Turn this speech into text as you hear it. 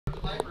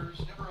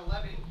Vipers, number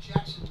 11,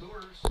 Jackson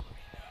Lures.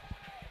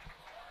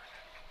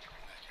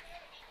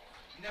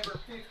 Number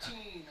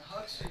 15,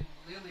 Hudson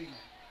Lilly.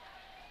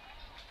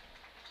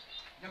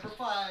 Number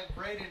 5,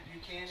 Braden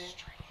Buchanan.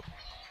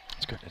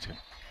 That's good, that's good.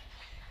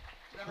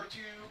 Number 2,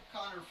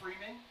 Connor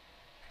Freeman.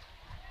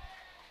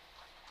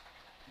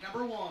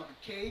 Number 1,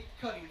 Kate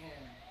Cunningham.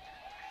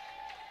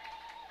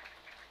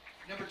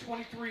 Number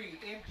 23,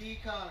 M.D.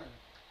 Connor.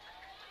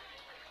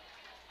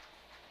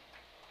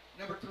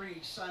 Number 3,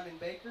 Simon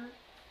Baker.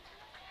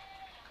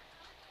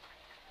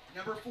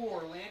 Number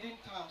 4, Landon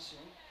Thompson.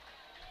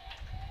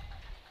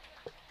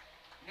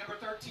 Number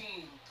 13,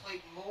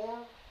 Clayton Moore.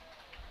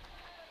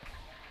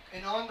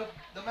 And on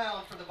the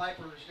mound for the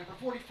Vipers, number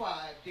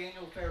 45,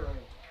 Daniel Farrow.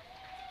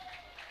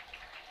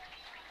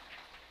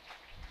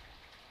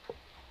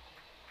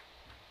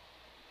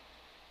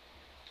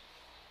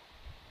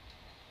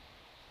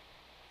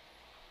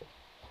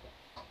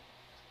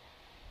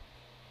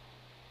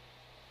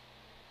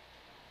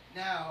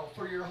 Now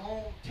for your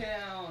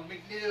hometown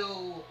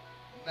McNEIL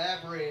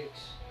Mavericks,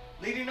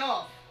 leading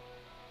off,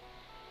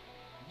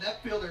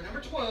 left fielder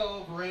number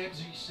 12,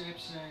 Ramsey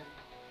Simpson.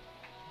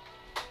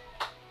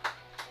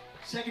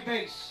 Second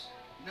base,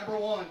 number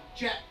 1,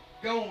 Jack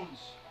Goins.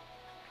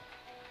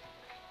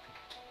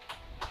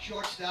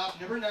 Shortstop,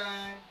 number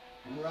 9,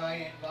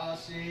 Ryan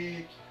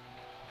Bosick.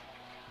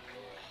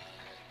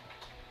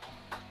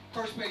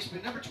 First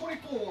baseman, number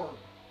 24,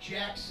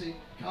 Jackson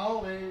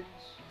Collins.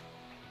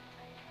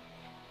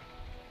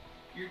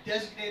 Your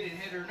designated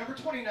hitter, number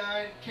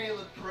 29,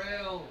 Caleb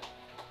Krell.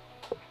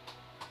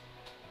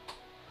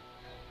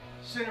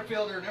 Center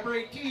fielder, number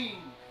 18,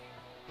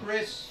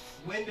 Chris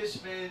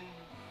Windisman.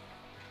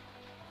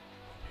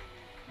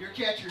 Your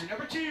catcher,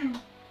 number 2,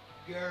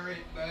 Garrett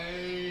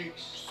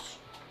Banks.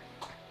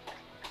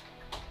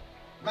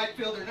 Right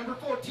fielder, number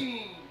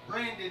 14,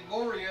 Brandon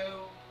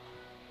Morio.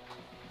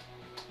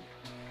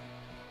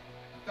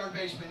 Third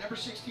baseman, number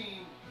 16,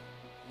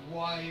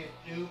 Wyatt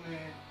Newman.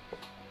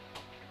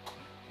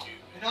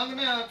 And on the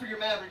mound for your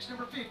Mavericks,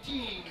 number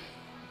 15,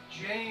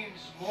 James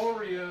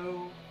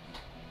Morio.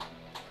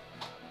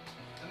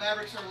 The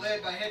Mavericks are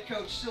led by head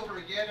coach Silver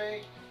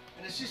Aguirre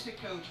and assistant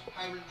coach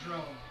Hiram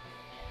Drone.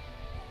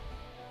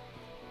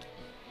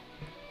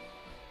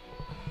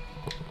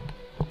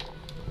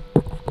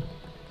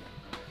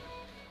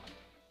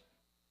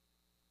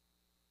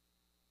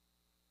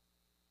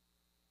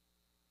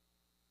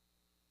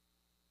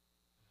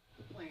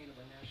 Playing of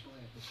our national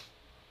anthem.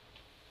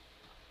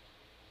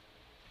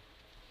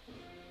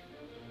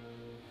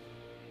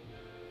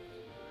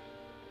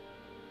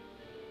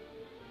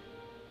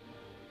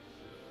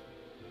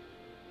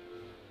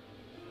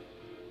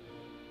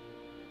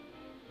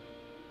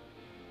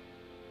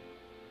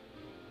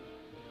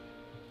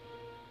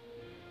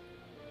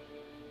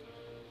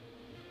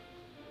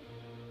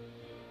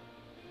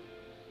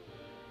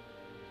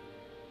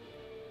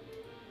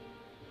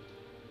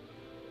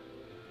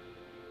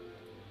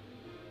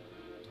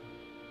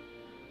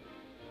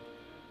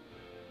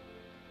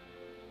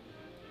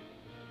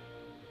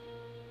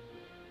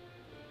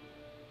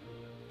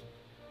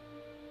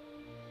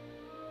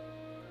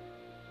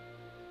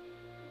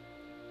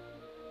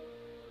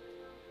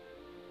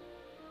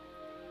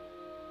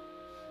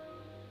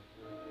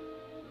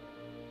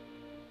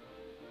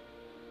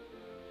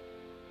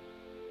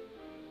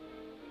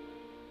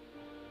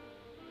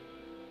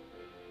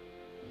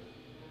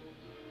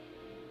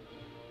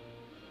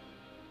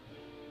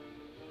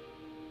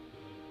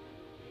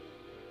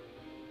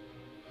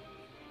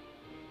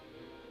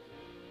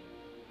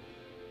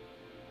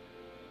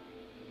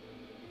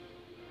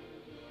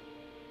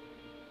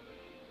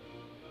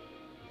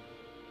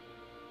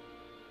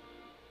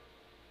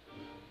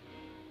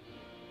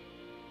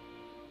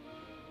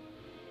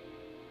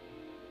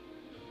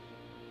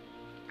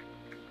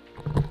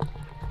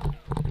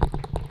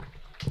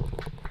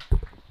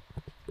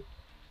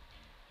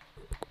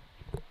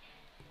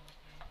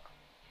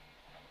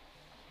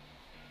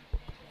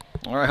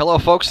 All right, hello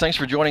folks, thanks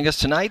for joining us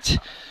tonight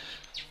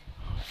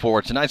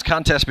for tonight's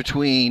contest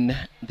between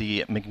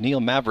the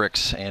McNEIL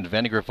Mavericks and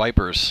Vandegrift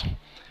Vipers.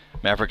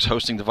 Mavericks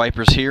hosting the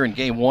Vipers here in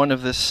game 1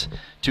 of this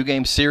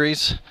 2-game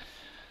series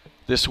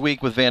this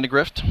week with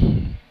Vandegrift.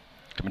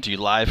 Coming to you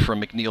live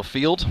from McNEIL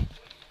Field.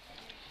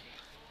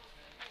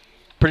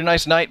 Pretty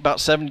nice night,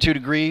 about 72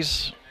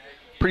 degrees.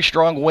 Pretty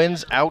strong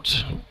winds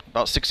out,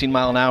 about 16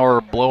 mile an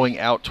hour, blowing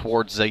out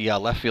towards the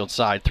left field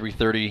side,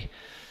 330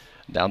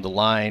 down the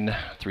line,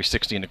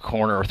 360 in the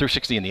corner, or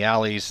 360 in the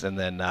alleys, and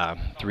then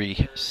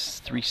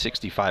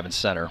 365 in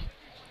center.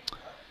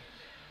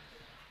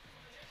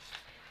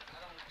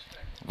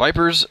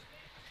 Vipers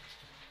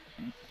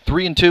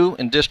 3-2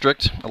 in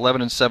district,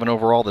 11-7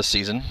 overall this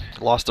season.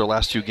 Lost their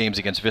last 2 games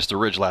against Vista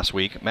Ridge last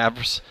week.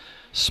 Mavericks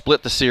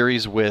split the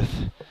series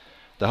with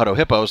the Hutto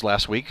Hippos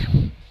last week.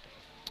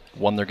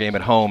 Won their game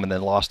at home and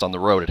then lost on the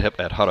road at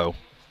Hutto.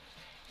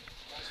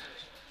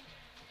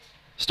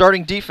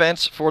 Starting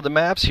defense for the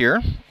Mavs here.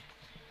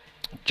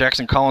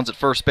 Jackson Collins at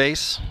first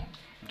base.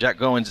 Jack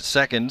Goins at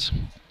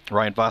second.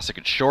 Ryan Vosick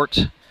at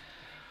short.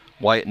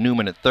 Wyatt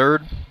Newman at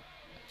third.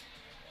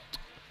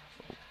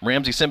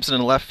 Ramsey Simpson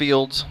in left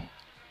field,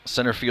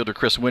 center fielder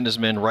Chris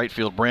Windesman, right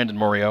field Brandon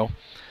Morio.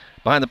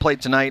 Behind the plate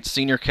tonight,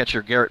 senior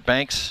catcher Garrett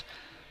Banks,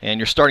 and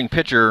your starting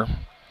pitcher,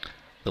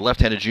 the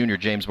left-handed junior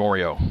James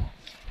Morio.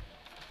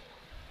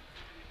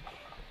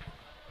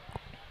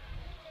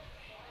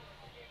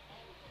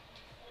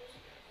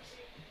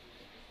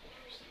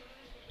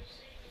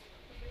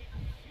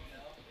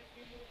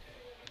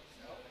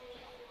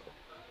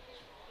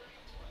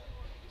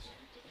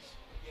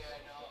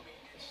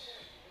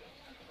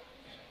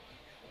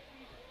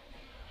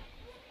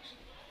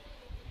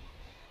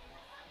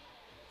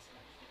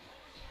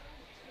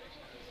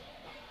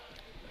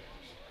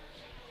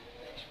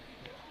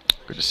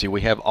 Good to see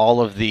we have all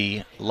of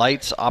the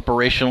lights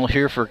operational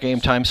here for game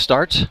time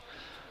start.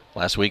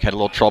 Last week had a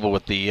little trouble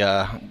with the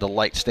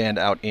light stand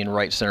out in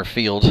right center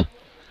field.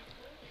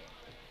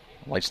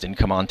 Lights didn't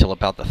come on until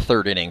about the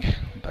third inning,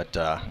 but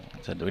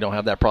we don't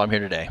have that problem here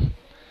today.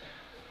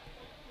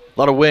 A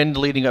lot of wind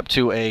leading up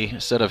to a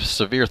set of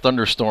severe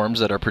thunderstorms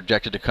that are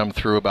projected to come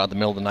through about the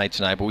middle of the night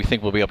tonight, but we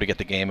think we'll be able to get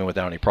the game in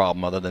without any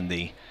problem other than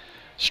the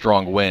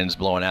strong winds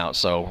blowing out.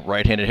 So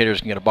right-handed hitters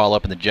can get a ball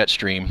up in the jet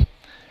stream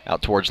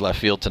out towards left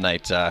field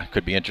tonight.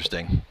 Could be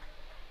interesting.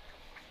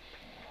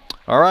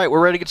 All right,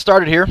 we're ready to get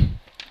started here.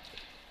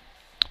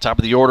 Top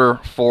of the order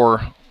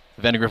for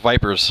Vandegrift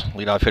Vipers,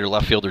 leadoff hitter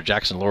left fielder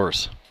Jackson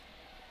Lures.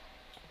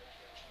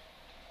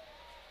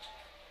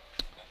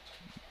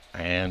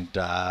 And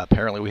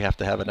apparently we have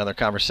to have another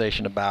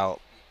conversation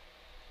about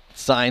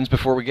signs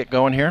before we get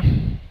going here.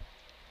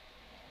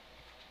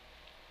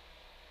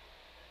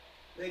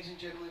 Ladies and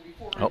gentlemen,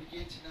 before we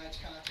begin tonight's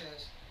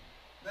contest,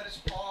 let us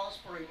pause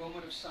for a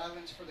moment of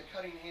silence for the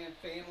Cunningham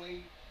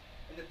family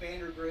and the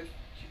Vandegrift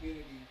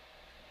community.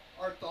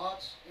 Our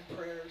thoughts and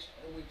prayers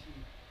are with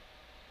you.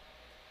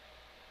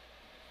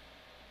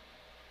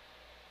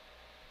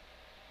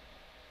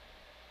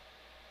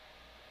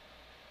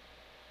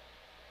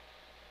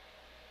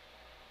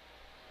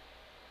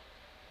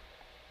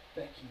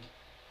 Thank you.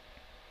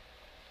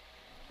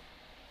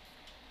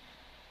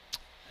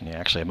 And yeah,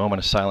 actually a moment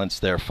of silence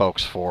there,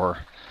 folks, for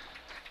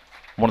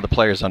one of the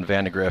players on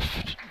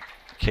Vandegrift,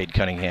 Cade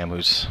Cunningham,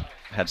 who's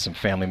had some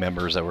family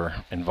members that were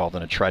involved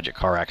in a tragic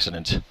car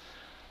accident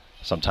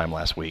sometime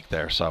last week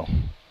there. So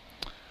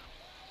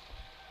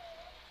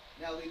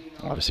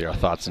obviously our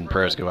thoughts and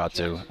prayers go out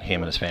to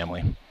him and his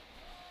family.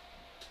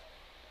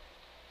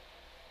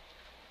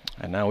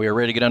 And now we are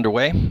ready to get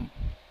underway.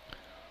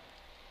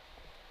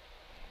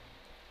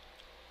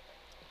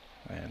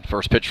 And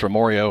first pitch for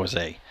Morio is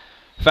a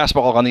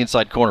fastball on the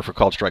inside corner for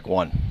called strike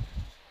one.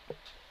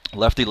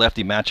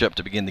 Lefty-lefty matchup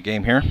to begin the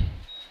game here.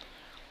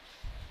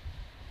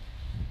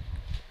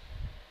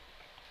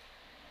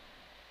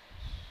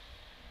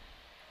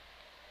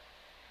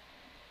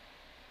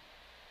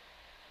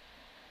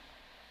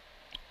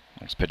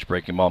 Next pitch,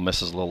 breaking ball,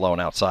 misses a little low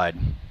and outside.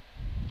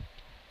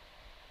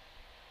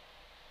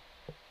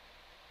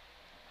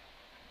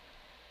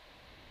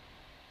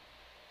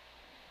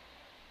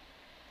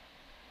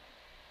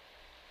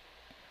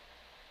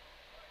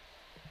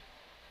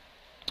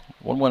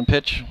 One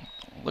pitch,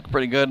 looked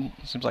pretty good.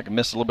 Seems like it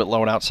missed a little bit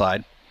low and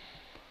outside.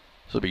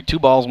 So it'll be 2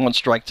 balls, 1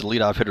 strike to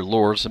leadoff hitter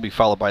Lures. It'll be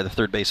followed by the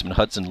third baseman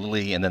Hudson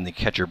Lee and then the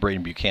catcher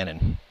Braden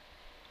Buchanan.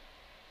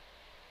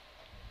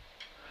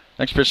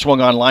 Next pitch swung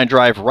on, line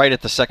drive right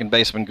at the second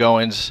baseman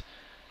Goins,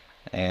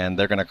 and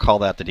they're going to call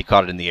that he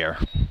caught it in the air.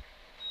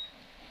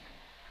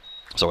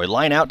 So a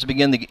line out to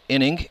begin the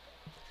inning.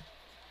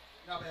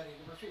 Now batting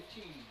number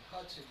 15,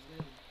 Hudson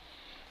Lilly.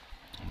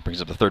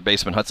 Brings up the third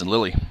baseman Hudson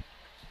Lilly.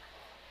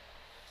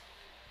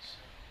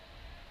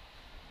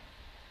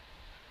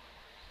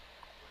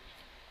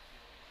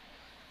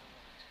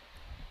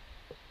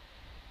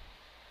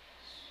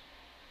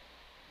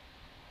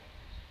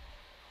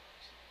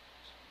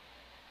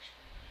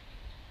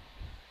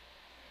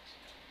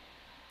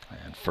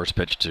 And first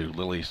pitch to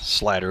Lilly,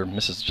 slider,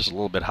 misses just a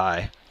little bit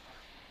high.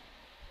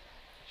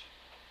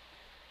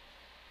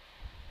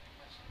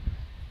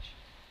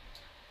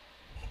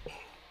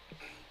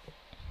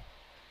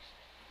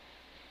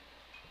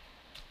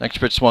 Next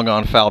pitch swung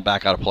on, fouled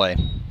back out of play.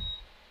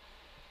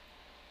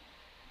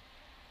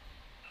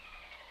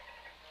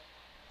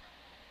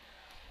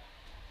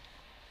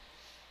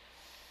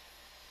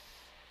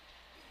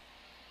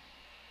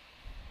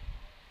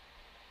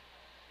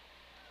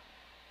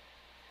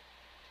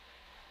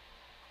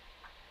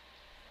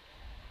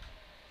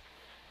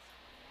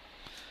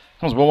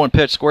 Comes 1-1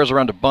 pitch, squares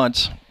around a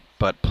bunt,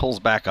 but pulls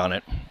back on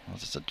it.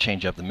 It's a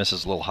changeup that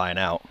misses a little high and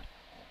out.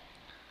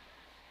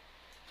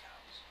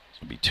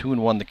 It'll be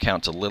 2-1 the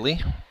count to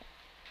Lilly.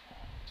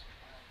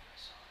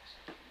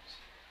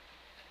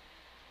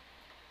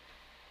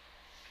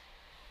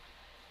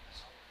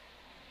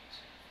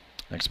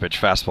 Next pitch,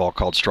 fastball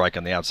called strike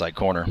on the outside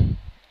corner.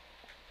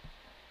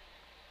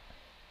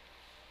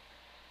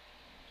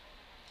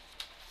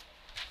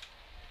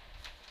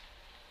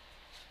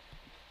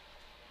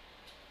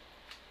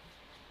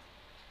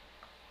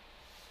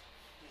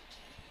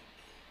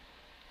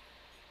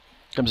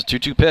 Comes a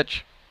 2-2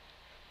 pitch.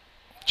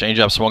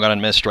 Changeup swung on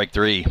and missed, strike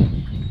 3.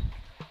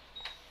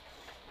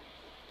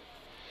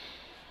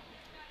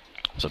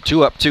 So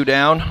 2 up, 2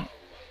 down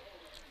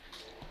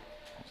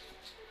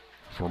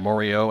for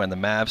Morio and the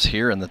Mavs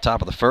here in the top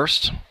of the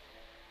first.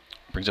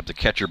 Brings up the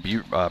catcher,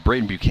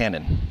 Braden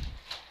Buchanan.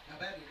 Now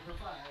batting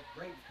number 5,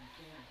 Braden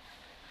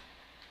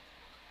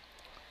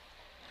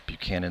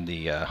Buchanan, Buchanan.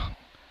 the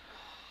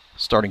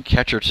starting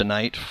catcher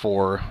tonight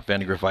for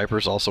Vandegrift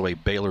Vipers, also a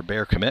Baylor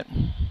Bear commit.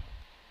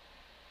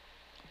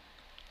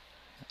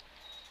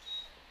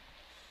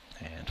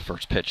 And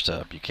first pitch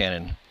to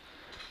Buchanan.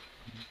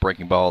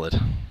 Breaking ball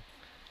that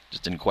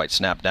just didn't quite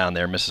snap down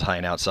there. Misses high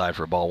and outside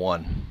for ball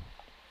 1.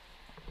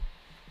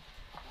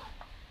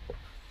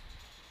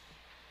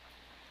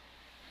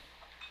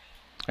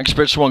 Next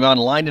pitch swung on,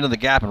 lined into the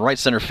gap in right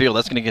center field.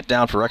 That's going to get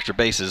down for extra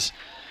bases.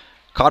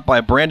 Caught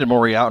by Brandon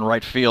Maury out in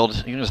right field.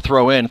 He's going to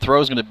throw in.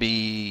 Throw's going to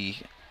be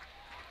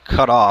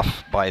cut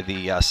off by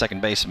the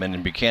second baseman,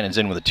 and Buchanan's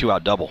in with a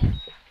 2-out double.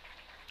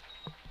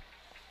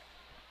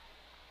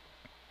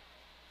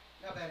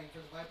 Now batting for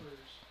the Vipers,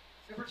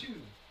 number 2,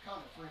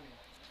 Connor Freeman.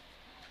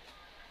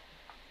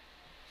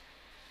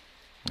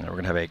 Now we're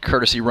going to have a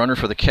courtesy runner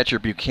for the catcher,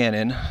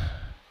 Buchanan.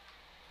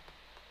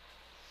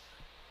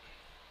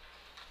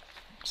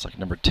 Looks like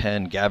number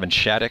 10, Gavin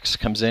Shaddix,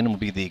 comes in and will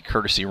be the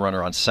courtesy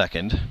runner on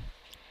second.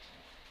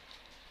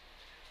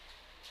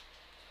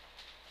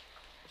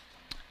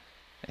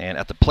 And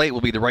at the plate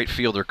will be the right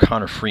fielder,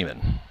 Connor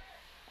Freeman.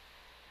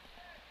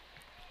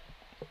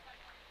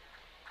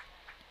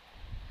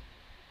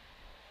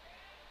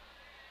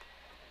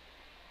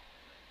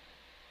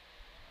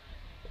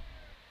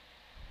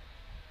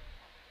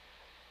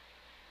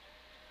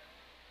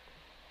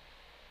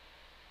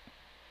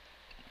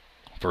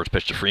 First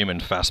pitch to Freeman,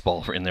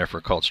 fastball in there for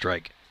a called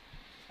strike.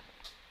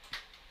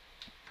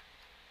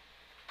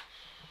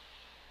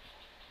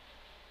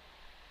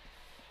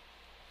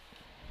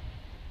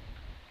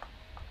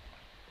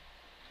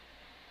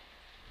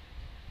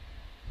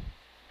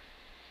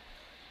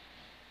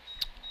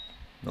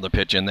 Another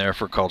pitch in there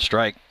for a called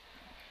strike.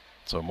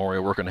 So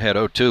Morio working ahead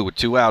 0-2 with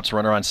 2 outs,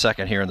 runner on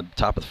second here in the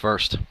top of the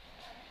first.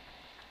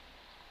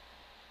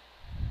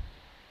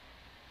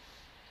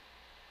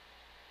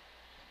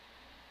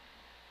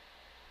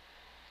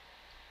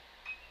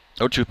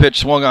 O2 pitch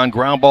swung on,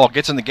 ground ball,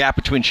 gets in the gap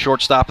between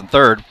shortstop and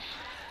third,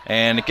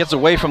 and it gets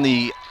away from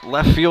the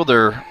left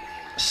fielder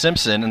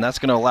Simpson, and that's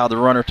going to allow the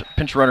runner,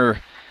 pinch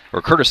runner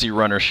or courtesy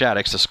runner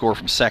Shaddix to score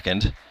from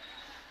second.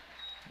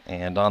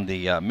 And on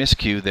the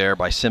miscue there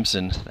by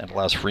Simpson, that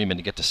allows Freeman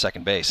to get to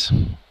second base.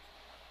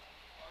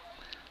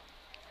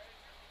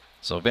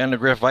 So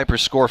Vandegrift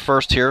Vipers score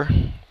first here.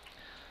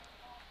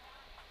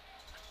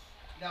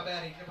 Now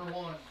batting number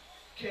 1,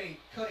 Kate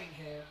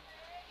Cunningham.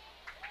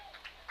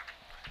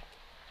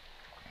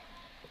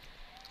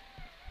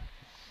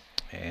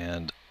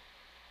 And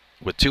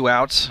with 2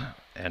 outs,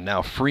 and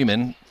now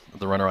Freeman,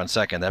 the runner on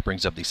second, that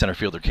brings up the center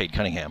fielder, Cade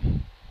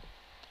Cunningham.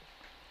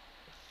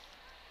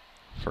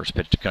 First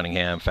pitch to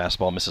Cunningham,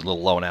 fastball misses a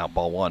little low and out,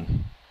 ball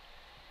 1.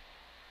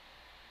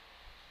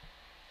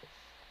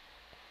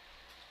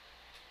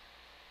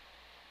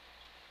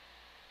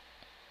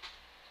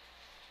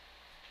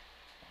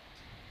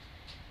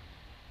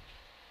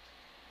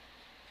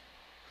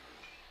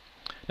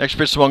 Next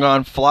pitch swung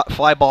on,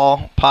 fly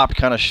ball, popped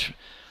kind of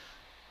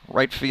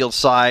right field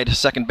side.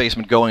 Second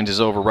baseman Goings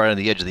is over right on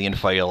the edge of the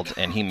infield,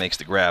 and he makes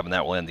the grab, and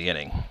that will end the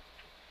inning.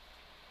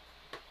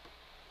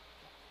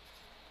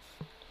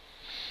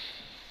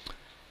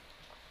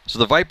 So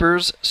the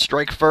Vipers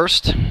strike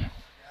first.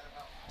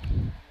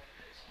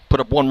 Put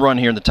up 1 run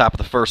here in the top of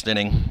the first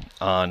inning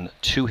on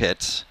 2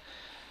 hits.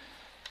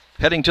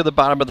 Heading to the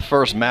bottom of the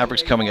first,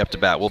 Mavericks coming up to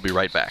bat. We'll be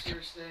right back.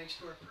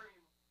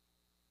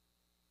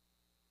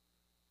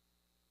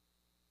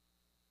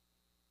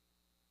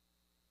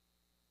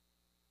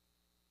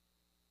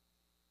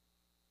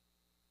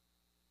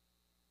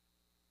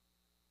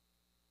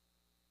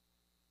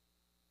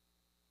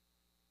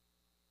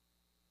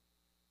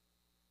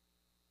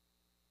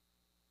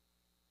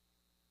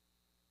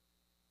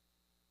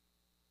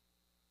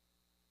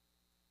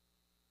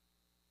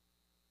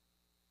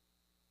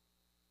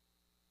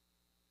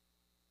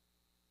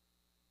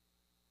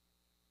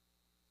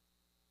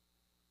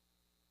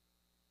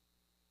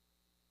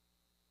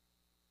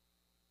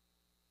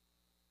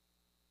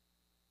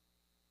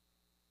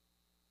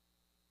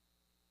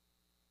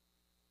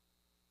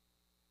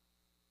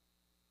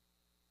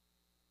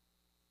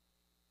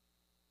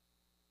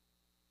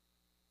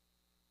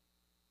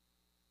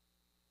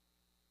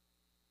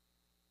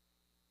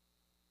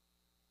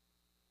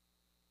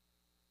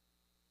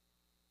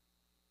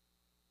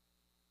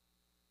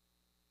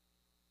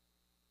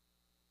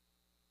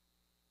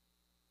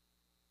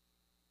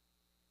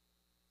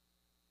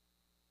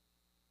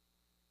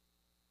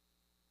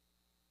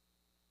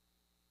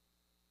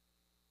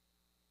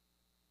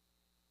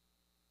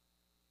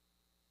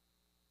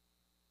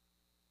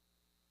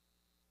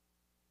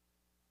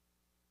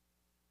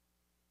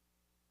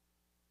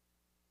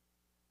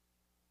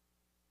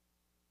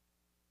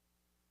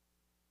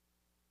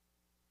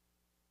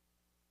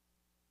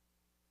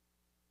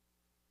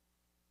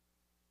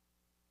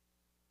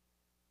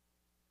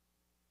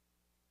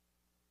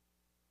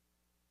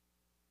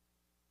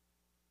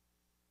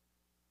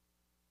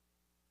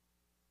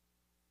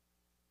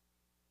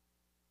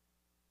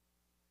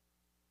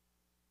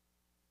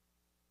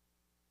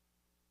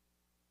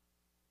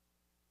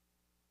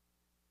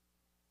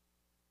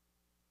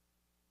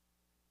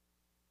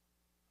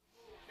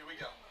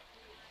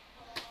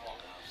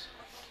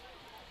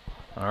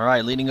 All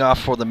right, leading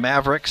off for the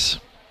Mavericks,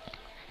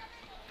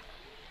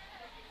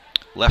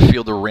 left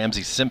fielder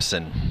Ramsey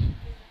Simpson.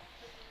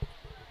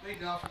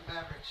 Leading off for the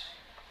Mavericks.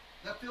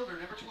 Left fielder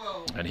number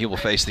 12. And he will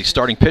face the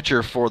starting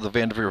pitcher for the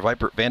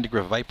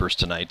Vandegrift Vipers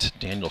tonight,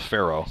 Daniel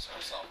Farrow.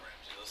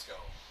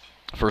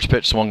 First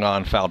pitch swung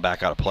on, fouled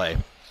back out of play.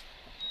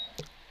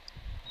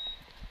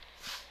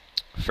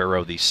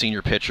 Farrow, the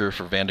senior pitcher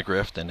for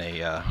Vandegrift, and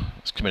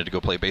is committed to go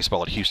play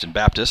baseball at Houston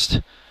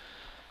Baptist,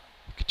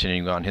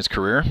 continuing on his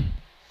career.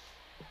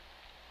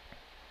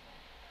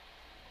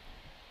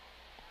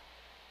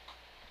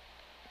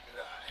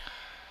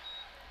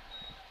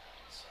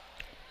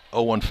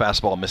 Oh, 0-1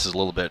 fastball misses a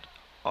little bit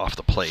off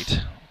the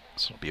plate.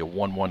 So it'll be a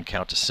 1-1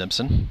 count to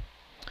Simpson.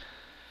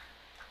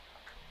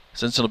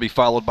 Simpson will be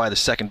followed by the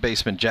second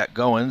baseman Jack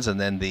Goins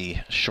and then the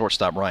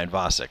shortstop Ryan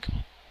Vosick.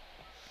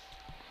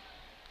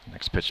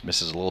 Next pitch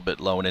misses a little bit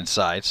low and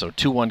inside, so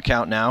 2-1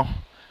 count now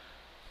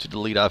to the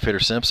leadoff hitter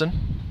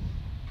Simpson.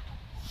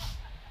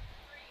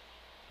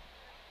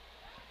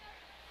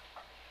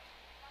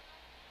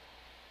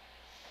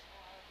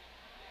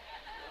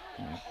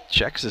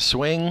 Checks his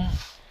swing.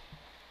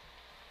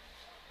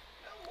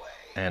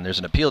 And there's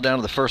an appeal down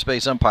to the first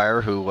base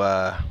umpire who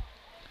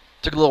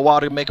took a little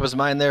while to make up his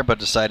mind there, but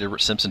decided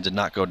Simpson did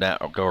not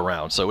go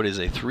around. So it is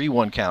a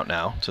 3-1 count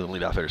now to the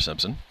leadoff hitter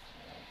Simpson.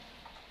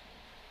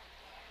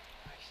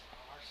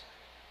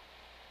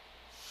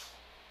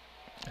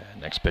 And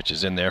next pitch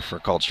is in there for a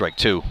called strike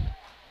 2.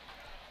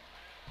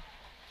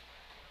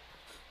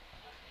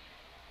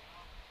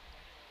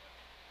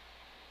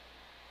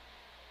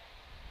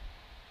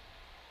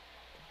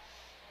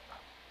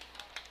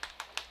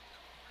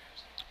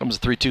 Comes a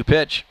 3-2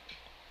 pitch.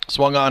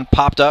 Swung on,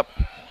 popped up.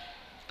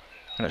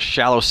 In a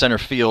shallow center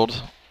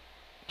field.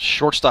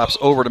 Shortstop's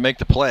over to make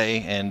the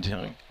play,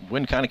 and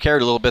wind kind of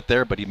carried a little bit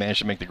there, but he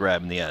managed to make the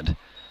grab in the end.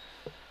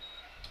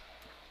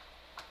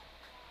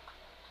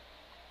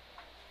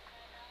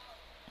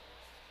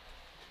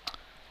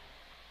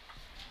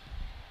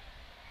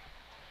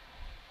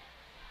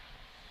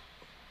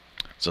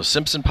 So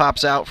Simpson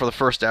pops out for the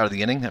first out of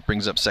the inning. That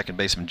brings up second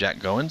baseman Jack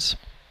Goins.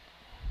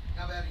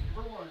 Now batting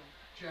number 1,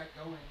 Jack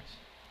Goins.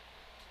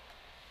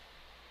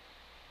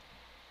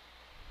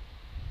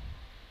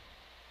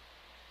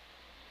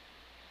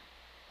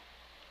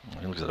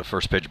 He looks at a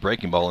first pitch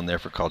breaking ball in there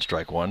for called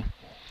strike 1.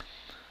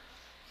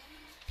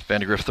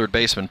 Vandegrift third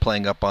baseman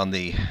playing up on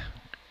the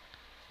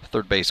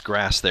third base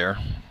grass there.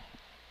 In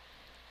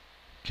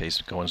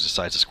case Goins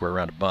decides to square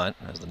around a bunt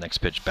as the next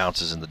pitch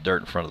bounces in the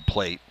dirt in front of the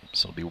plate.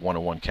 So it'll be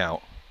 1-1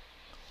 count.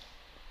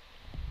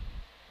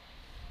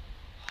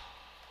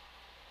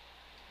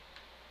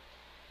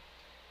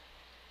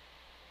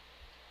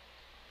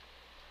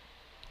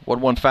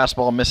 One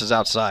fastball misses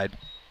outside.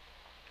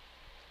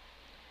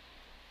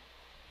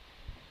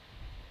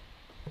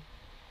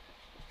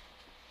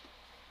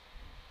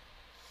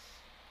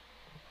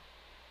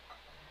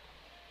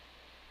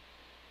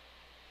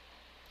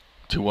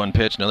 Two-one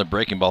pitch, another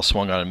breaking ball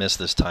swung on and missed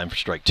this time for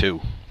strike 2.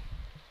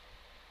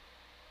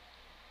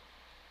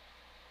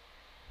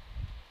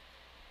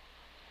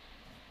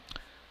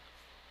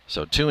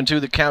 So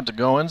 2-2 the count to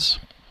Goins.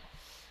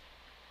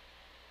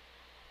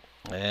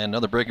 And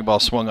another breaking ball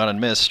swung on and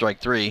missed,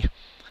 strike 3. I think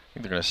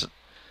they're going to...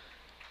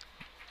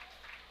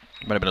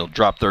 Might have been a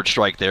drop third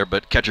strike there,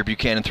 but catcher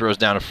Buchanan throws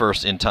down to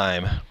first in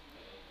time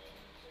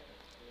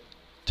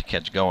to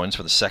catch Goins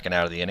for the second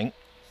out of the inning.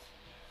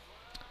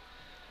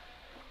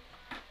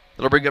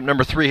 That'll bring up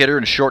number 3 hitter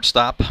and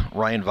shortstop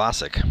Ryan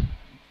Vosick.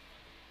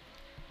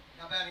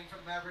 Now batting for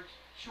the Mavericks,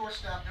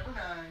 shortstop number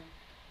 9,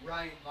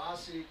 Ryan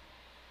Vosick.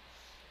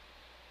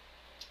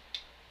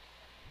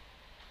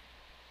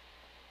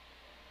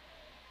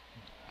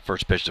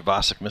 First pitch to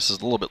Vosick misses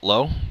a little bit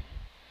low.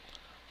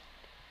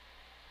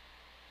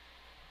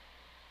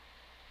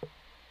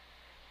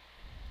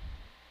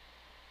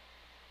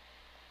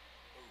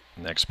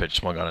 Next pitch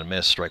swung on and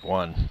missed, strike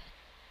 1.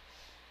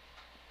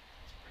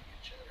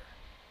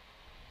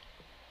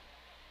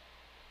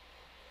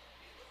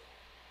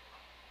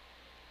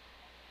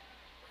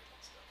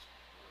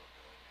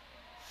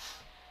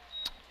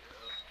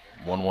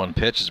 One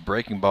pitch is a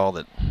breaking ball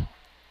that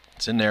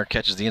it's in there,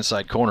 catches the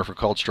inside corner for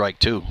called strike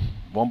 2.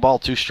 1 ball,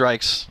 2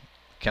 strikes.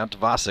 Count to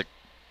Vosick.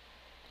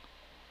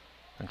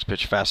 Next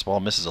pitch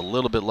fastball misses a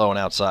little bit low and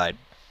outside.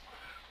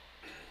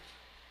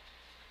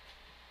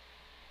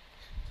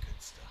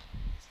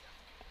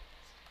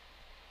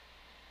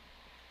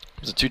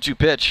 It was a 2-2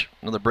 pitch.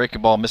 Another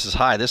breaking ball misses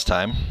high this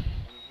time.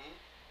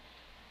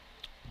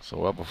 So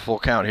we'll have a full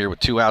count here with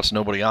 2 outs,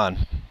 nobody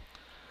on.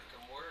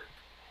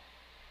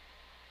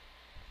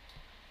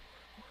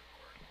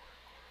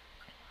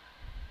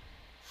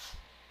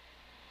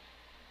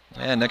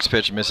 And next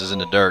pitch misses in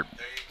the dirt.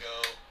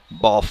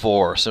 Ball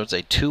 4. So it's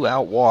a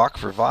 2-out walk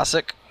for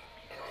Vosick.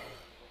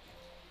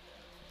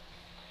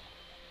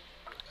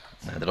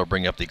 And that'll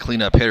bring up the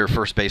cleanup hitter,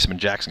 first baseman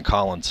Jackson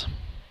Collins.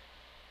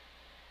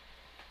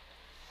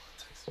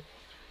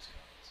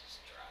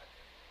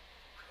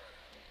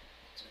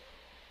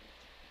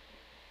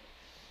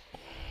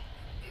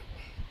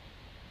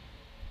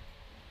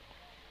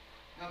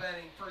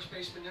 first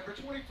baseman number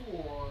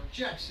 24,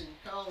 Jackson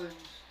Collins.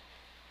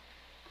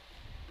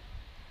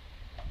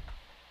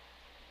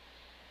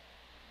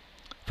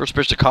 First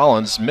pitch to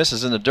Collins,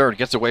 misses in the dirt,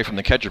 gets away from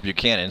the catcher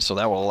Buchanan, so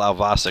that will allow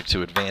Vosick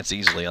to advance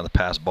easily on the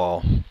pass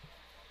ball.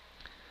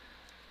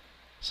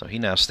 So he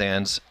now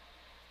stands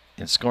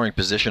in scoring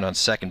position on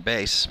second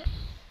base.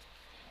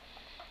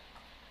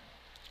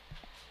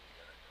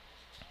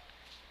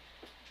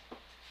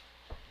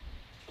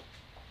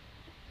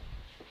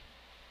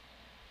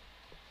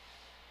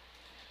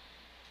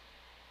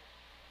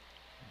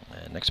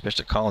 And next pitch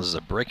to Collins is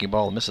a breaking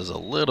ball, misses a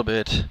little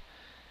bit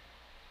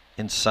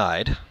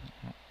inside.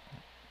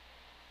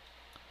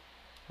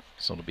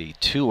 So it'll be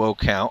 2-0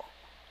 count.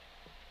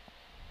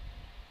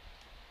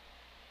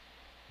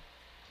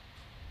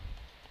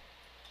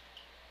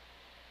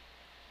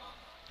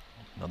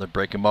 Another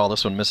breaking ball.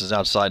 This one misses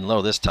outside and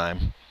low this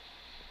time.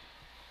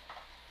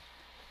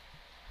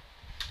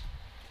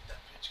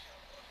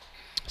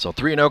 So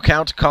 3-0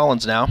 count to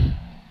Collins now.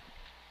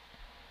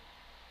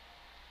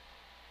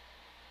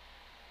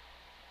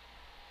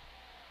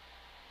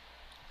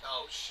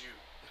 Oh shoot!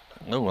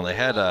 Oh, and they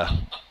had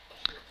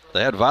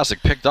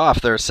Vosick picked off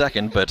there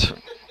second, but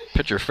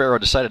pitcher Farrow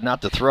decided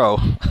not to throw.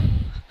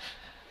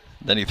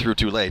 Then he threw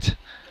too late.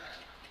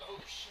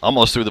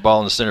 Almost threw the ball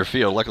in the center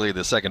field. Luckily,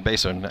 the second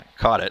baseman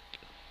caught it.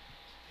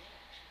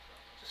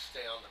 Just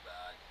stay on the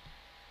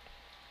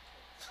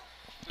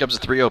bag. Comes a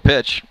 3-0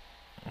 pitch.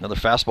 Another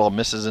fastball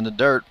misses in the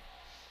dirt.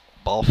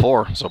 Ball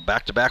 4. So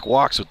back-to-back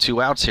walks with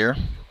 2 outs here.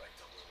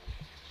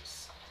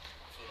 Just foot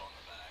on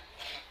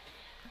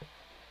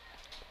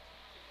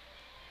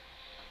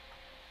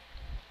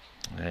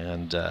the bag.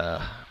 And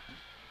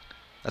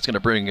that's going to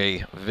bring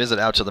a visit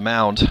out to the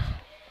mound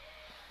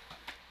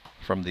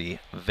from the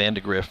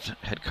Vandegrift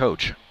head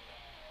coach.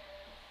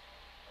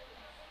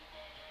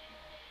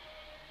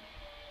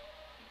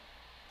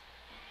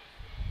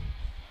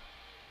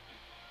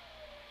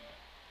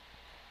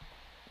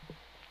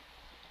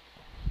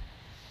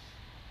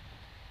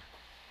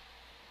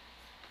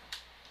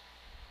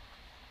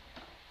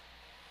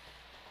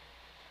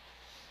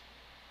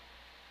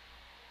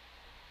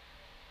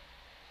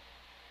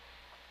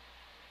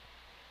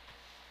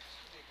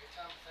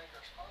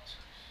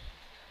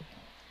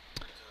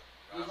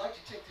 We'd like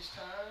to take this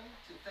time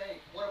to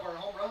thank one of our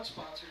home run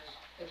sponsors,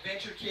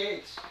 Adventure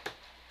Kids.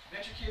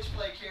 Adventure Kids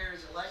Play Care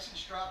is a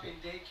licensed drop-in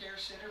daycare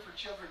center for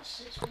children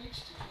 6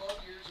 weeks to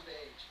 12 years of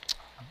age.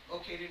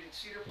 Located in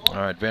Cedar Point.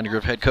 All right,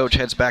 Vandegrift head coach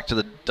heads back to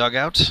the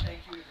dugout. Thank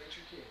you,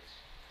 Adventure Kids.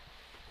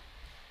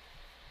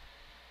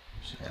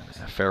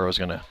 And Farrow's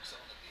going to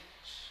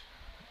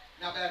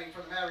Now batting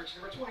for the Mavericks,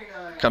 number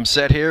 29. come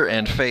set here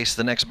and face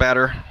the next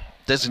batter,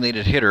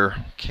 designated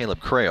hitter Caleb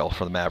Crail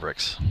for the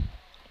Mavericks.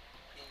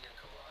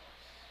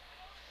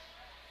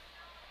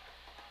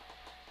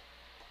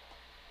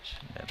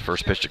 And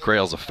first pitch to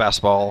Crail's a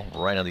fastball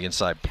right on the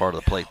inside part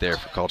of the plate there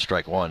for called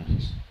strike 1.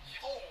 Maryland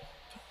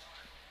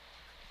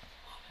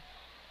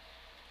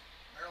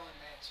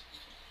Manson.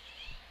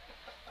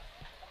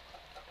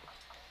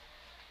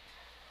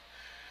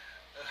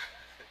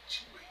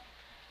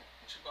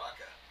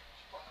 Chewbacca.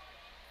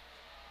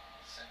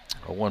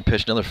 A 1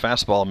 pitch, another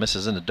fastball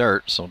misses in the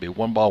dirt, so it'll be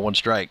 1 ball, 1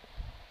 strike.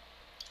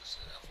 Just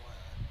an FYI.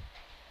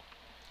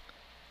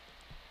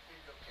 Here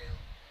you go, Caleb.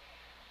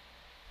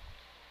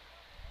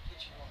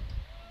 Get you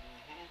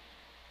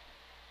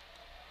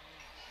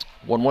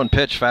one. 1-1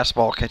 pitch,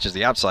 fastball catches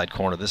the outside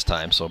corner this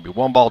time, so it'll be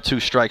 1 ball,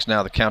 2 strikes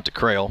now, the count to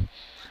Crail.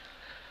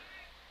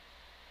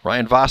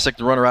 Ryan Vosick,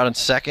 the runner out in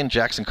second.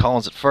 Jackson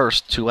Collins at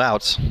first, 2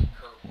 outs. And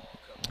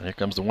here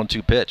comes the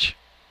 1-2 pitch.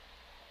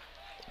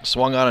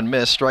 Swung on and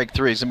missed, strike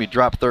 3. It's going to be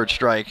dropped, 3rd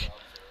strike.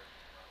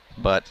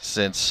 But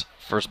since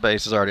first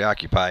base is already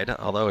occupied,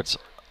 although it's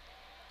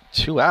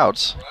 2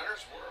 outs,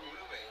 Runners were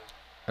moving.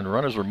 and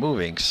runners were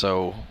moving,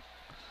 so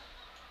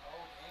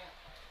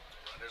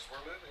Runners were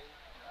moving.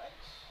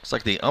 looks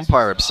like the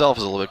umpire himself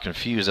is a little bit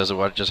confused as to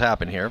what just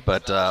happened here,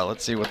 but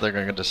let's see what they're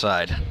going to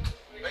decide.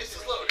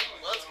 Bases loaded.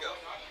 Let's go.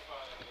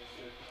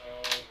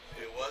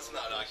 It was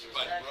not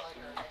occupied.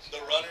 The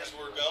runners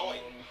were going.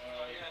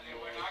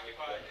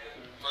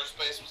 First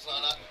base was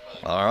not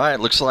occupied. All right,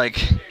 looks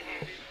like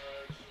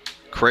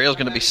Crail's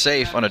going to be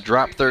safe on a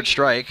drop 3rd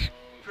strike.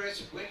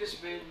 Chris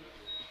Windisman.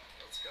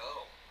 Let's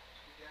go.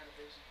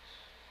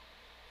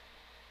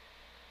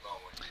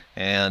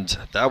 And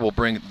that will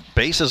bring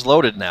bases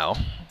loaded now.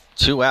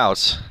 2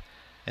 outs.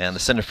 And the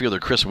center fielder,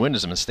 Chris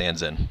Windisman,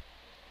 stands in.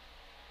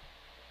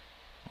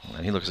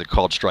 And he looks at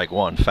called strike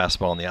 1,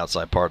 fastball on the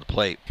outside part of the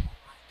plate.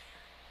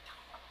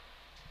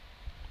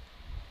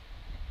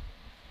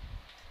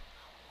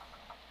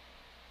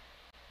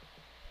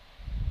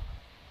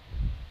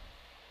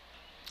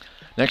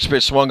 Next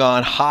pitch swung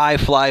on, high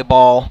fly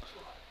ball.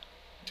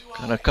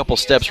 And a couple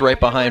steps right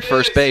behind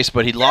first base,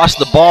 but he lost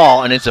the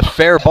ball, and it's a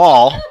fair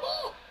ball.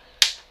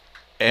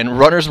 And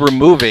runners were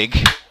moving.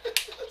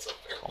 That's a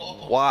fair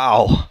ball.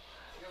 Wow.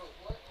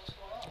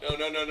 No.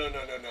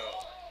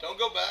 Don't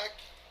go back.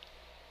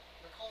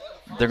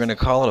 They're going to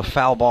call it a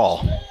foul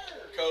ball.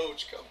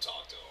 Coach, come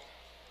talk to him.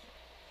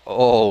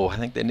 Oh, I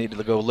think they needed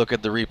to go look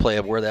at the replay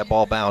of where that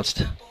ball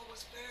bounced.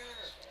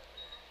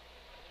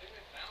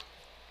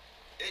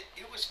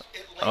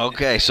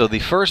 Okay, so the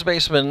first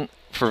baseman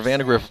for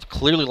Vandegrift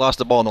clearly lost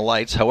the ball in the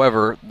lights.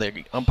 However,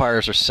 the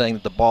umpires are saying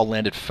that the ball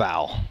landed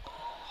foul.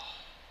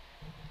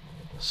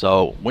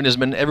 So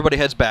Windesman, everybody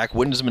heads back.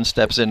 Windesman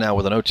steps in now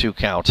with an 0-2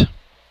 count.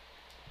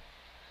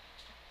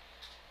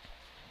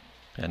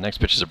 And next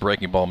pitch is a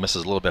breaking ball,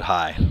 misses a little bit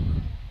high.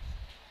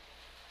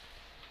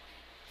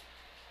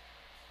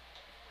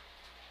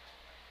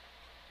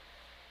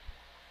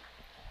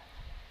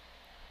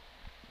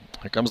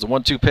 Here comes the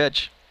 1-2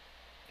 pitch.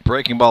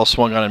 Breaking ball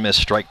swung on and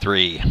missed, strike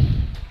 3.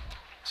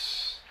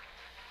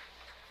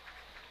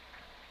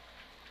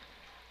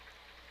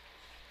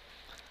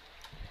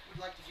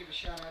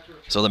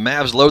 So the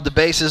Mavs load the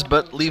bases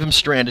but leave him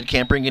stranded,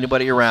 can't bring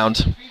anybody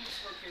around.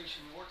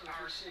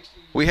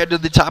 We head to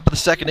the top of the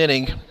second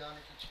inning.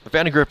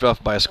 Vandegrift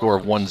off by a score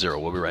of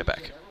 1-0. We'll be right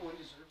back.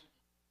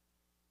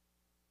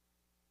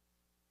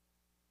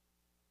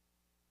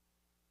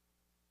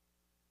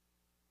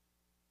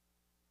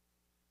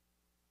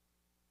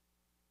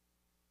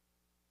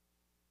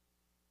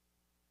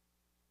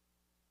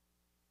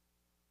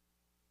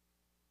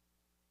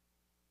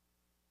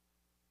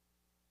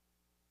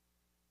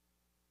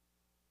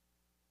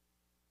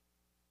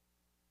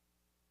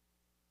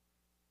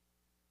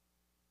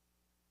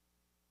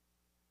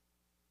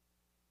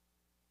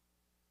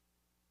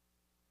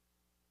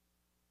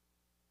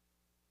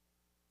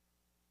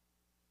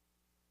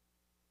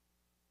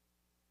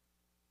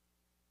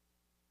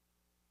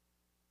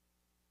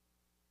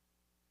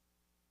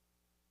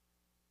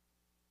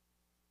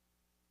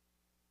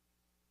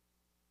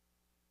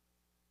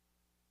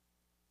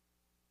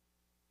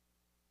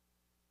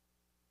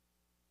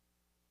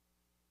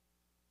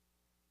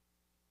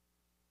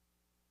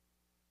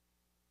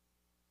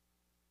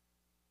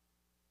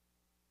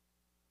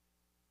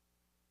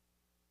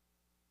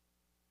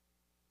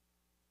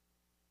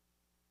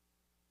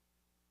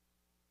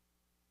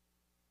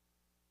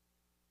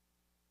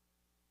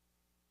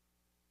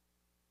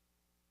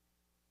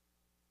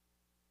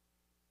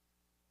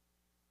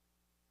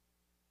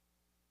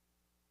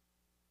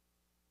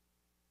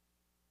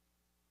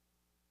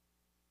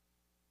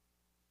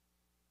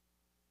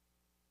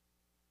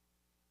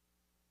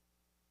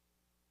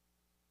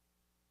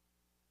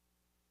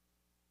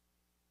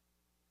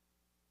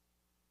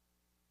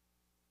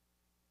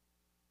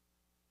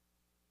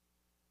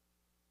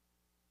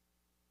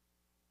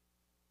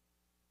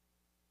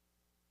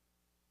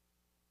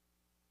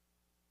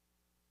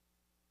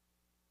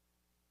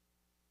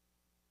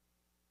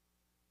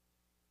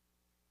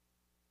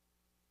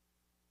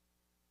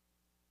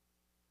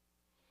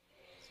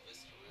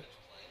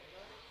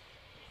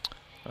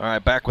 All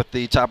right, back with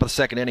the top of the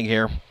second inning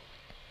here.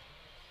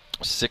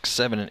 6,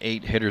 7, and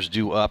 8 hitters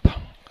due up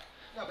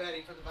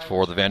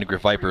for the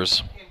Vandegrift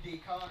Vipers.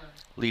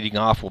 Leading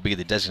off will be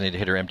the designated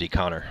hitter, M.D.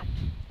 Connor.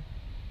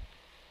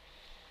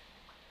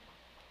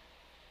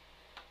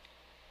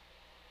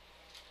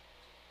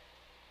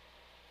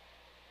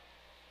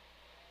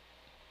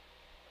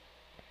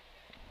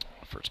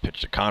 First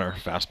pitch to Connor,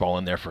 fastball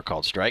in there for a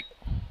called strike.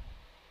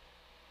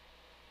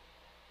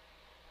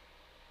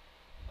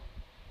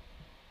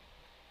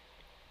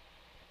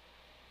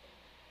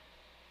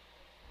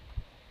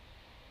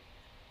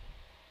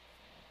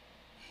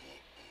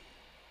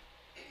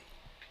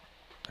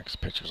 Next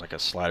pitch was like a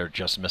slider,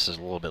 just misses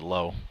a little bit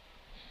low.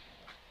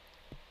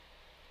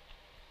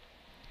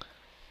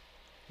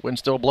 Wind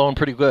still blowing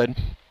pretty good.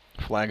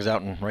 Flags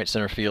out in right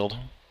center field.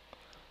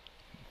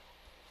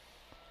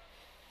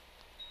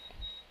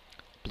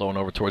 Blowing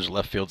over towards the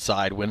left field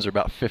side. Winds are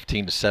about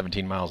 15 to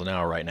 17 miles an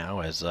hour right now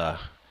as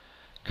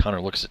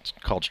Connor looks at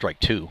called strike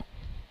 2.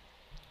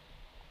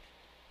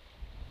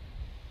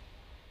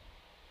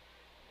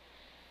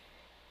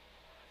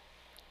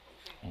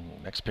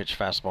 Next pitch,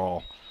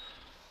 fastball.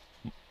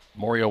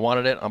 Morio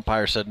wanted it.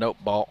 Umpire said nope,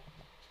 ball.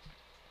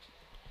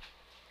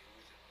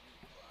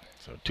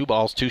 So 2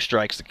 balls, 2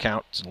 strikes to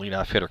count.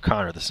 Leadoff hitter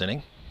Connor this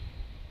inning.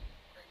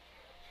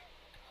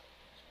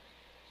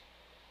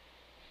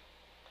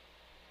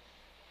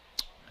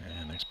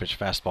 And next pitch,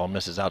 fastball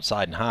misses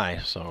outside and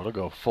high, so it'll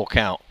go full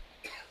count.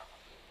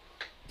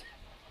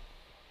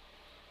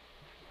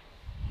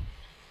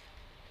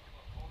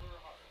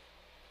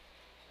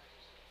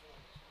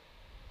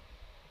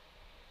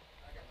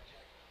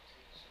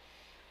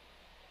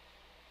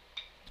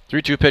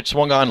 Three-two pitch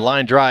swung on,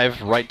 line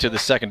drive right to the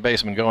second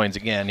baseman Goings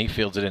again. He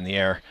fields it in the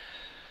air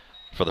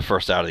for the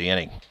first out of the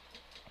inning.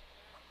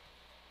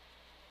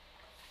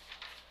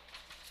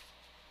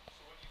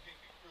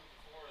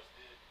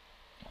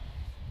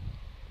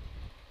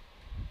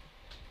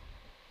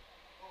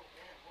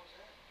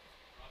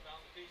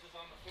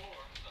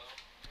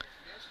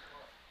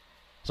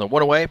 So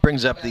 1 away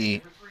brings up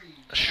the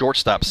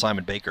shortstop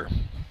Simon Baker.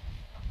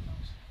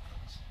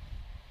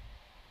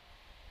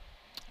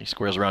 He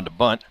squares around to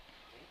bunt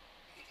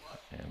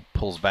and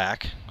pulls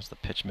back as the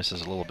pitch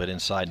misses a little bit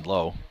inside and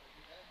low.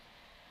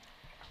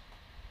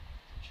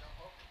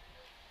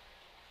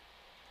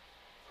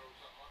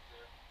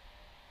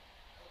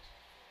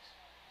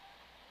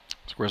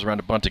 Squares around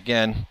to bunt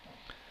again.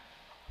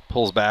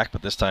 Pulls back,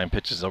 but this time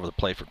pitches over the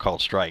plate for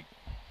called strike.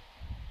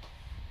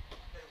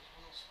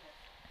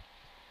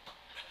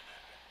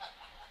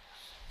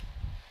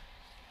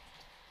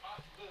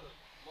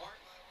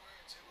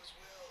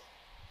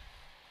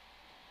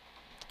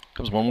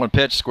 Comes 1-1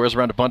 pitch, squares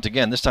around to bunt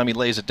again. This time he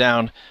lays it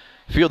down,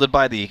 fielded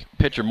by the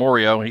pitcher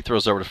Morio, and he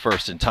throws over to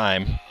first in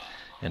time.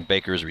 And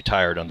Baker is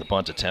retired on the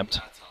bunt attempt.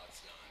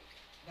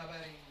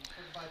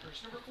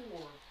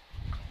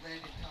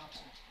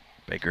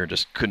 Baker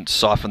just couldn't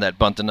soften that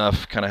bunt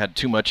enough. Kind of had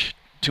too much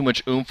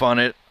oomph on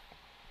it.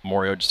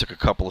 Morio just took a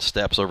couple of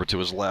steps over to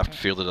his left,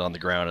 fielded it on the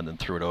ground, and then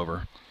threw it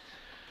over.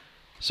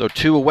 So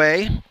 2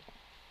 away.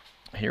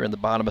 Here in the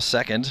bottom of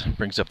second,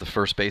 brings up the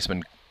first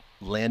baseman,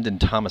 Landon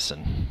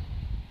Thomason.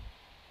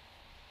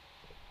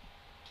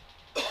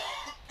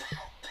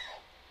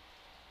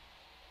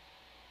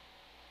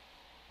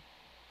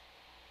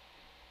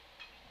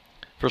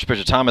 First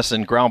pitch of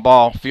Thomason, ground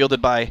ball, fielded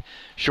by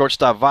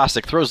shortstop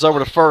Vosick. Throws over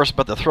to first,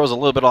 but the throw's a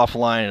little bit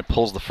offline and it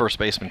pulls the first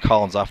baseman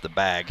Collins off the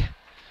bag.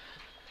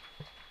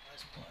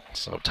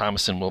 So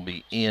Thomason will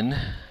be in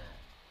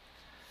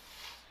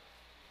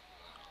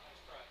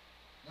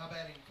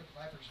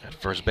at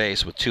first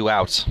base with 2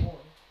 outs.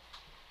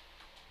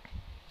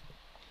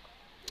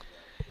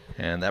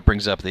 And that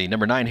brings up the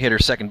number 9 hitter,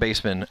 second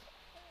baseman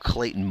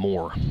Clayton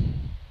Moore.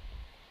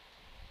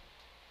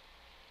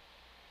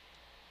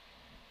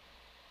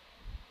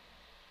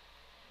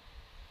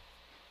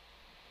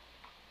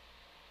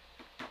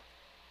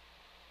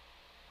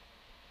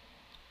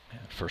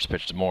 First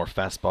pitch to Moore,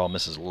 fastball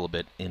misses a little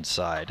bit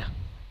inside.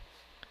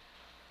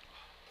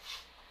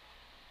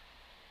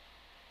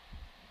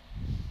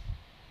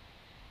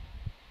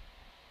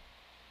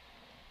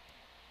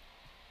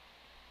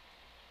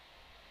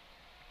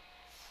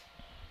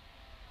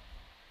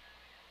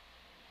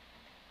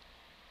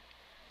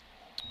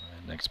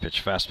 And next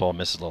pitch, fastball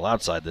misses a little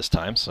outside this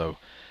time, so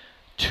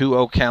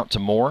 2-0 count to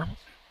Moore.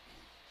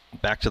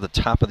 Back to the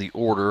top of the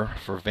order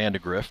for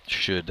Vandegrift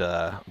should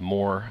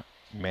Moore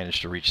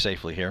manage to reach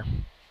safely here.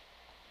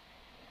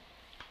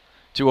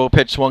 2-0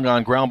 pitch, swung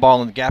on, ground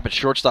ball in the gap at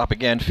shortstop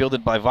again,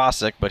 fielded by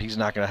Vosick, but he's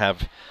not going to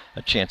have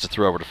a chance to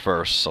throw over to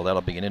first, so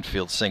that'll be an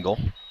infield single.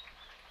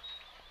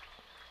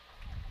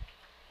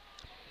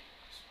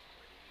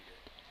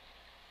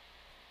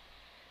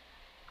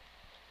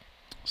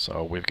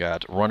 So we've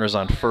got runners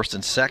on first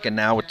and second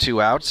now with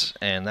 2 outs,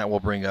 and that will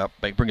bring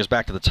us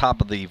back to the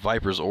top of the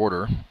Vipers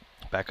order,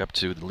 back up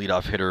to the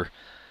leadoff hitter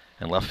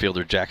and left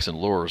fielder Jackson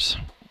Lures.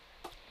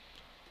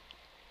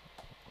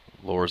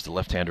 Lures, the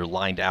left-hander,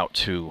 lined out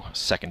to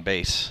second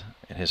base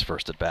in his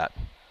first at-bat.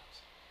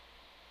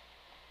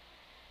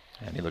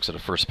 And he looks at a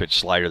first pitch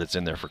slider that's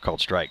in there for called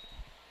strike.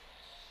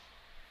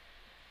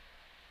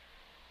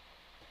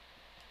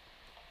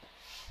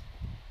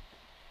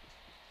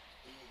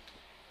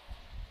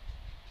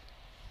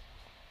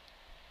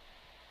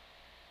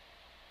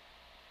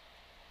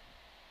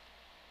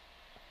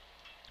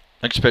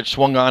 Next pitch,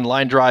 swung on,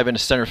 line drive into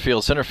center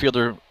field. Center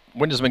fielder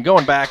Windesman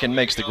going back and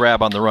makes the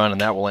grab on the run, and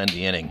that will end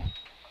the inning.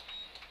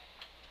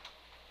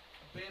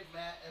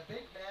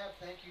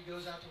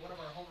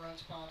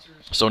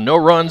 So no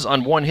runs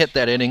on 1 hit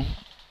that inning.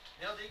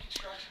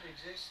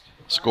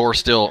 Score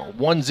still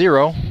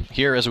 1-0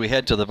 here as we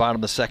head to the bottom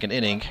of the second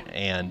inning,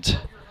 and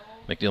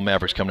McNEIL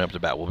Mavericks coming up to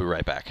bat. We'll be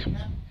right back.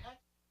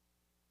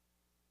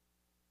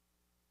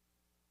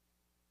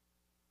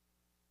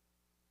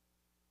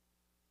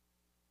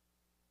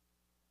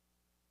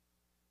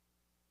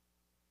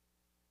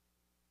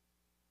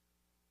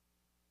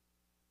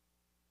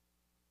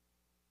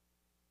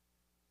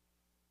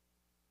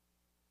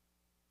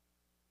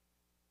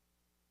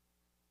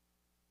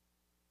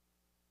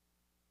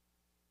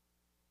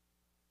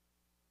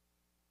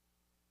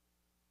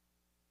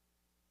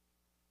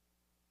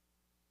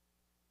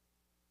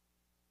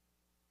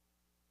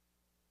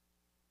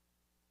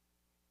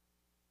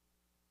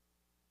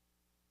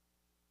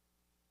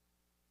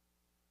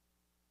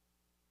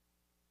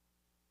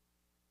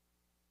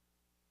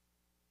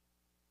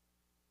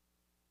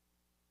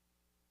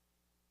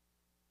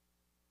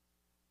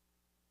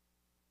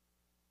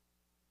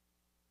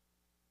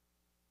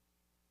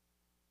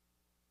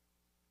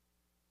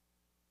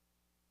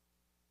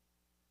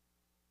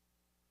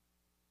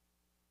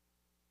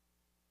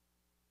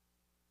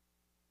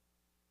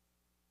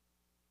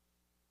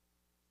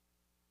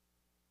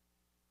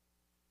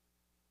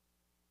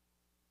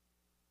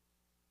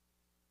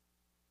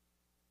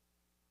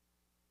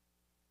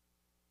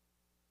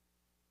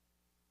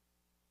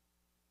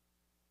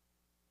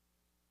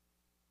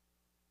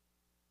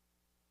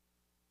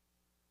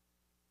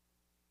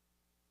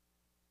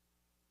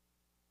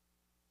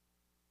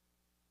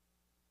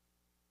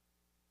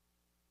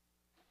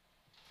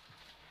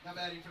 Now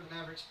batting for the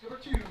Mavericks, number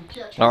 2,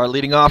 catcher. All right,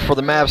 leading off for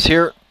the Mavs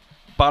here,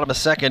 bottom of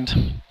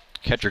second,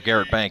 catcher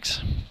Garrett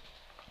Banks.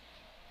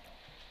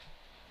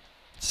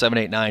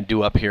 7-8-9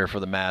 due up here for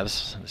the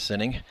Mavs this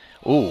inning.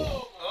 Ooh.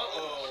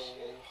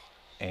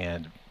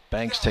 And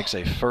Banks takes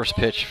a first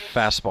pitch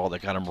fastball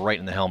that got him right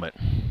in the helmet.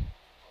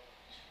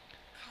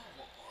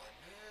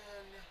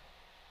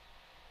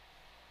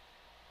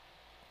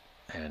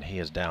 And he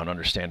is down,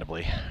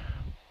 understandably.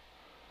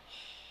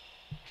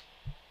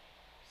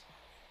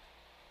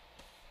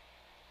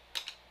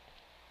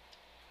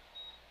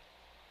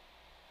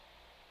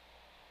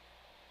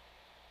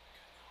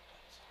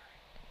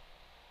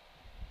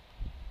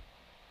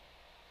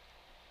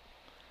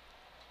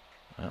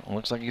 Well,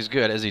 looks like he's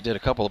good, as he did a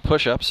couple of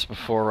push-ups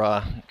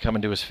before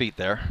coming to his feet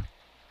there.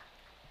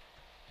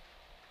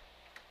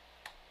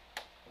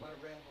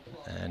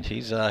 And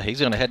he's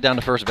going to head down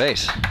to first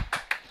base.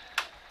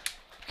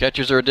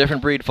 Catchers are a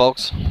different breed,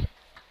 folks.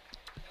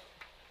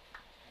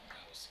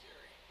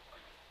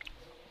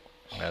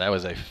 Yeah, that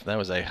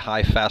was a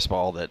high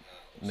fastball that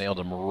nailed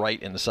him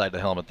right in the side of the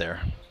helmet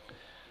there.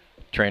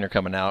 Trainer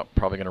coming out,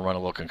 probably going to run a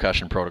little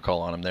concussion protocol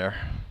on him there.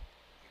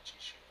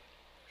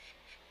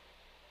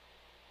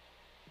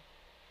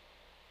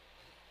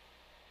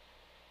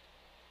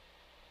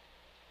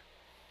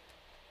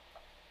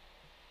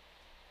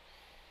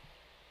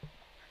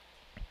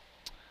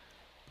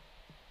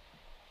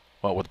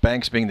 Well, with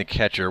Banks being the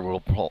catcher,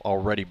 we'll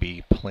already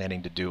be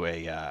planning to do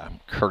a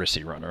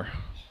courtesy runner.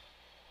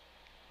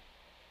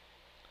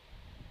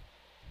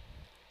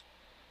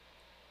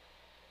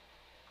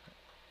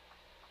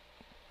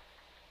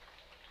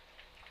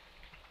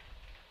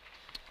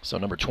 So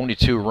number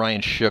 22, Ryan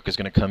Shook, is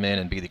going to come in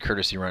and be the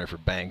courtesy runner for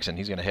Banks, and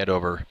he's going to head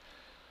over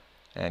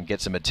and get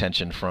some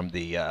attention from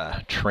the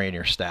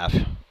trainer staff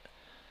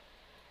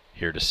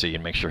here to see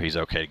and make sure he's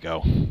okay to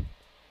go.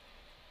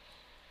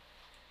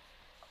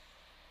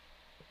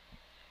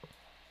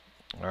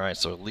 All right,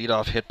 so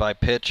leadoff hit by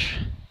pitch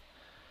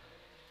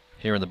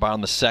here in the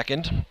bottom of the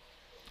second.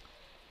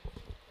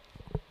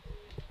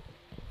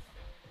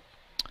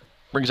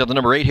 Brings up the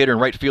number 8 hitter and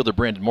right fielder,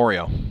 Brandon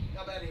Morio.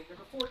 Now batting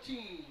number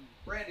 14,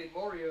 Brandon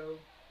Morio.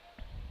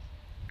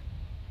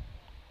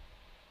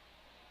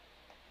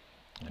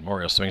 And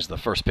Morio swings the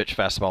first pitch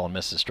fastball and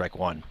misses, strike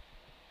one.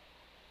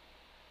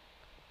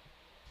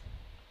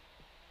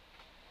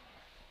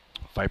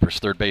 Vipers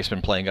third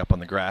baseman playing up on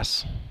the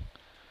grass.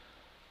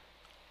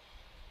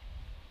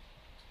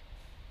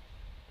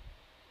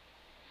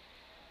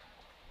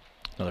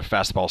 Another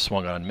fastball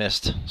swung on and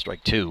missed,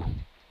 strike two.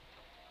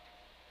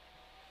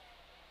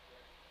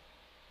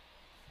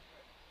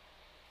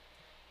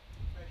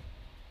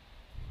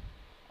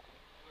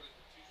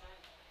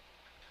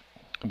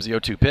 Comes the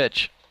 0-2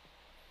 pitch.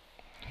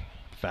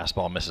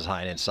 Fastball misses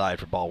high and inside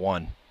for ball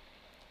one.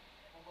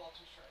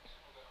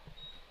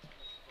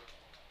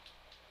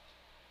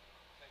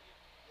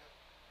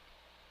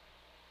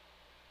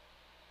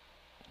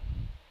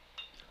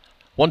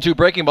 1-2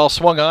 breaking ball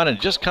swung on, and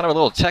just kind of a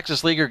little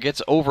Texas leaguer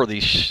gets over the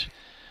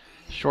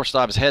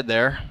shortstop's head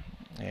there,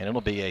 and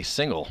it'll be a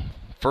single.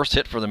 First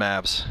hit for the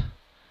Mavs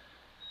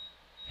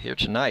here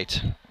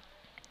tonight.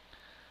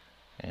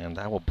 And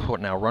that will put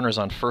now runners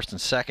on first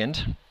and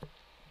second.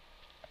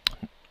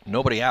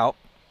 Nobody out.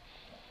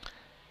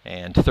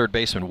 And third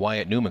baseman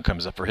Wyatt Newman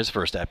comes up for his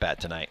first at-bat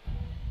tonight.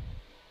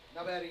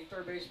 Now batting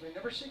third baseman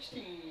number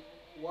 16,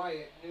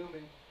 Wyatt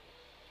Newman.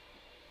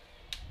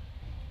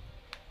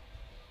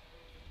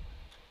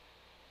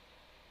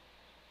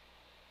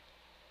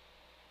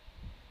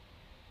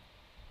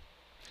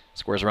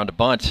 Squares around to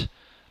bunt.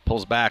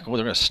 Pulls back. Oh,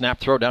 they're going to snap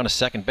throw down to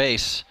second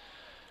base.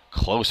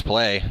 Close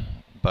play,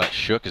 but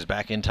Shook is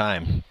back in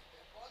time.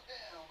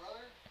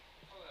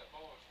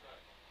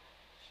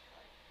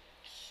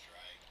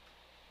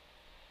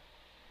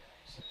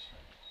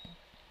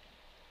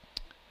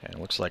 And it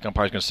looks like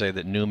umpire's going to say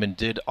that Newman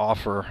did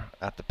offer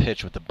at the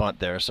pitch with the bunt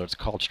there, so it's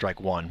called strike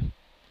one.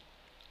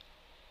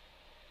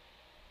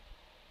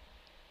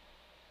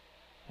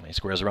 And he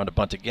squares around to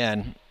bunt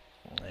again,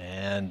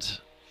 and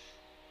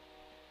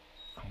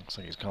looks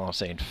like he's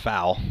saying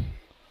foul.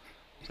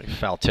 Looks like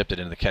foul tipped it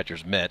into the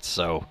catcher's mitts,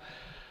 so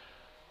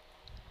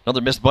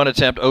another missed bunt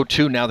attempt,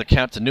 0-2, now the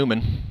count to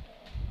Newman.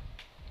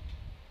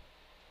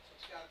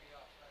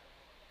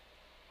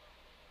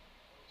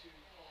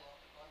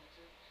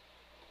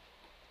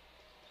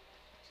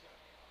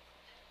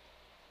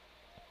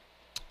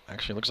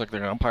 Actually, looks like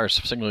the umpire's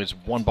signaling it's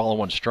 1 ball and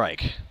 1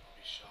 strike.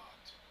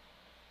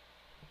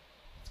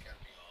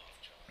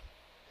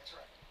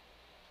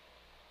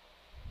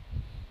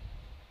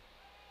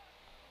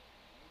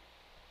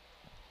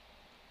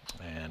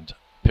 And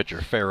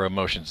pitcher Farrow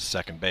motions to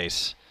second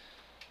base,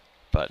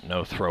 but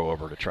no throw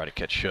over to try to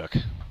catch Shook.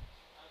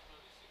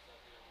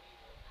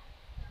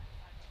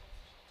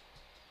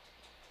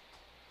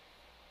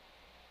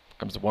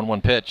 Comes the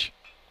 1-1 pitch.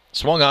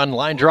 Swung on,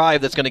 line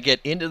drive that's going to get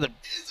into the...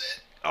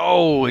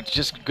 Oh, it's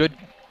just good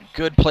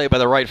play by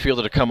the right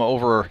fielder to come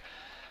over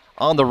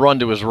on the run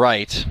to his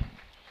right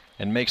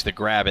and makes the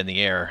grab in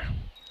the air.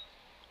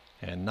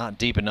 And not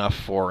deep enough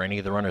for any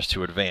of the runners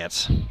to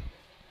advance.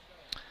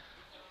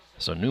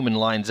 So Newman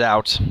lines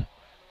out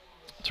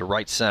to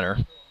right center.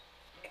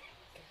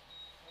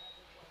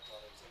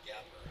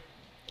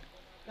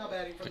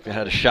 I think they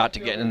had a shot to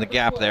get in the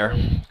gap there.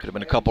 Could have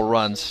been a couple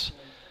runs,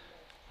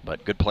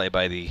 but good play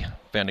by the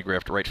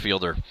Vandegrift right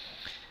fielder.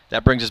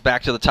 That brings us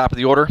back to the top of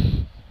the order.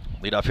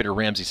 Leadoff hitter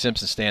Ramsey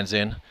Simpson stands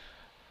in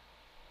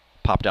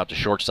popped out to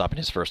shortstop in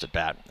his first at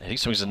bat. He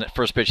swings the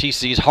first pitch he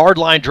sees. Hard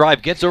line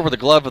drive, gets over the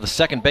glove of the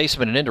second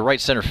baseman and into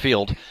right center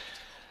field.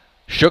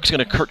 Shook's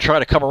going to try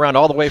to come around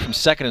all the way from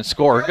second and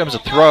score. Here comes a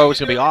throw. It's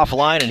going to be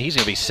offline, and he's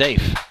going to be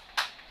safe.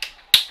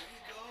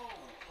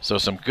 So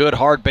some good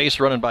hard base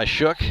running by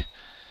Shook.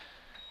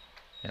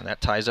 And that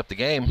ties up the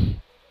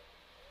game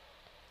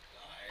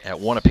at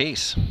 1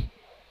 apiece.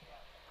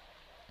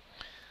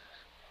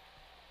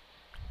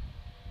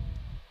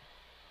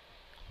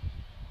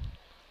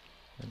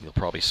 He'll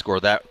probably score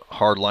that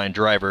hard line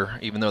driver,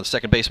 even though the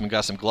second baseman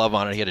got some glove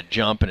on it. He had a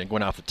jump, and it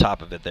went off the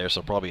top of it there,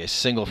 so probably a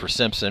single for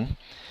Simpson.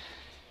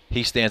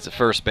 He stands at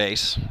first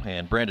base,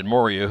 and Brandon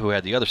Morio, who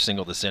had the other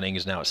single this inning,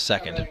 is now at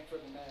second.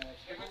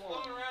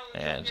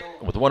 And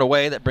with one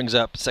away, that brings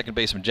up second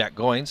baseman Jack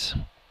Goins.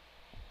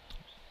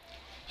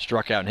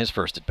 Struck out in his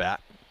first at bat.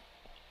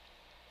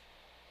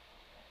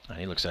 And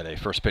he looks at a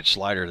first pitch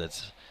slider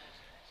that's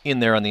in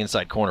there on the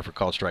inside corner for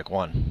called strike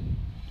one.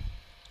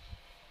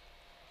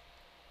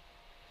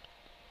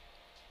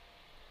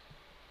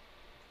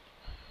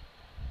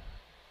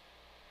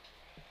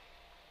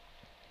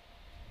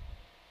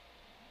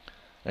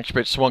 Next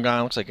pitch swung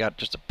on. Looks like got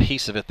just a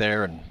piece of it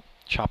there and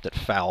chopped it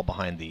foul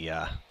behind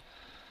the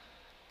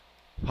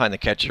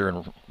catcher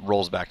and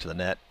rolls back to the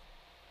net.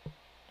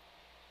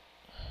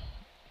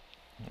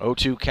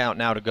 0-2 count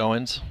now to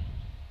Goins.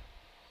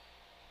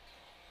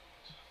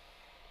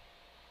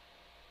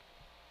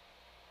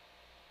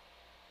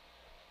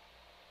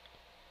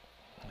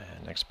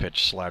 And next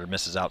pitch slider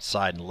misses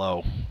outside and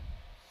low.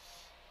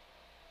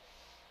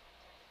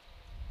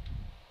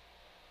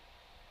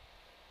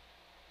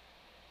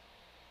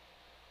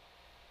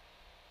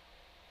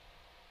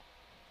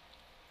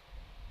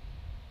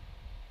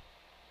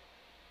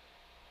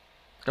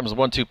 Comes the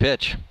 1-2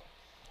 pitch.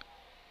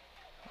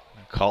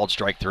 Called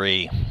strike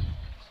three.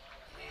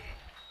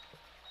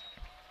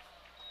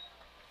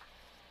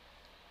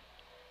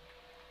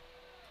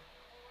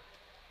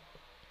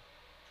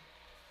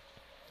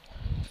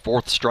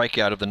 Fourth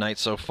strikeout of the night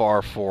so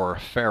far for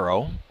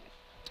Farrow.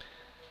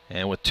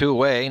 And with two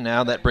away,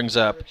 now that brings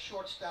up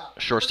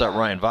shortstop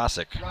Ryan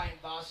Vosick.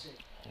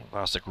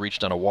 Vosick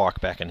reached on a walk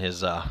back in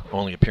his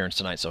only appearance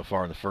tonight so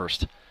far in the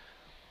first.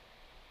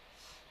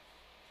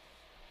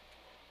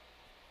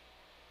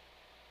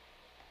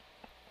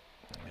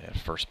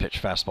 And first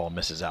pitch fastball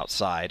misses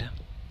outside.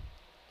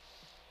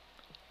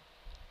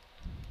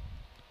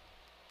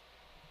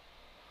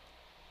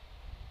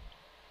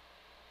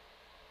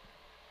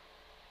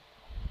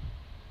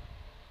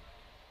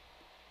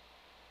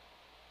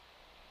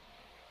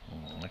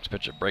 Next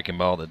pitch, a breaking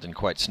ball that didn't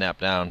quite snap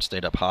down,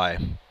 stayed up high.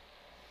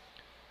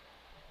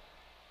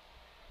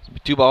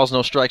 2 balls,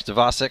 no strikes to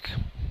Vosick.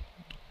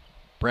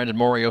 Brandon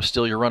Morio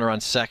still your runner on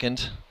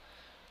second.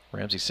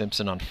 Ramsey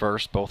Simpson on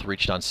first. Both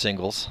reached on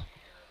singles.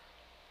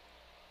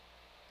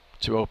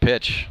 2-0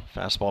 pitch.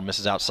 Fastball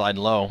misses outside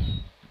and low.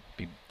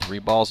 Be 3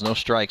 balls, no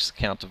strikes.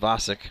 Count to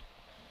Vosick.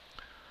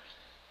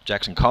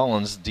 Jackson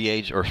Collins,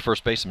 DH or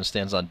first baseman,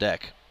 stands on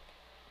deck.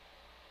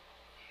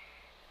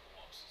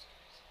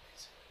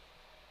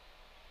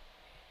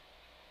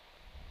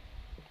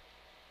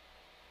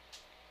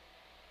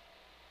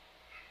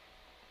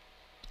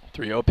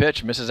 .3-0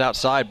 pitch, misses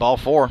outside, ball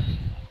 4.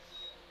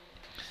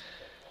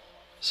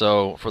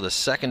 So for the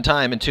second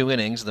time in 2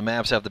 innings, the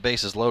Mavs have the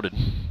bases loaded.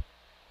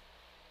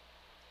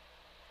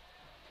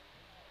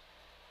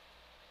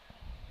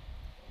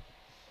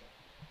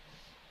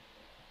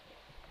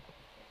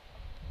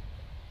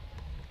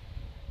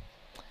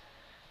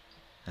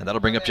 And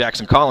that'll bring up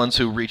Jackson Collins,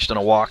 who reached on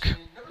a walk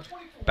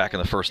back in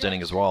the first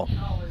inning as well.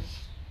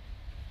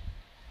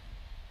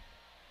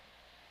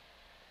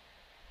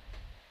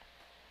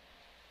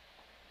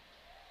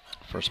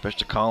 First pitch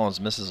to Collins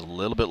misses a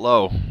little bit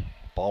low.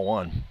 Ball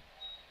 1.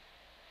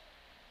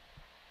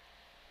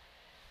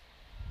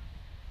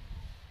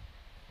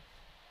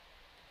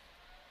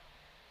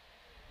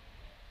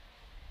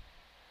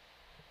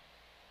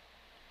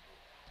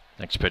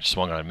 Next pitch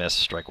swung on a miss,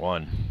 strike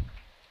 1.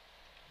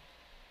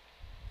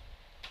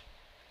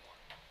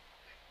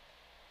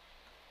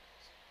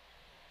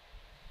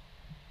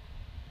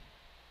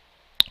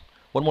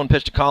 1-1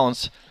 pitch to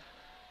Collins.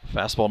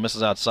 Fastball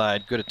misses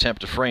outside. Good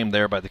attempt to frame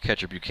there by the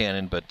catcher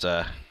Buchanan, but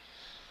a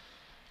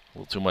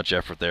little too much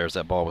effort there as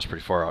that ball was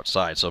pretty far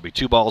outside. So it'll be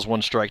 2 balls,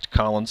 1 strike to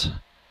Collins.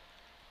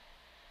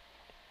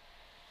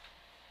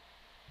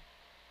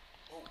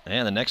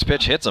 And the next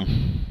pitch hits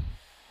him.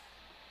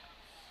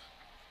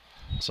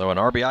 So an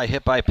RBI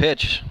hit by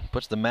pitch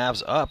puts the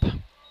Mavs up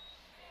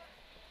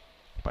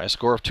by a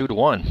score of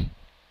 2-1.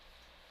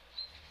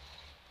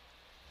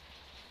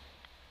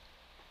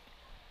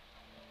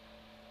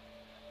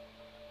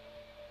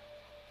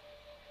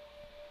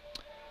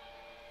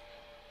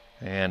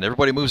 And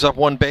everybody moves up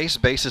 1 base.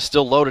 Base is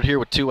still loaded here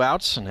with 2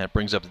 outs, and that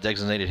brings up the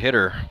designated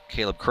hitter,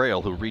 Caleb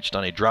Crail, who reached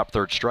on a drop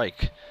third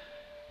strike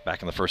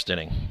back in the first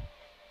inning.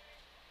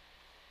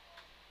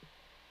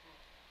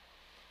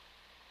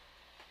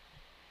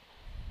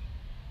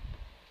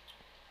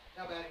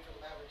 Now batting for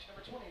the Mavericks,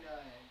 number 29,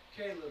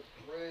 Caleb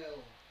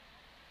Crail.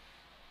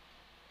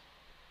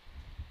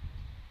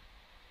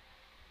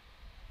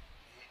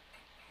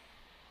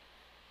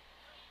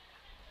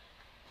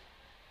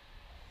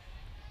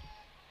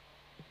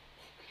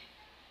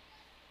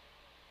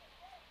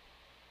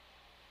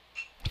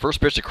 First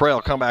pitch to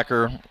Crail,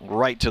 comebacker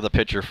right to the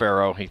pitcher,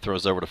 Farrow. He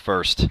throws over to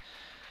first,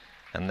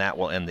 and that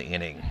will end the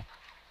inning.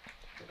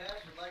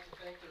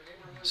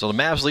 So the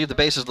Mavs leave the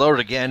bases loaded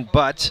again,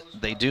 but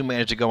they do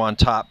manage to go on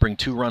top, bring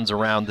 2 runs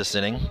around this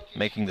inning,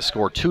 making the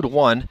score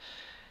 2-1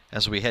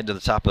 as we head to the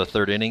top of the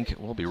 3rd inning.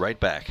 We'll be right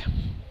back.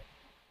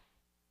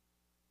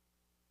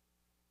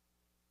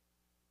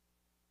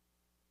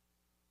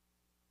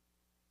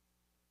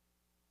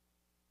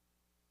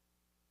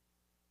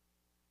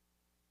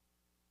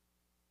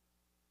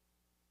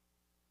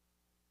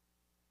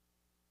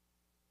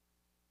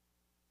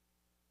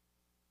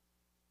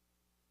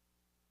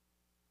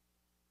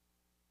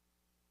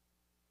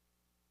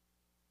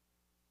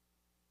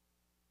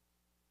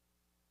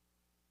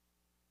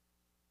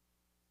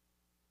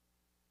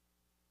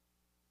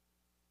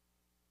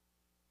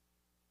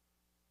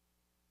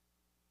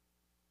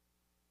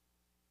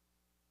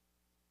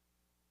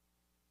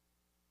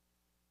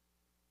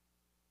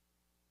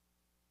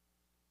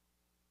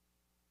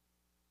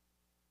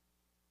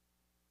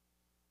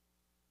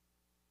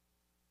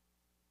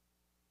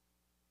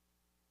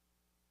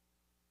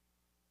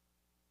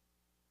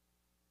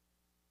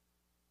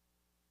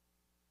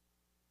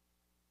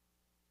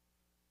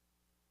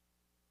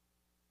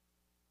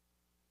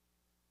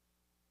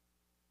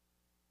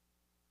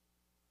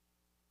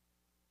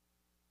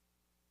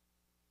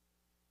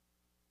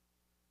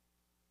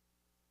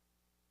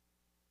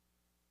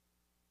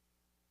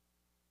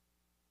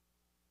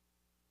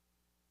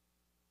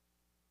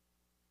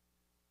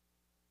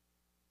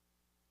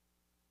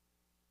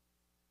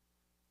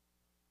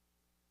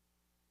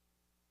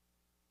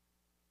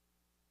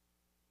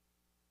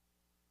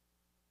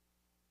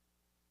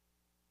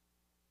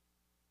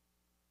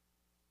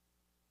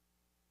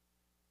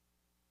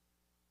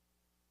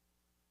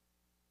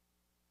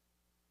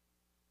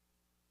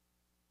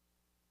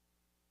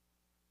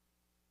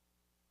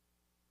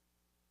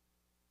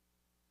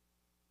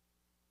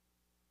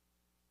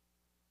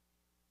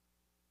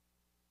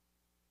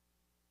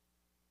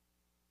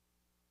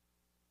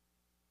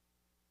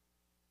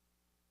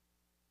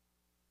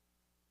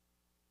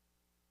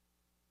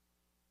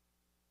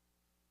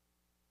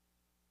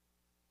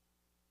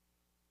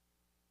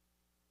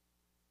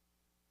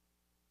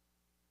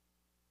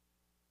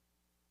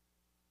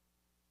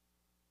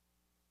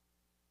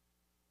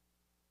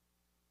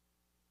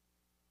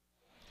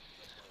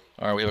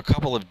 All right, we have a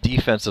couple of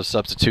defensive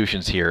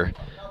substitutions here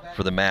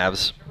for the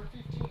Mavs.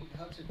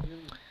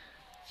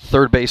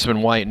 Third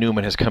baseman Wyatt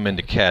Newman has come in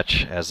to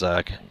catch as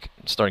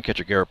starting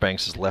catcher Garrett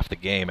Banks has left the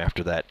game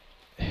after that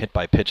hit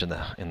by pitch in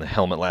the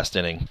helmet last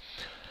inning.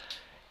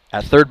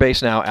 At third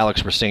base now,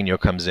 Alex Briseño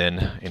comes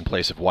in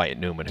place of Wyatt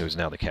Newman, who's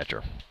now the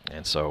catcher.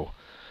 And so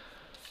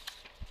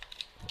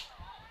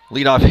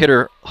leadoff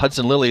hitter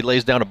Hudson Lilly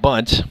lays down a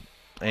bunt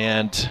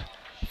and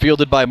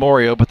fielded by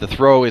Morio, but the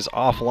throw is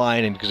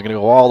offline and is going to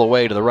go all the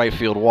way to the right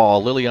field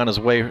wall. Lilly on his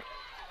way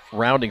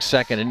rounding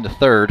second into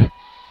third.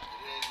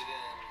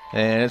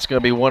 And it's going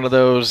to be one of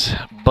those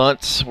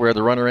bunts where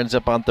the runner ends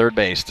up on third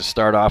base to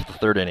start off the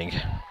 3rd inning.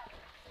 How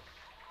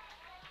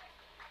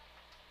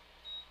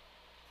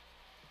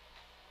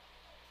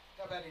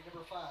about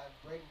number 5,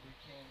 Braden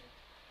Buchanan?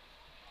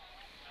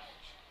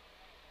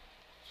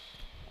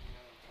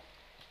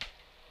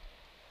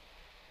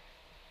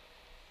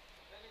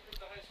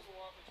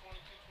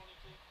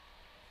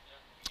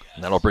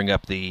 And that'll bring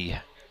up the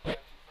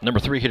number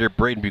 3 hitter,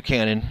 Braden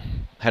Buchanan.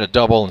 Had a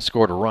double and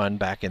scored a run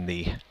back in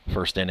the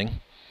 1st inning.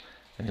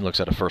 And he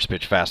looks at a first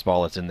pitch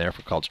fastball that's in there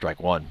for called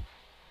strike 1.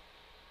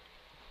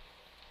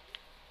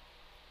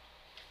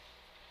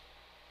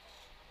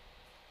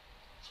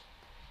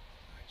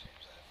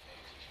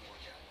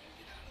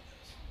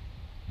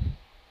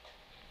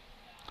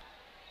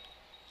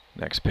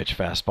 Next pitch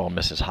fastball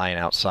misses high and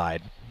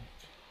outside.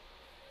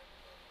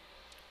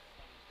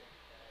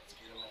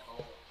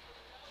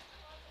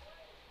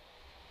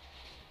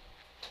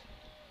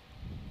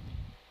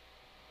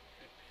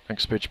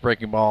 Next pitch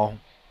breaking ball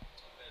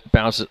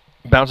bounces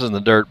in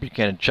the dirt.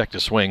 Buchanan checked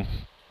his swing.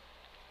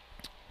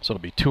 So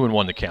it'll be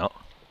 2-1 to count.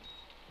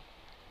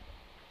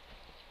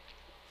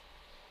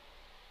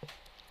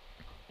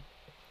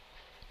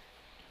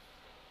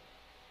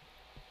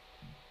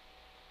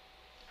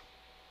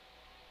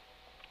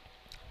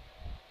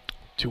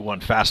 Two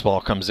 2-1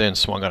 fastball comes in,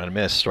 swung on and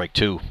missed, strike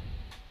 2.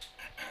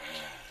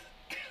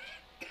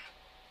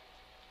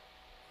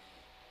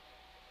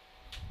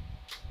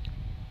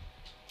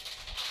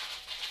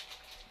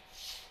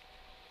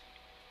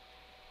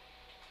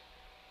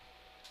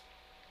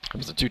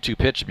 Comes the 2-2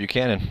 pitch to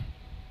Buchanan.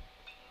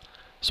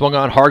 Swung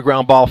on, hard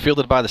ground ball,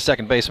 fielded by the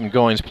second baseman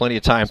Goins. Plenty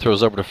of time,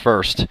 throws over to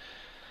first.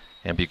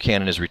 And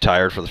Buchanan is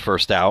retired for the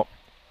first out.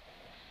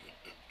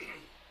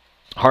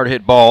 Hard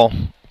hit ball.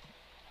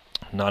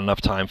 Not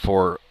enough time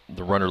for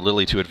the runner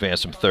Lilly to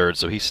advance from third,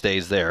 so he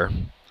stays there.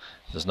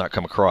 Does not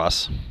come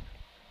across.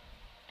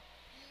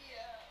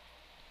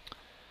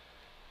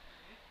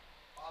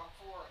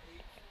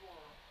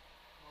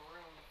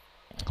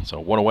 So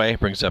 1 away,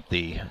 brings up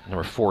the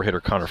number 4 hitter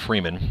Connor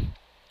Freeman.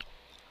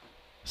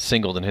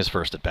 Singled in his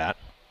first at bat.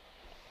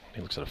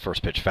 He looks at a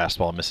first pitch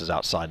fastball, misses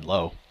outside and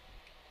low.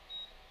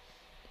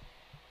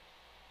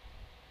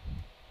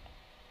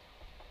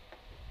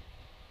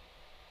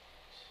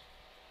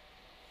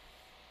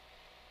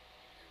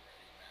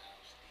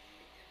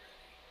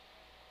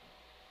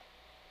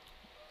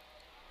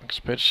 Next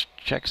pitch,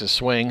 checks his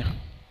swing,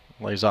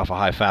 lays off a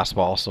high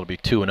fastball, so it'll be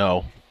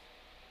 2-0.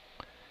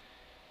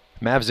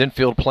 Mavs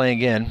infield playing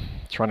again,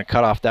 trying to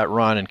cut off that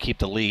run and keep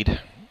the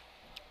lead.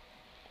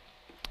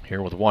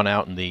 Here with one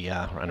out and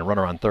a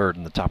runner on third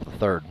in the top of the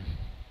third.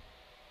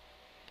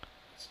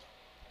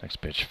 Next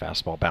pitch,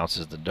 fastball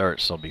bounces the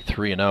dirt, so it'll be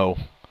 3-0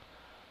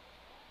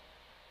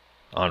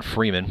 on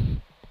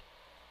Freeman.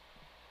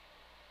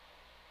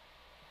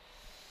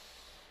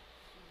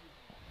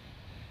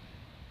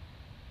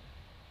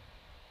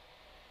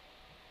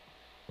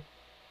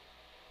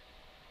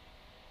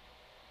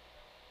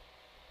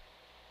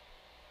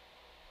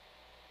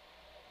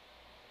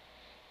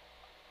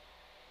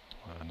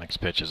 Next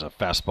pitch is a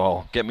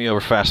fastball. Get me over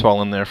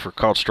fastball in there for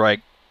called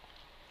strike.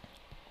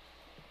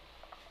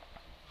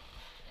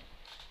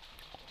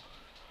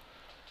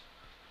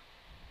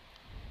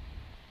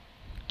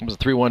 It was a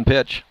 3-1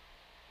 pitch.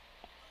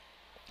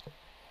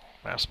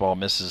 Fastball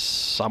misses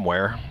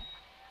somewhere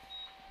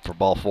for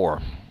ball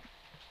 4.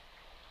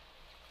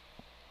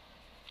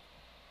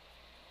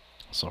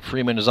 So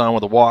Freeman is on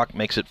with a walk,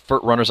 makes it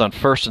runners on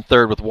first and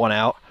third with one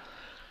out.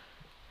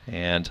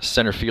 And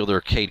center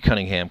fielder Cade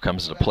Cunningham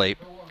comes to the plate.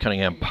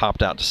 Cunningham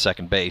popped out to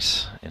second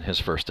base in his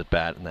first at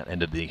bat, and that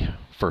ended the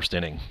first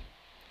inning.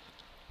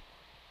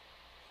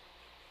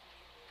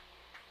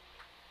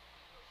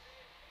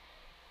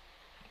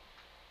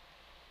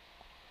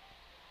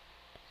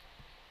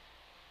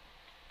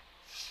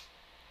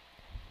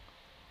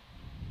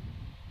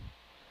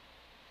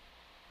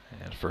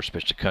 And first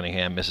pitch to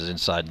Cunningham misses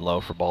inside and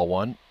low for ball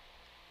 1.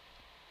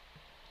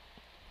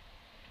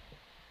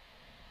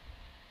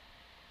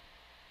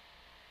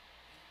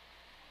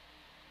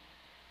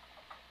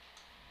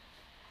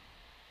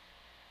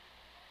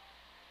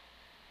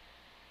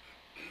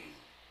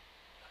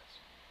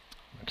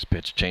 Next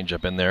pitch, change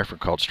up in there for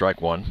called strike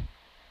 1.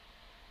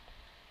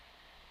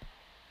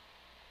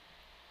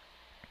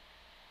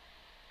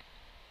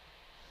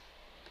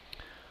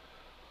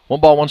 One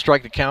ball, one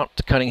strike to count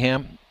to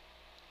Cunningham.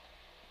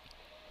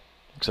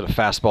 Looks at a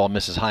fastball,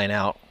 misses high and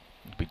out.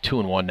 It'll be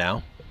 2-1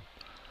 now.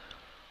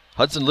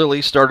 Hudson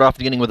Lilly started off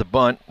the inning with a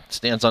bunt,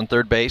 stands on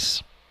third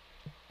base.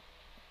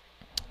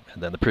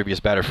 And then the previous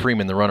batter,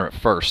 Freeman, the runner at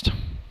first.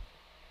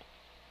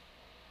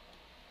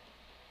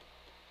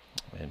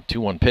 And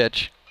 2-1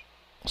 pitch.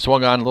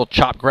 Swung on, a little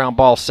chop ground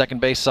ball, second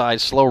base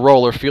side, slow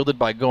roller, fielded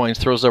by Goins,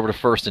 throws over to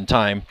first in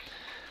time.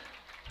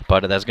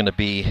 But that's going to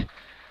be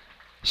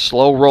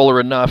slow roller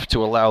enough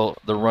to allow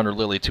the runner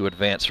Lilly to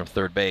advance from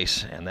third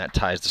base, and that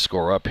ties the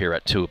score up here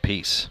at 2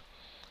 apiece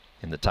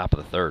in the top of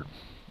the third.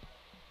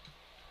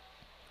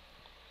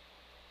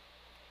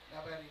 Now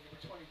batting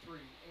number 23,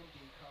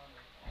 MD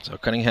Connor. So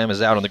Cunningham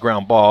is out on the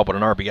ground ball, but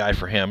an RBI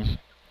for him.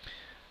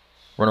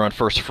 Runner on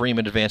first,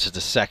 Freeman advances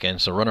to second,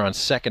 so runner on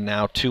second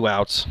now, 2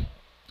 outs.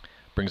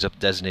 Brings up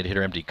designated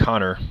hitter MD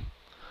Connor,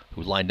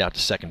 who lined out to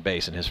second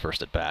base in his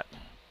first at bat.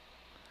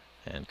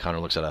 And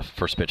Connor looks at a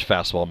first pitch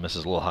fastball,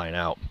 misses a little high and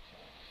out.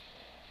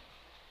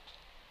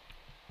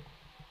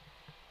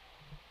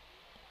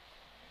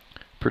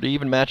 Pretty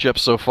even matchup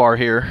so far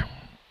here.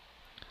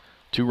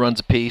 2 runs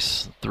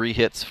apiece, 3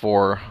 hits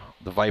for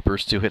the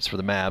Vipers, 2 hits for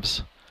the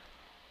Mavs.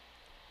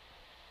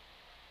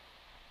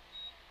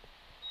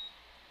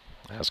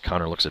 As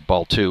Connor looks at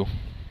ball 2.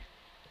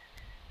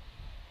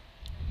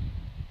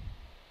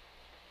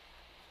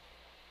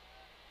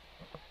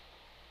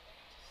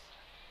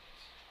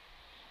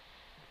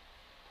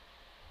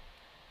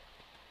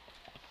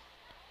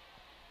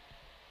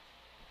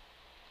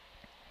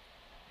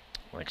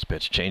 Next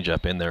pitch, change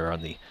up in there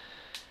on the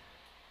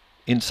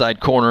inside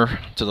corner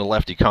to the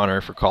lefty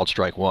Connor for called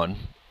strike 1.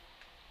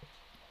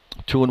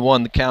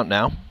 2-1 the count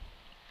now.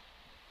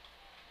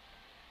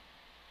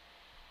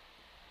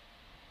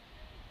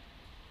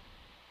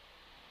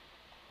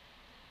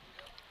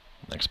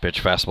 Next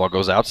pitch, fastball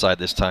goes outside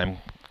this time,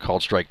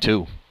 called strike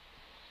 2.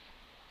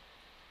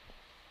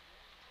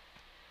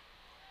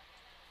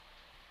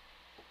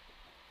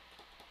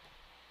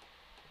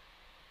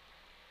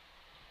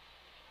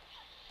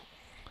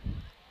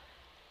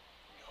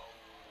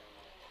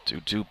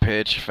 Two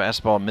pitch,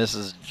 fastball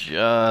misses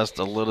just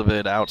a little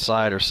bit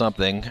outside or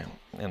something,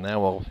 and that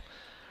will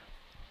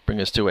bring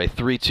us to a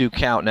 3-2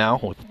 count now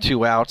with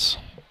 2 outs,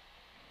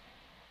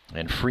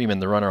 and Freeman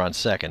the runner on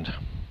second.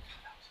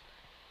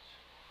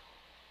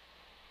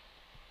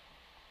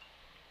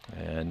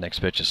 And next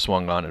pitch is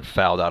swung on and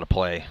fouled out of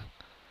play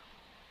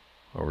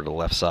over to the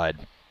left side.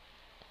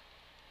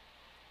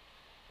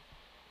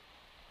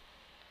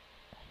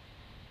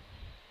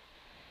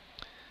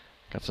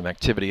 Got some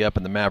activity up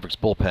in the Mavericks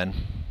bullpen.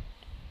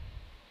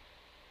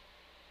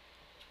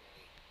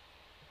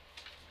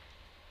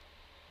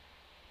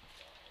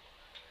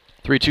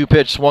 3-2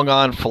 pitch, swung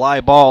on,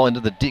 fly ball into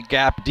the deep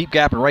gap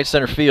in right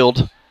center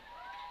field.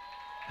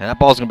 And that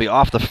ball's going to be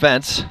off the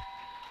fence.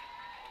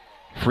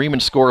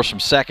 Freeman scores from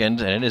second,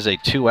 and it is a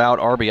 2-out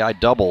RBI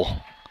double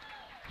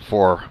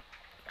for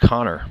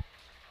Connor.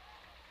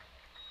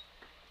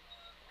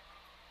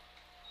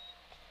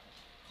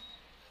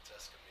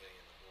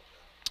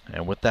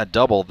 And with that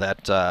double,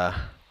 that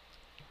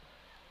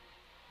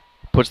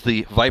puts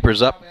the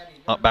Vipers up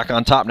back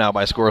on top now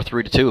by a score of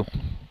 3-2.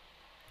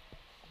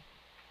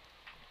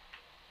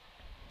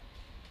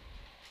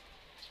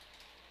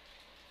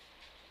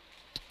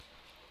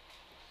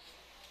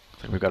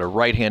 I think we've got a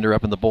right-hander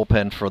up in the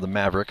bullpen for the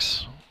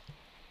Mavericks.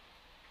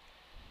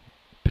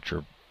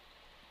 Pitcher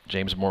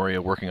James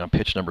Moria working on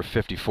pitch number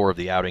 54 of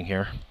the outing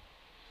here.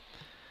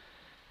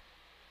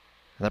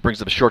 And that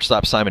brings up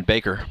shortstop Simon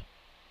Baker.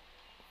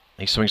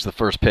 He swings the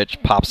first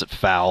pitch, pops it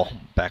foul,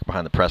 back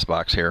behind the press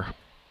box here.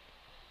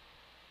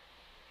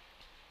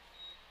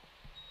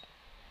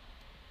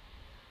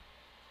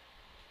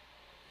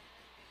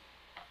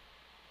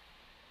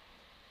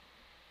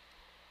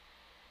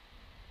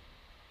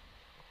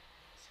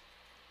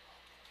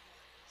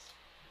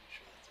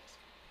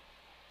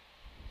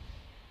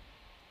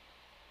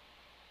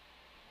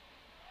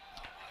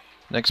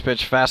 Next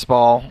pitch,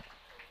 fastball,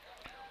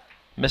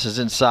 misses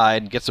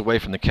inside, gets away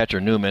from the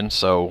catcher Newman,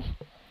 so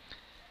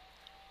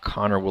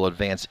Connor will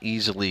advance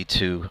easily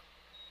to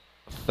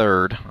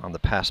third on the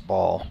pass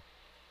ball.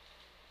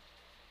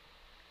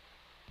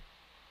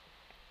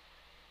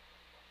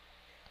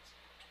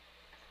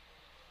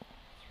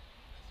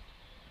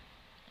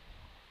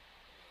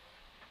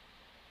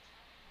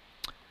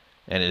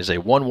 And it is a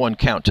 1-1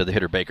 count to the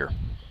hitter Baker.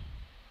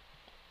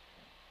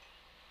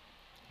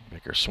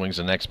 Baker swings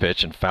the next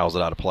pitch and fouls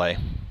it out of play.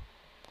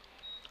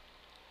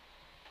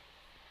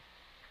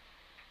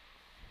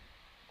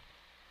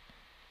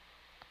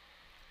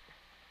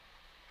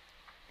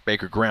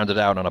 Baker grounded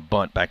out on a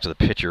bunt back to the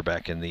pitcher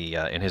back in the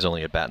in his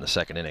only at bat in the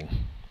second inning.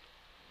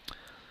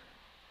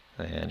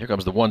 And here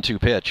comes the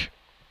 1-2 pitch.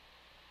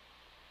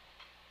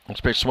 This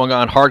pitch swung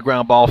on, hard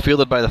ground ball,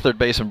 fielded by the third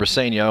baseman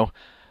Briseño.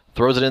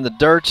 Throws it in the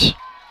dirt.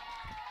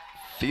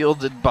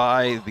 Fielded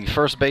by the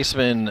first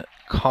baseman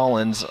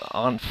Collins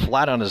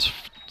flat on his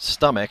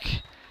stomach,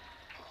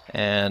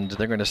 and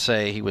they're going to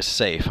say he was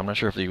safe. I'm not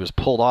sure if he was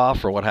pulled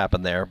off or what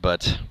happened there,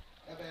 but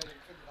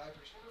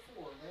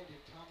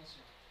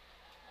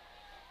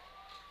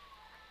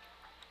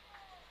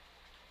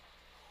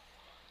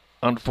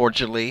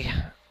unfortunately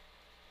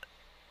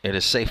it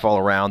is safe all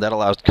around. That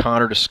allows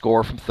Connor to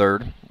score from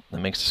third.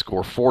 That makes the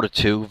score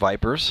 4-2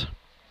 Vipers.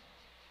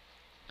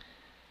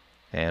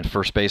 And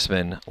first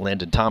baseman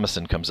Landon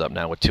Thomason comes up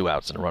now with 2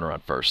 outs and a runner on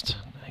first.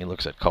 He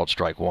looks at called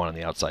strike 1 in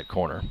the outside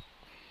corner.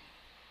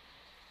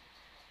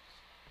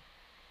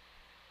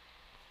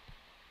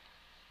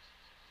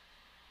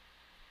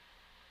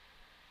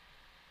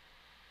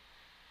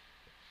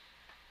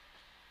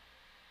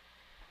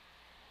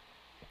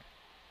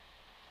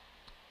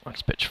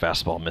 Next pitch,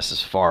 fastball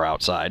misses far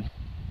outside.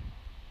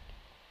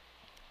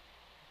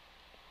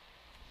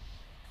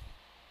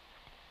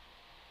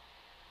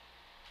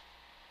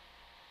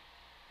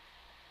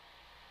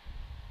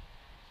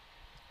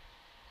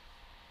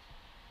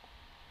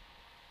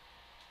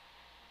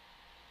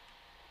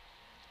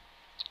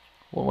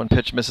 Well, one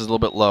pitch misses a little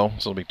bit low,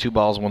 so it'll be 2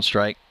 balls, 1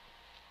 strike.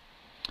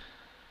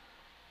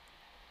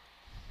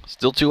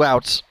 Still 2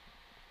 outs.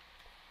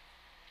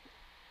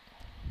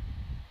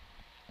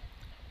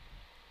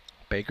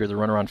 Baker, the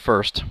runner on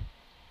first.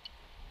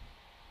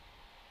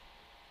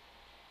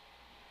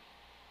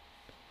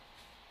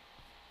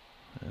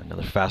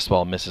 Another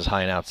fastball misses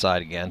high and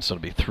outside again, so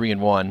it'll be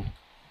 3-1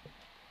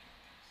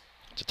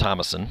 to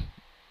Thomason.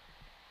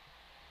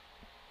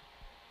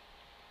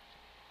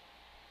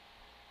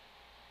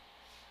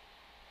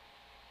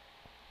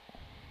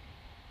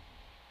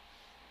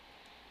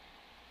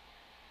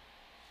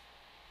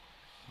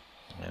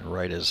 And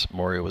right as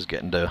Moria was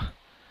getting to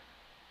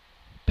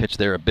pitch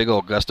there, a big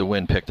old gust of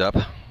wind picked up.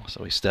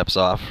 So he steps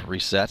off,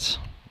 resets,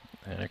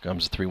 and here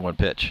comes the 3-1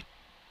 pitch.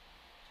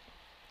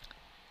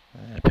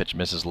 And pitch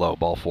misses low,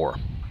 ball 4.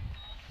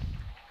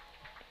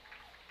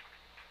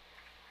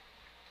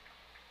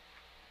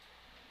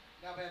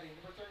 Now batting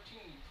number 13,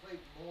 Clayton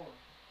Moore.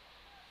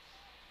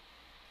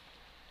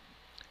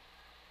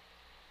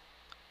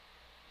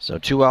 So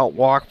 2-out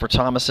walk for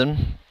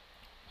Thomason.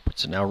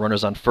 Puts it now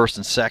runners on first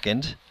and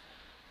second.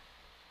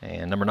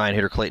 And number 9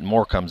 hitter Clayton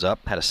Moore comes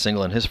up. Had a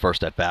single in his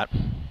first at bat.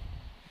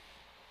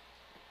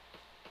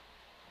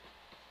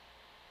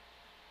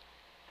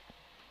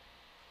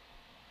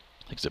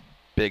 Takes a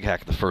big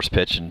hack at the first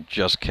pitch and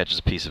just catches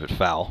a piece of it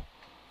foul.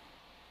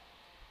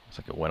 Looks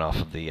like it went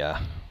off of the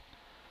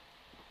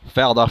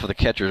fouled off of the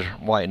catcher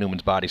Wyatt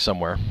Newman's body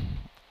somewhere.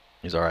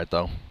 He's all right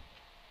though.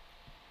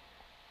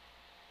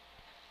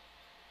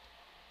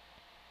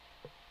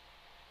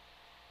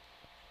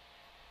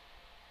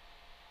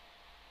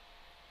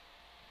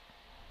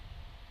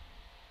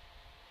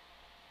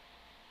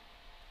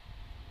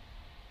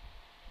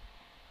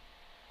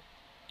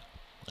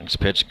 Next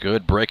pitch,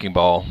 good breaking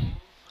ball.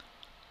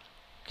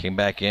 Came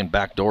back in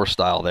backdoor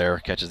style there.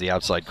 Catches the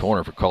outside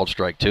corner for called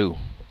strike 2.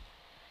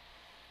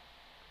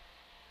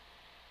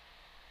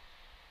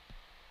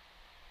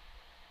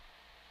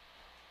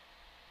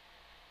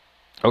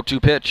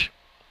 0-2 pitch.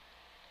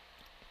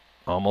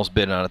 Almost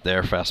bid on it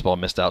there. Fastball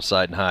missed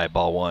outside and high.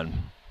 Ball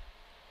 1.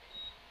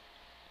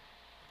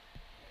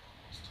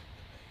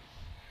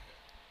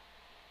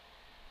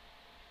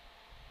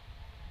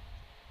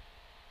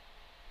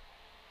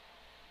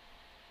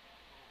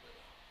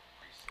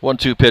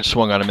 One-two pitch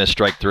swung on a miss,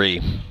 strike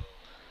 3.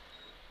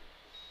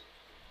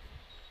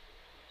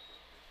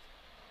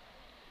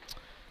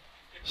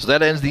 So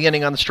that ends the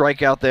inning on the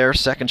strikeout there.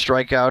 Second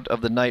strikeout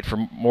of the night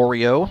from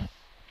Morio.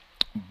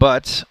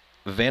 But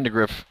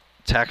Vandegrift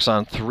tacks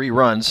on 3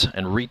 runs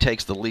and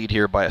retakes the lead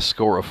here by a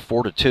score of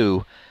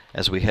 4-2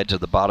 as we head to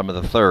the bottom of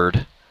the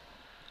third.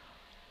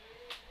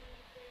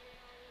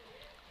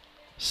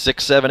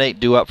 6, 7, 8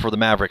 due up for the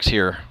Mavericks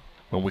here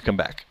when we come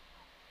back.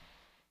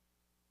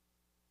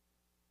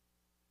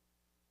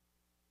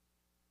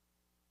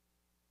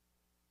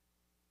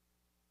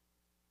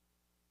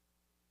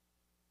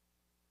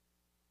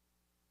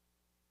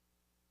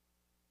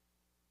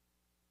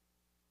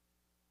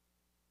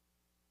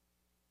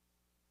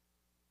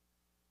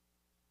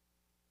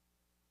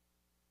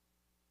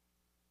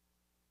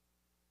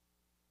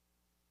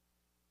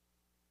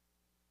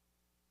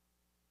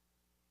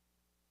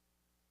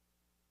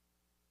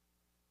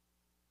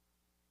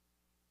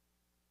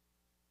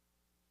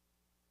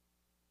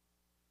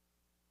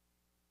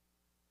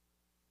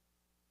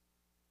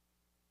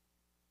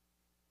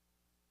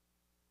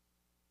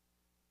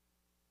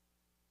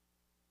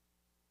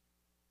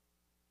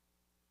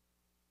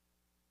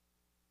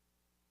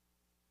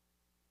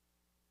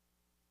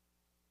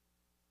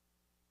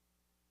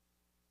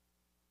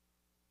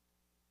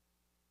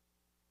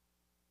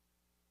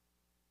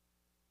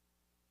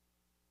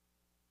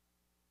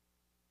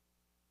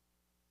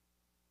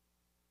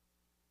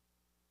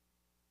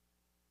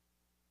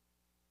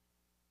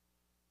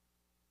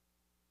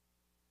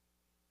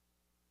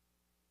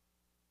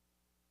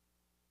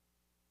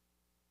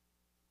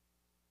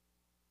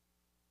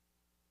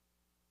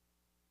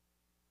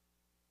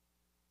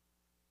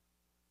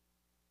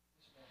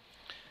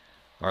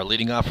 Our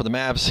leading off for the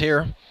Mavs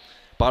here.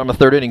 Bottom of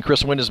third inning,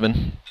 Chris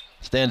Windesman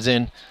stands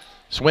in.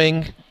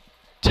 Swing,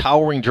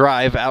 towering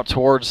drive out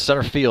towards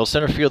center field.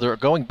 Center fielder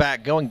going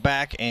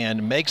back,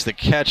 and makes the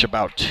catch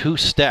about 2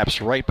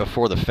 steps right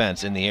before the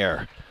fence in the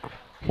air.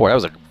 Boy, that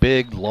was a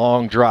big,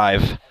 long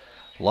drive.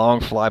 Long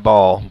fly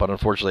ball, but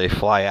unfortunately a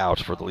fly out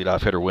for the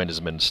leadoff hitter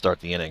Windesman to start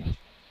the inning.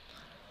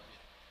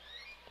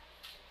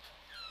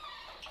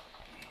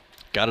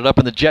 Got it up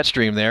in the jet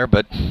stream there,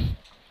 but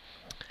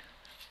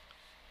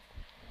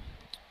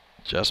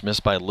just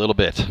missed by a little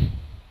bit.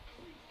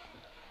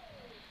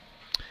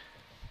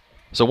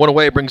 So 1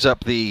 away brings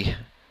up the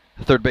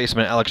third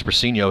baseman Alex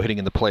Brasino hitting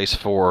in the place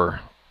for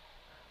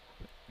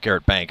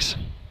Garrett Banks.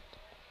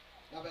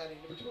 Now batting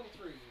number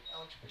 23,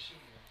 Alex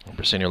Brasino.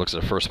 Brasino looks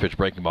at a first pitch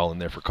breaking ball in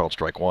there for called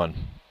strike 1.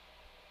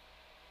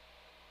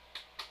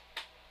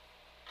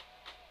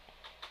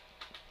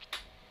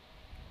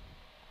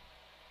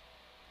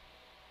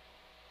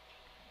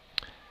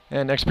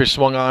 And next pitch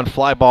swung on,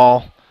 fly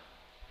ball.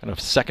 And a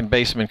second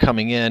baseman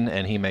coming in,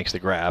 and he makes the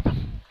grab.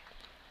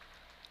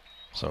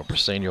 So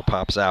Brasino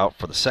pops out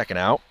for the second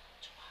out.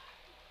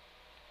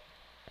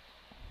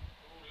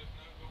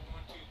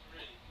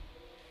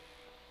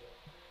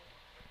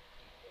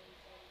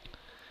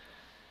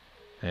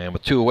 And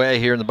with 2 away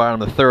here in the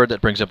bottom of the third,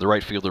 that brings up the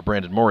right fielder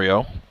Brandon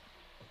Morio.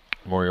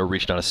 Morio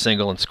reached on a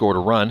single and scored a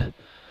run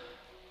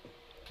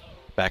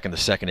back in the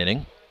second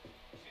inning.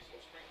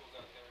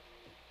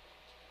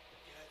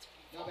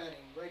 Now batting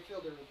right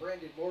fielder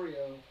Brandon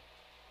Morio.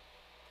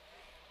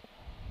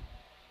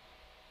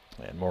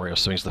 And Morio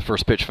swings the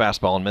first pitch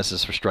fastball and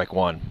misses for strike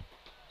 1.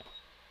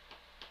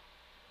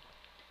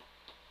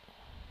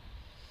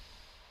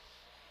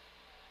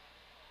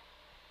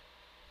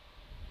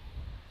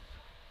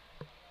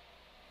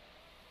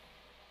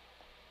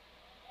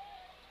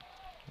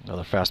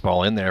 Another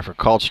fastball in there for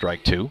called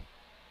strike 2.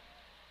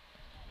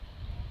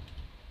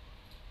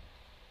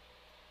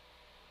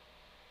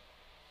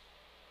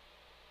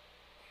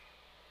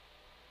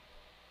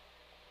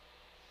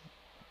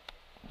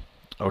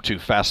 Oh-2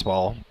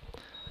 fastball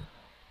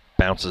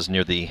bounces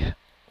near the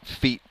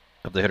feet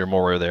of the hitter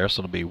Morio there,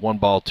 so it'll be 1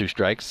 ball, 2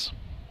 strikes.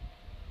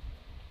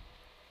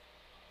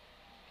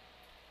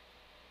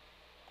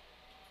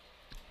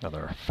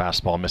 Another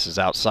fastball misses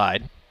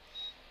outside.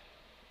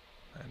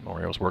 And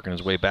Morio's working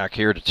his way back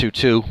here to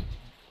 2-2.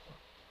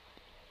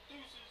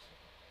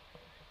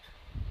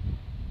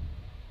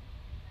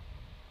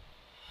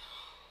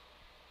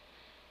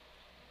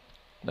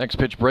 Next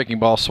pitch, breaking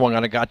ball, swung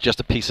on it, got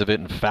just a piece of it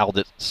and fouled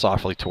it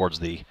softly towards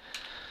the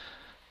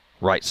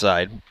right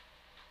side.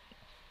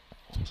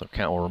 So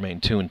count will remain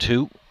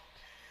 2-2.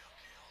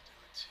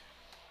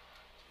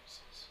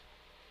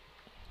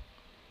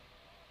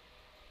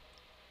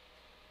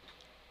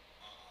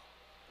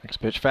 Next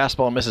pitch,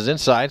 fastball misses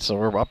inside, so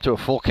we're up to a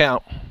full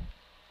count.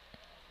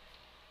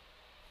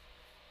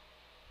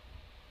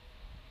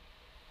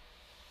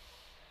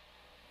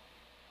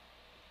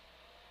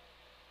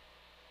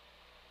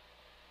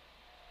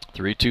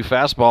 Three-two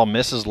fastball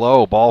misses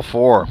low, ball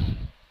 4.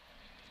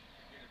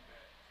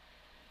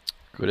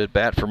 Good at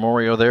bat for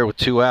Morio there with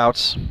 2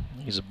 outs.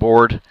 He's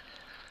aboard.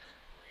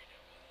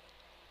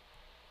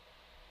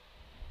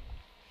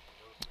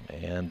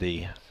 And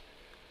the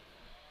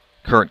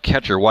current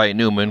catcher, Wyatt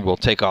Newman, will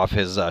take off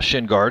his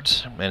shin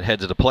guards and head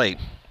to the plate.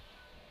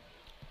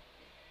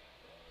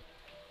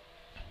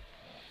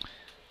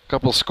 A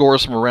couple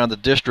scores from around the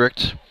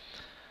district.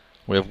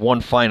 We have one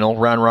final,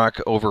 Round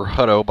Rock over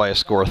Hutto by a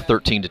score of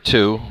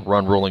 13-2.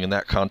 Run rolling in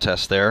that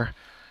contest there.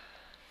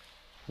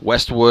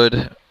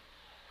 Westwood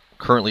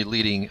currently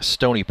leading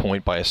Stony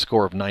Point by a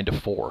score of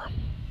 9-4.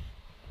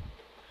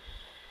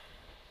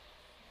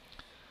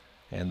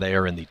 And they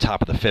are in the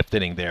top of the 5th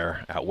inning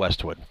there at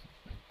Westwood.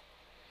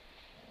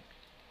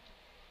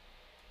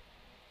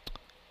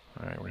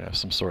 All right, we're going to have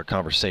some sort of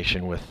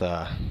conversation with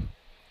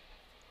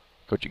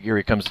Coach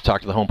Aguirre. Comes to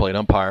talk to the home plate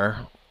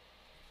umpire.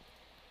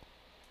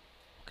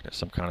 Get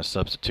some kind of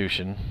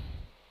substitution.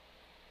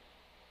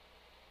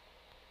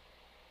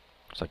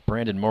 Looks like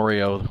Brandon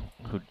Morio,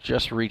 who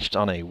just reached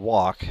on a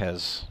walk,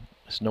 is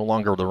no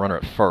longer the runner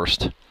at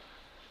first.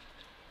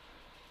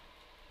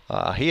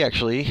 He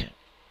actually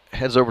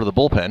heads over to the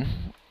bullpen,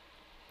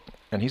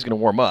 and he's going to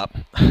warm up.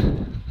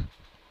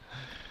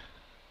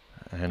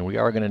 And we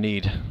are going to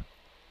need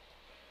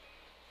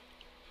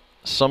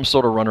some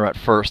sort of runner at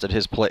first at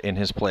in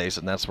his place,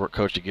 and that's where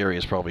Coach Aguirre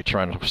is probably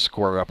trying to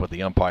square up with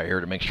the umpire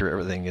here to make sure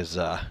everything is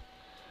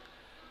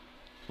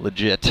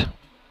legit.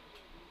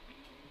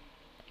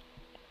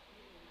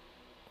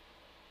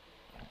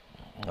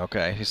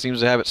 Okay, he seems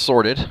to have it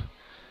sorted.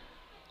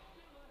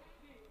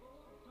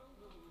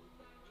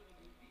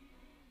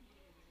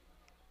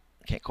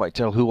 Can't quite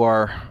tell who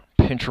our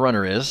pinch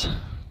runner is.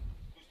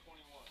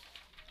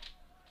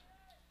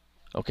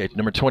 Okay,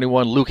 number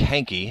 21, Luke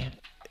Hankey,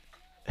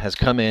 has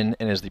come in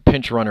and is the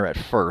pinch runner at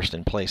first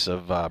in place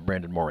of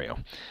Brandon Morio.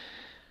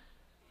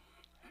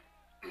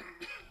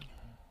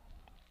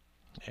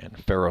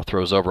 And Farrow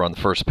throws over on the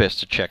first pitch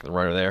to check the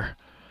runner there.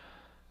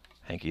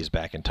 Hankey's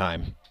back in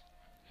time.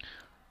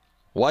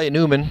 Wyatt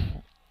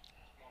Newman,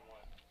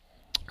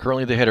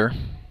 currently the hitter.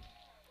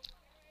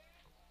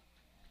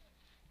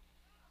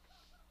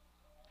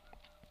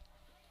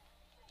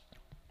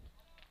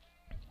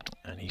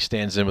 And he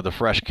stands in with a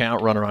fresh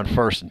count, runner on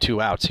first and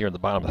 2 outs here in the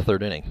bottom of the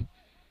 3rd inning.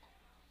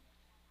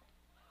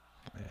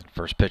 And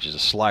first pitch is a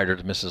slider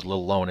to misses a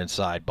little low and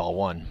inside, ball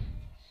 1.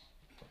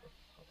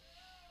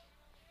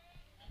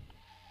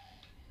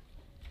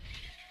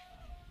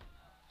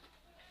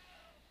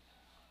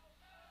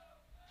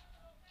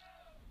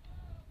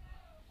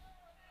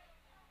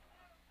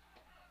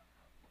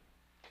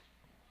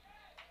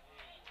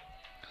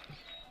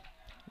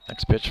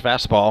 Next pitch,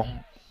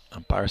 fastball.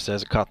 Umpire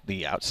says it caught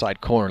the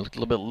outside corner. Looked a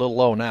little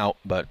low and out,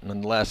 but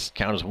nonetheless,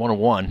 count is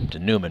 1-1 to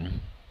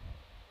Newman.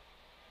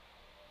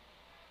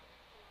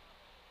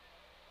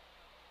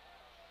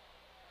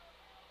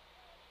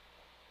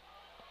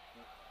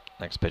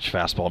 Next pitch,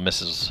 fastball,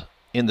 misses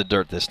in the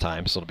dirt this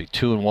time, so it'll be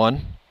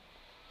 2-1.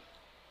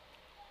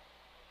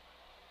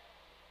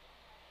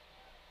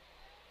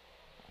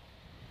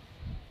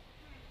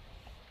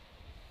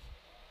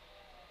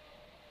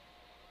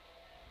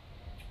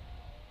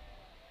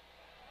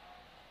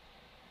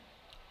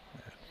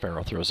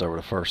 Farrell throws over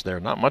to first there.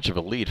 Not much of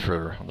a lead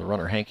for the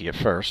runner Hankey at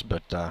first,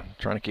 but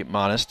trying to keep him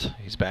honest.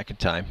 He's back in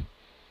time.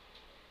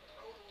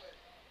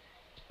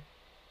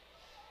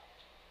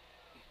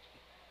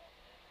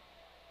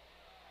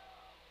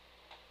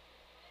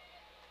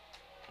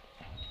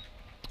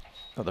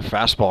 Another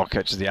fastball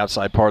catches the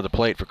outside part of the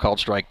plate for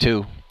called strike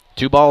 2.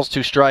 2 balls,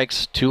 2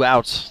 strikes, 2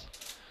 outs.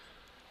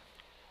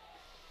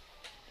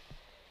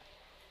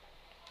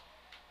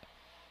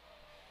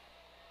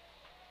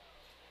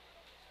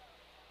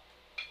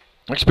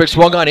 Next pitch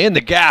swung on in the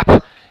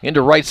gap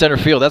into right center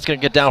field. That's going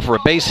to get down for a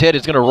base hit.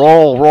 It's going to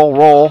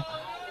roll.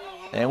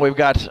 And we've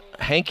got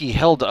Hankey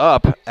held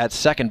up at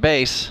second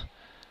base.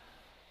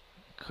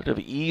 Could have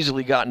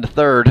easily gotten to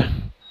third.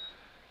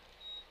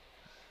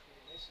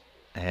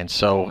 And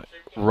so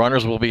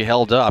runners will be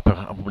held up.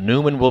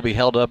 Newman will be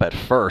held up at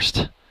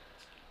first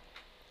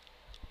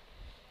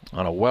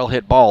on a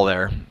well-hit ball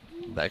there.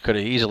 That could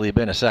have easily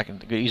been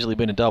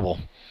a double.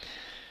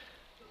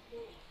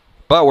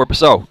 But we're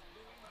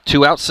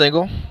 2 out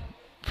single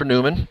for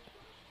Newman.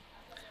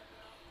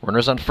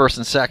 Runners on first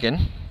and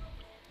second.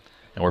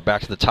 And we're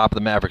back to the top of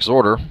the Mavericks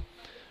order.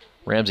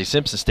 Ramsey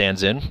Simpson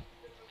stands in.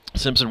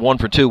 Simpson 1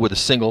 for 2 with a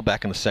single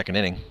back in the 2nd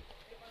inning.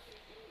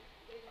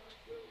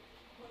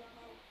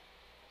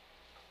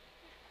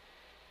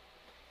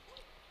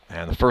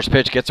 And the first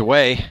pitch gets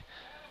away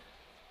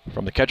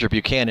from the catcher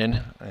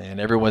Buchanan,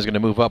 and everyone's going to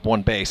move up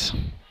 1 base.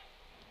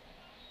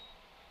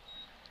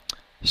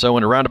 So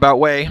in a roundabout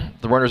way,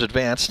 the runners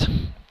advanced.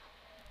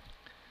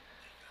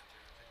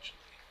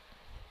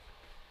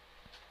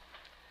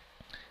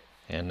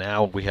 And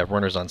now we have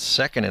runners on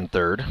second and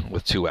third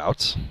with 2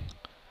 outs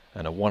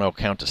and a 1-0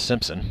 count to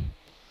Simpson.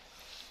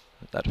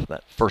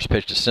 That first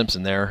pitch to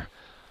Simpson there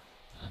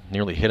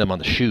nearly hit him on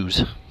the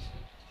shoes.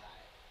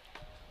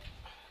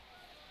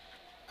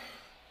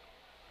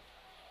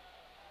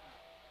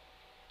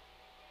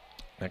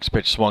 Next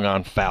pitch swung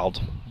on,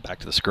 fouled, back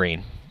to the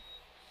screen.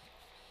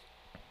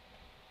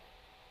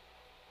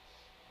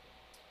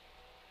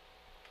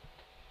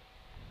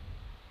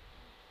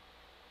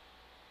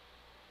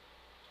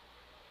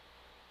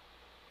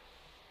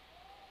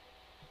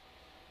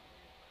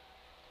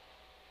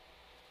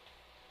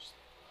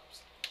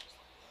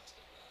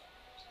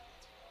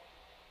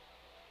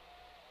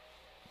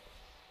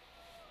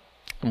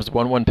 Comes the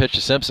 1-1 pitch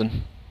to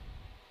Simpson.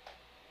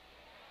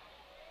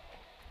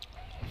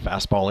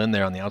 Fastball in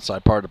there on the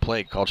outside part of the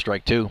plate, called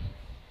strike 2.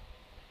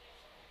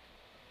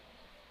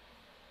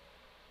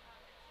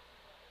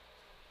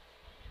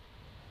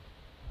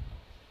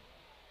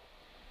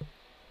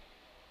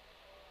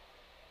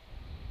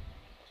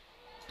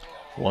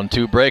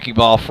 One-two breaking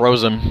ball,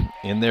 froze him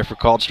in there for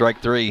called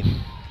strike 3.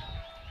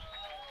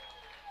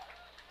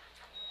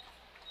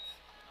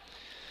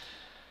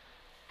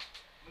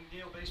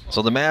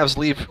 So the Mavs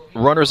leave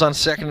runners on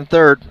second and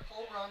third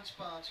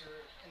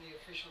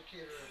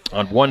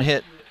on 1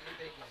 hit.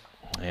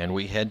 And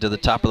we head to the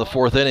top of the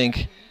 4th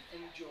inning.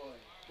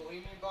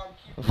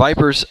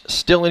 Vipers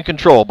still in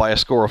control by a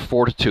score of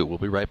 4-2. We'll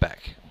be right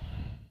back.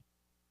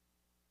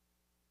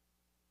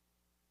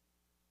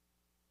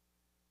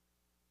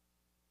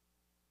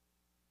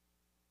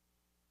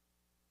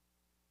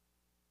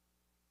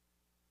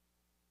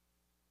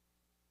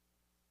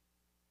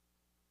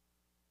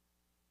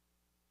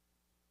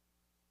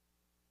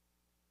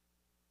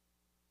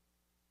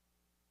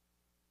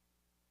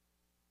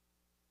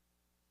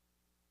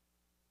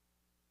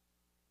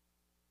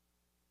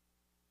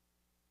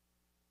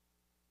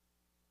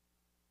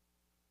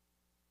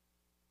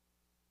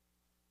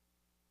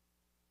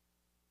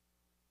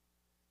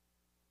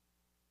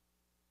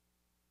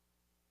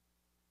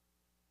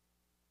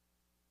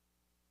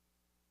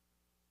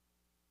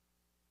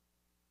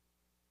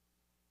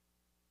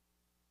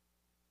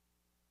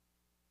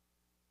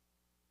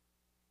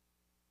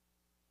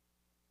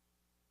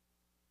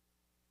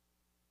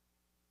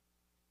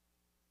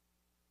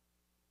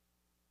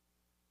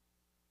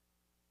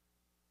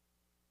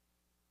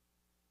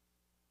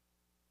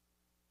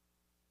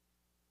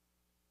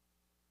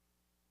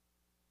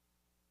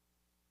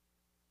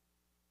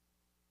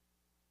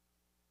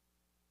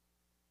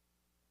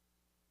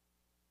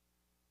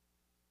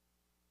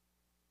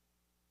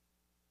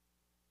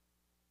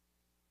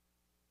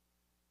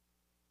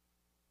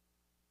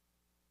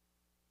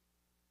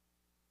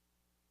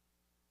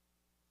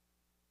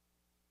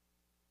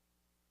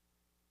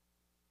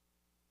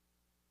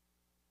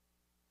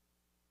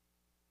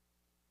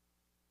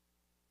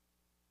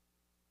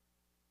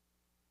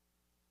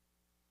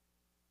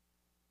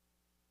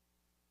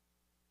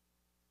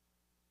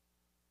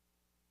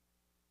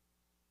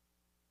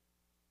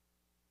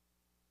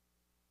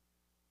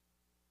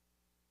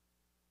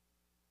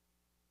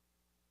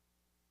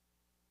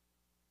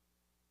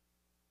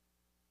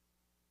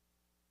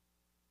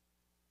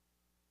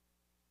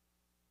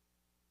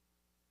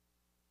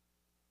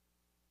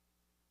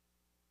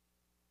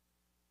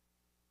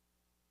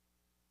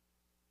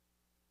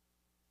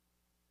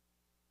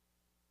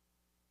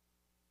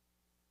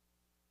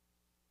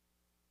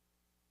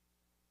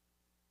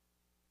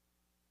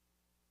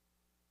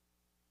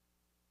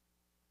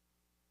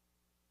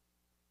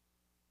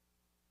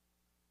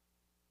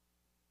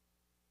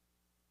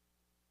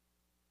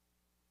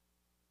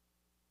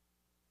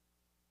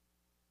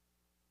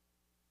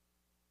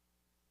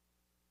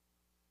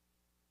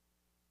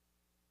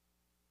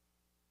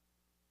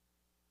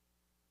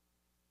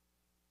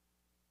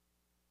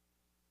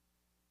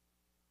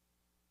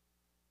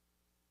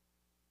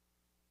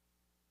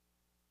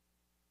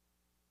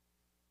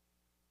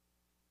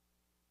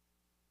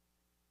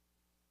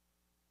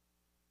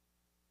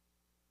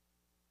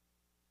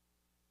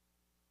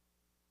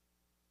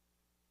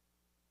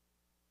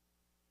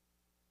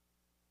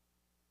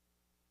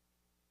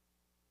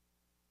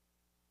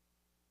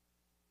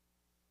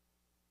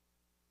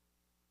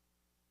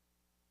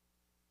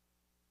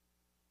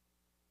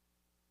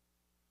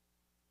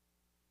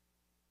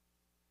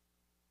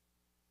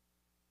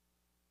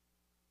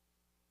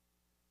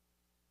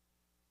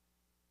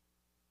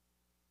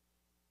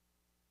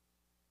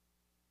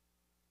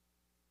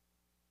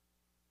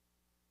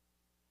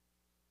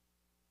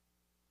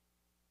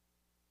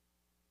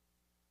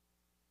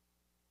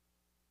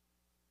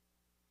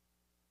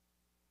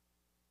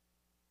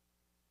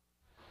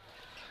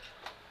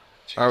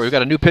 All right, we've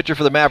got a new pitcher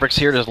for the Mavericks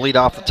here to lead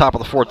off the top of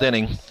the 4th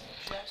inning.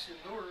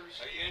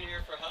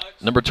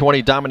 Number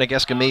 20, Dominic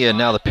Escamilla,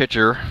 now the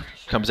pitcher,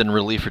 comes in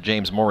relief for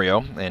James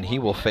Morio, and he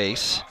will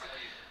face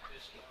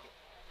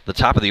the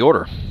top of the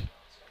order.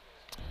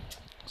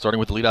 Starting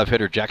with the leadoff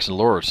hitter, Jackson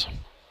Lures.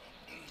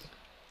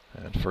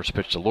 And first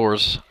pitch to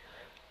Lures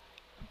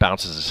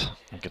bounces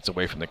and gets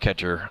away from the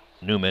catcher,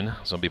 Newman.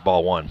 It's going to be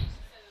ball 1.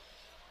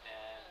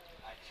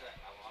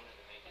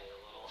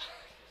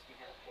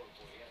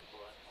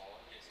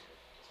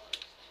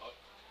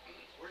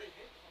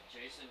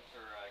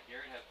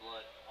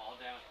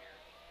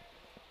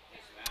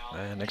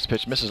 And next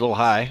pitch misses a little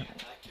high,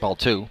 ball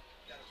 2.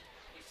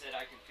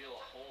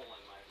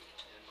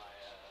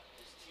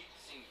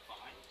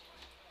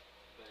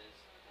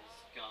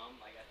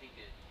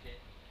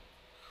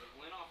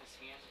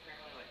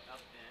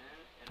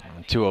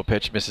 2-0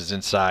 pitch misses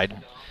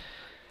inside.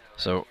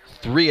 So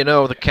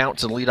 3-0 the count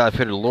to leadoff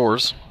hitter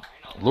Lures.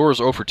 Lures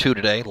 0 for 2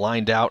 today,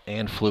 lined out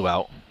and flew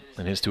out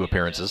in his 2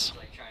 appearances.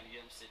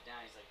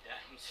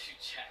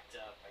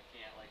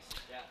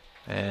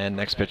 And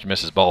next pitch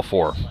misses, ball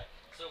 4.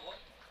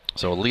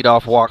 So a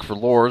leadoff walk for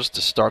Lures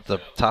to start the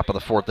top of the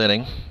 4th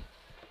inning.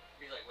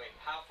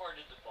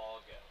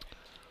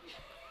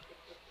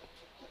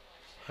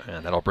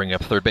 And that'll bring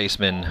up third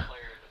baseman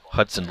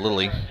Hudson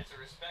Lilly.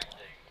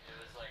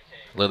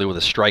 Lilly with a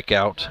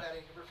strikeout,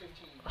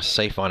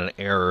 safe on an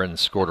error, and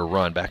scored a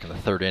run back in the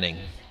 3rd inning.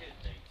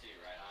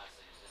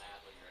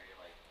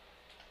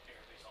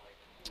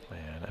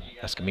 And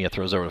Escamilla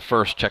throws over to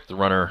first. Check the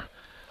runner,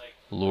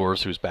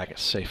 Lures, who's back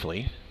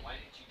safely.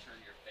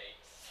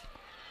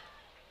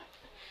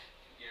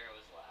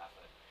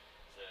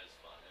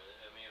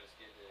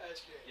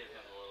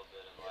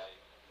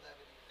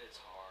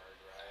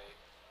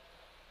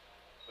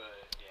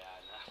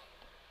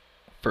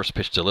 First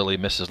pitch to Lilly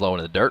misses low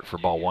into the dirt for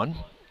ball 1.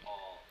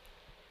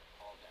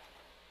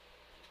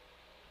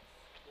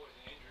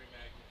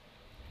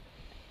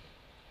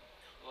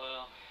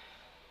 Well,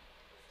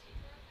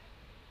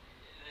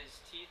 his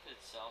teeth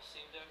itself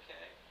seemed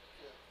okay,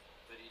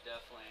 but he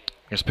definitely.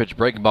 Next pitch,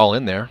 breaking ball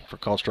in there for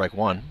called strike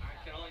 1.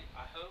 I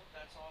hope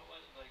that's all it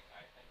was. Like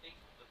I think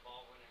the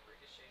ball when it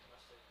ricocheted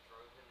must have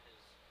drove in his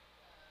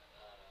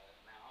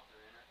mouth or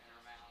inner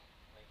mouth,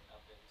 like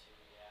up into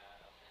his.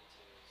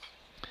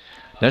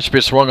 Next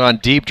pitch swung on,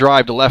 deep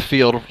drive to left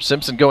field.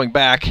 Simpson going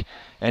back,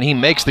 and he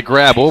makes the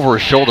grab over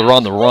his shoulder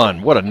on the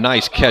run. What a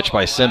nice catch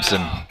by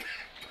Simpson.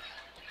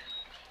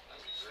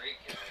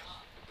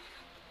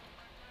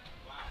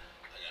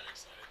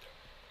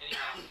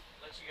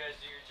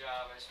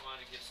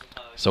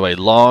 So a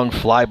long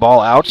fly ball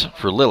out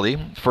for Lilly,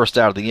 first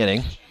out of the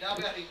inning.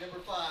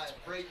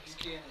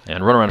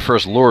 And runner on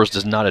first, Lures,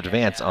 does not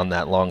advance on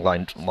that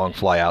long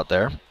fly out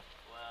there.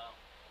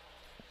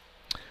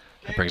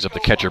 That brings up the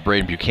catcher,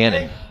 Braden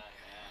Buchanan.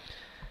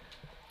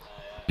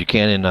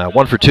 Buchanan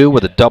 1 for 2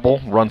 with a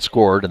double, run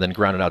scored, and then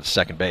grounded out to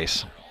second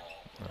base.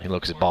 He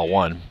looks at ball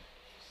 1.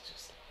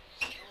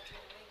 He's a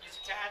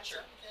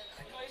catcher.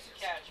 He's a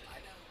catcher.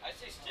 I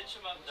say stitch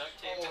him up, duct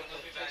tape him, he'll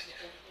be back.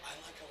 I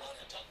like a lot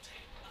of duct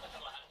tape.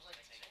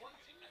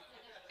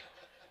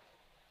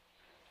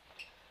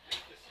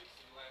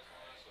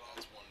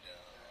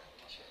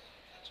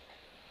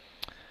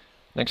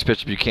 Next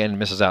pitch, Buchanan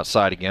misses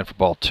outside again for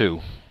ball 2.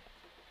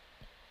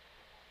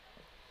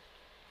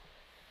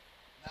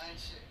 9-6.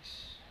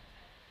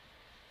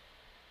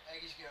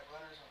 Aggies got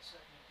runners on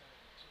second and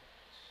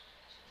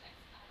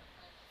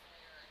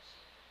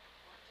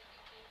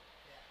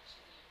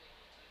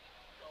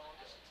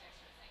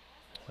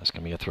third.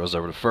 Escamilla throws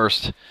over to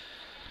first.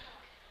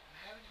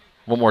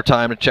 One more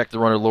time to check the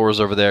runner, Lures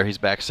over there. He's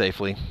back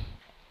safely.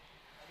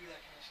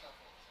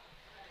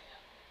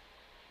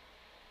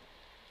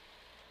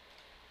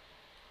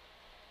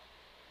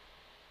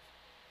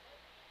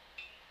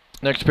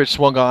 Next pitch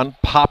swung on,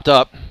 popped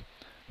up.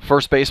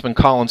 First baseman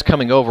Collins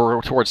coming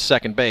over towards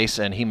second base,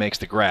 and he makes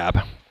the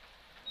grab.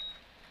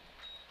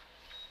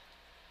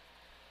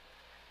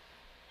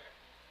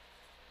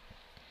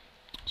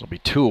 So it'll be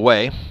 2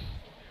 away.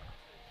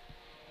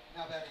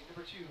 Now batting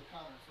number 2,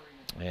 Connor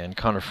Freeman. And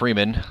Connor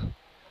Freeman,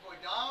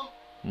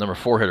 number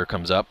 4 hitter,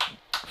 comes up.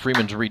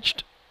 Freeman's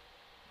reached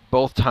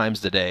both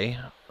times today.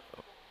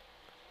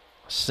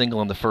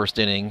 Single in the first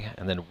inning,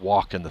 and then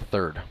walked in the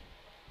 3rd.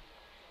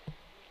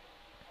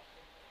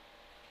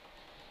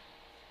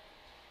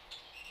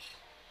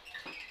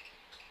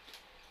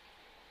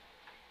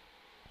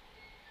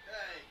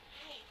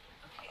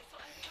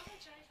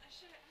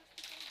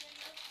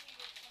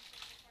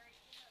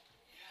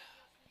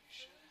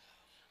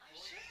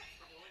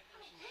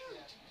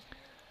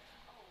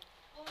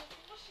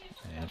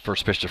 And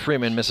first pitch to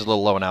Freeman, misses a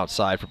little low and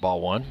outside for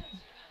ball 1.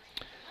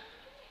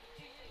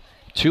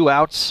 2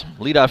 outs.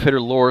 Leadoff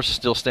hitter Lures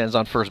still stands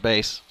on first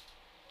base.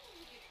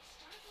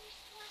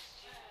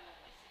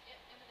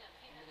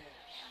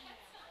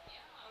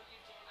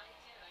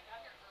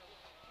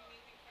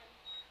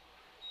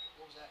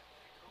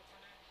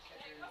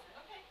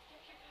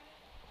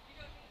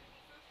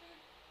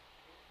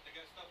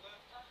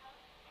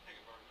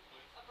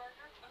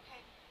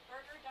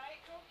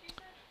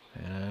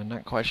 And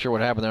not quite sure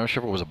what happened there. I'm not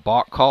sure if it was a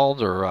balk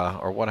called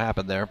or what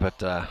happened there,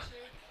 but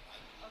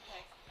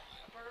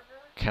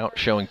count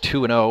showing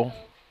 2-0,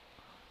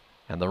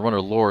 and the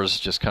runner Lures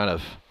just kind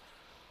of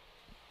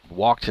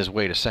walked his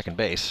way to second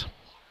base.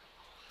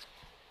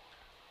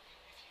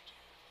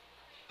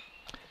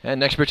 And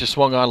next pitch is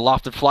swung on,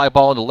 lofted fly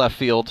ball into left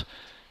field.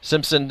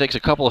 Simpson takes a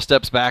couple of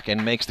steps back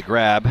and makes the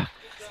grab,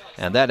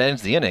 and that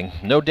ends the inning.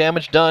 No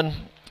damage done,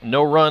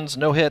 no runs,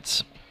 no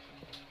hits.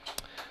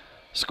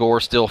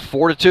 Score still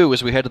 4-2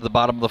 as we head to the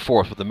bottom of the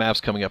 4th with the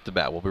Mavs coming up to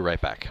bat. We'll be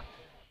right back.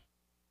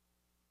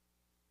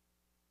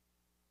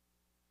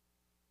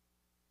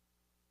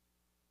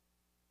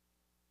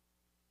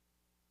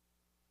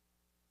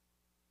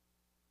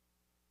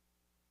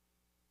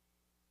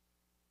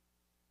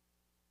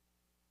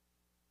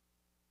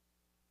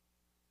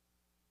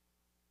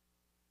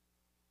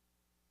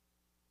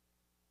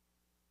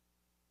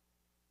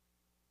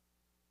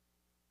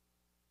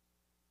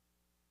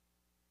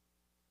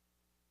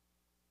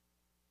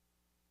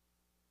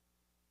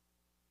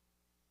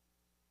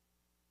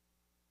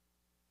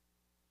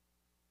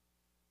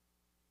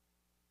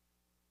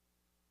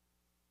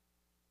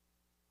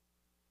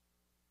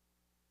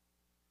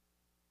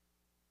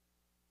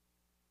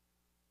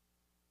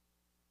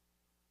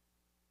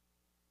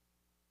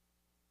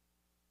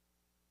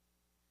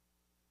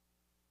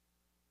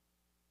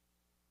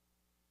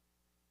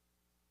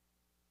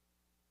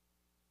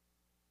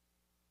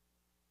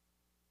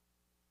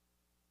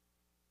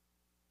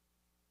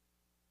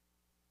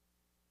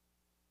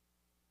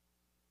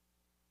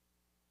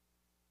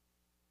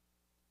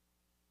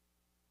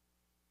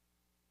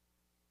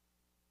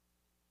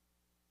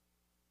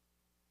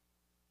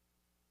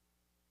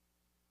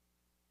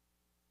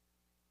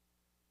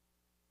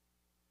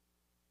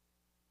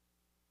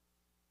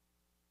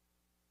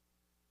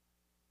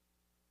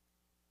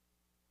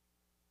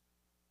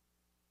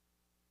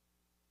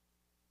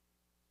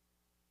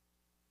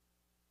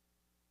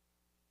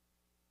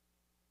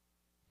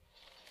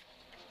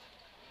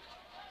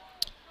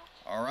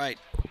 All right.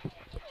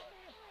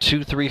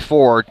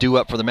 2-3-4 due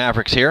up for the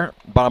Mavericks here.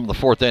 Bottom of the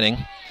fourth inning.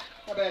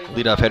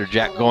 Leadoff hitter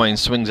Jack Goins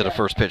swings at a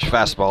first pitch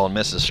fastball and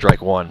misses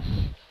strike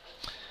one.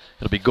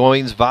 It'll be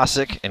Goins,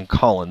 Vosick, and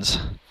Collins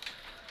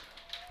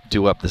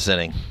due up this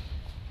inning.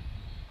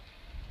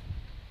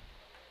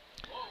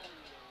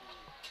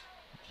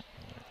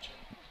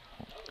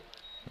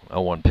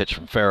 Oh, 1 pitch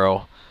from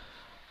Farrow.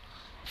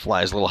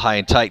 Flies a little high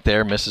and tight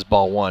there, misses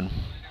ball one.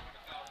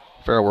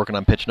 Farrow working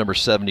on pitch number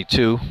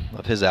 72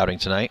 of his outing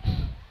tonight.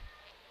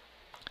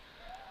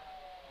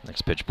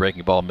 Next pitch,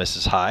 breaking ball,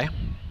 misses high.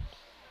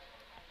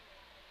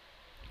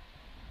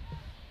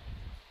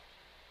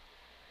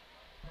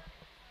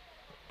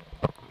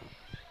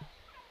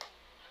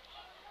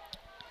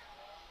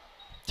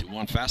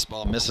 One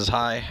fastball misses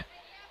high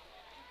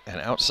and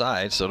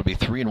outside, so it'll be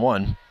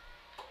 3-1.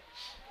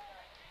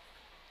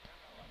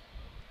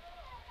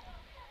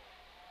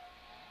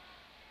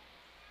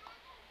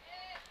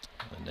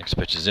 The next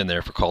pitch is in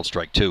there for called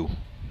strike two.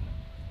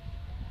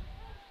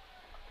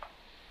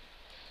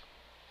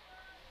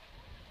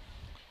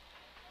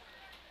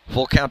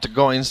 Full count to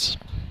Goins.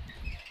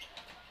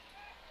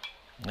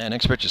 And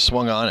next pitch is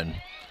swung on and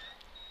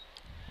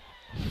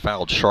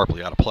fouled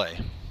sharply out of play.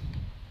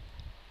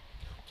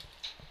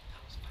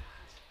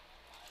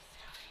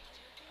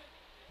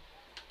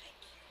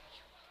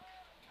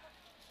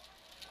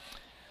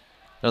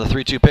 Another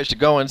 3-2 pitch to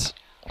Goins.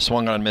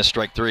 Swung on and missed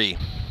strike three.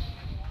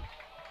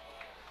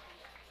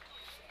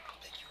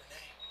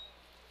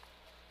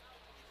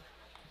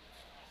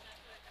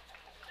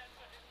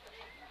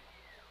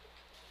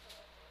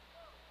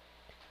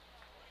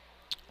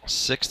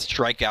 Sixth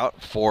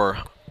strikeout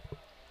for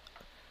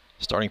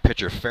starting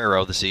pitcher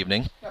Farrow this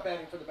evening. Now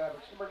batting for the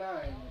Mavericks, number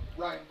 9,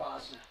 Ryan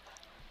Vosick.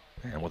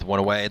 And with one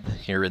away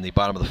here in the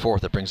bottom of the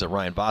fourth, that brings up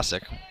Ryan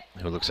Vosick,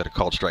 who looks at a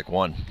called strike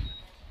one.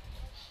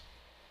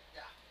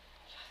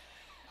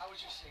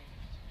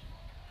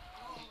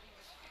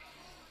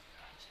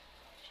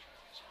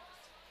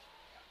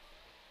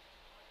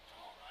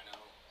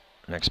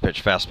 Next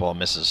pitch, fastball,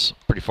 misses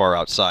pretty far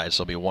outside,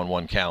 so it'll be a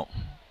 1-1 count.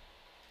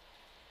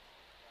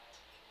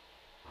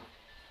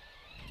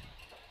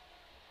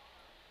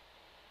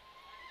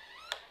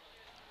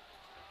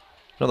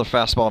 Another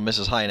fastball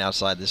misses high and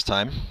outside this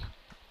time.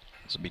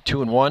 This will be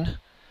 2-1.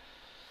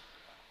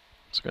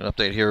 Let's get an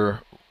update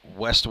here.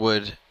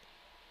 Westwood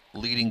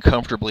leading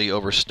comfortably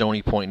over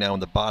Stony Point now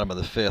in the bottom of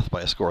the fifth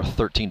by a score of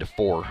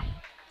 13-4.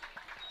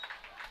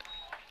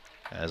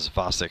 As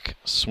Vosick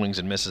swings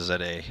and misses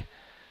at a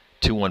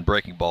 2-1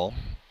 breaking ball.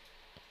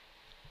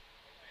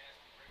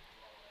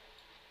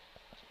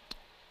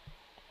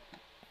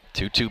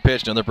 Two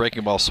pitch, another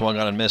breaking ball swung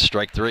on and missed,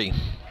 strike three.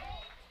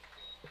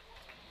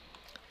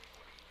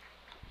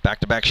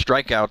 Back-to-back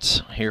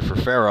strikeouts here for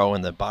Farrow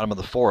in the bottom of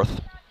the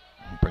fourth.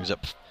 Brings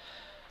up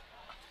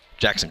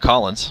Jackson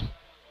Collins.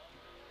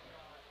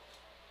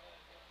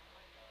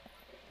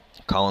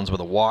 Collins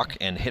with a walk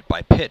and hit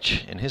by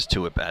pitch in his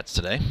two at-bats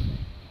today.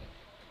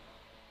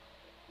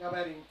 Now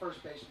batting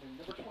first baseman,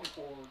 number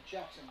 24,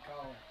 Jackson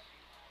Collins.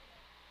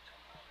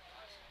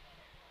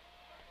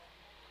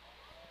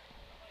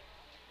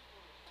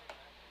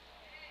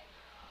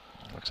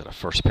 Looks at a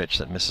first pitch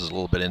that misses a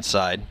little bit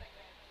inside.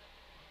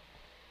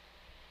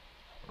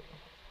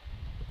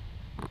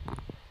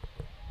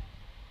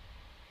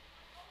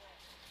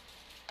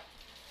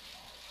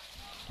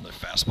 Another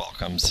fastball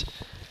comes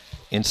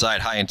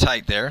inside high and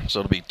tight there, so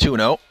it'll be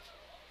 2-0.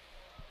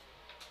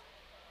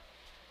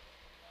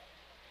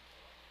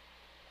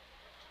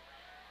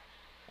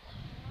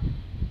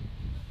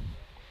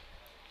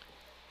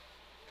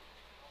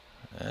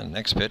 And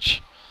next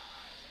pitch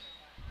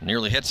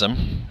nearly hits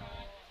him.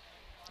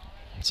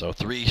 So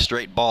 3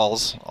 straight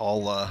balls,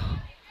 all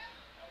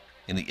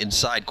in the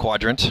inside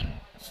quadrant.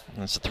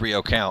 That's a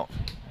 3-0 count.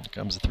 Here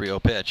comes the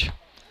 3-0 pitch.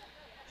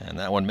 And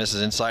that one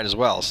misses inside as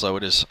well. So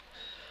it is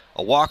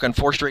a walk on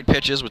 4 straight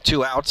pitches with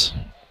 2 outs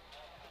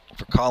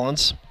for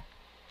Collins.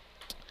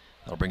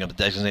 That'll bring up the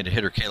designated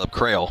hitter, Caleb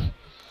Crail.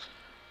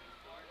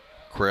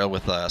 Crail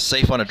with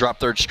safe on a drop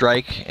third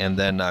strike and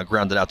then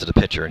grounded out to the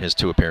pitcher in his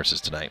 2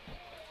 appearances tonight.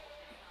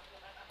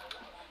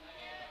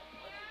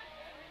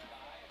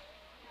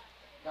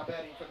 Now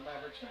batting for the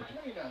Mavericks, number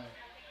 29,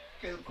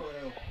 Caleb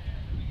Crail.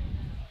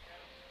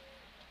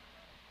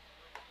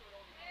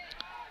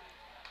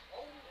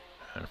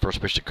 And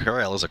first pitch to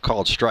Crail is a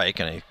called strike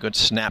and a good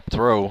snap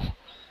throw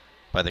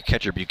by the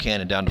catcher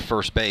Buchanan down to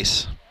first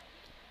base,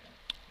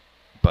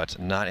 but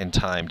not in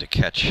time to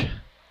catch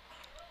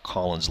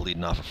Collins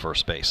leading off of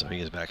first base, so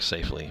he is back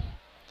safely.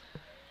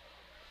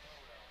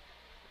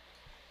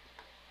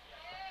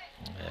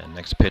 And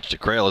next pitch to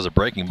Crail is a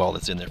breaking ball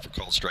that's in there for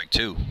called strike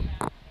two.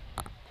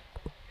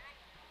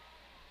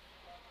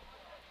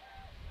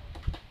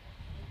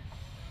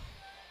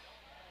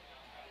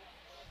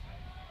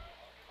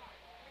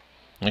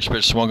 Next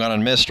pitch swung on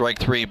and missed, strike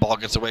three. Ball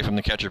gets away from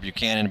the catcher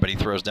Buchanan, but he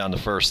throws down to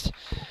first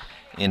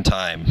in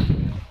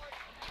time.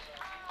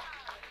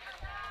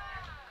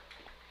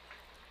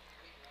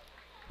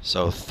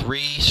 So 3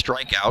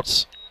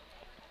 strikeouts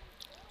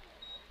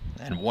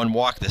And 1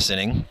 walk this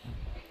inning.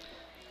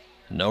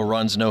 No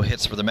runs, no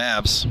hits for the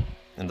Mavs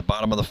in the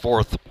bottom of the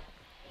 4th.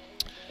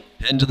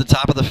 Heading to the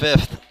top of the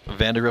 5th.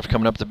 Vandegrift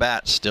coming up to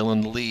bat, still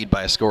in the lead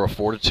by a score of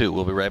 4-2.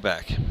 We'll be right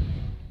back.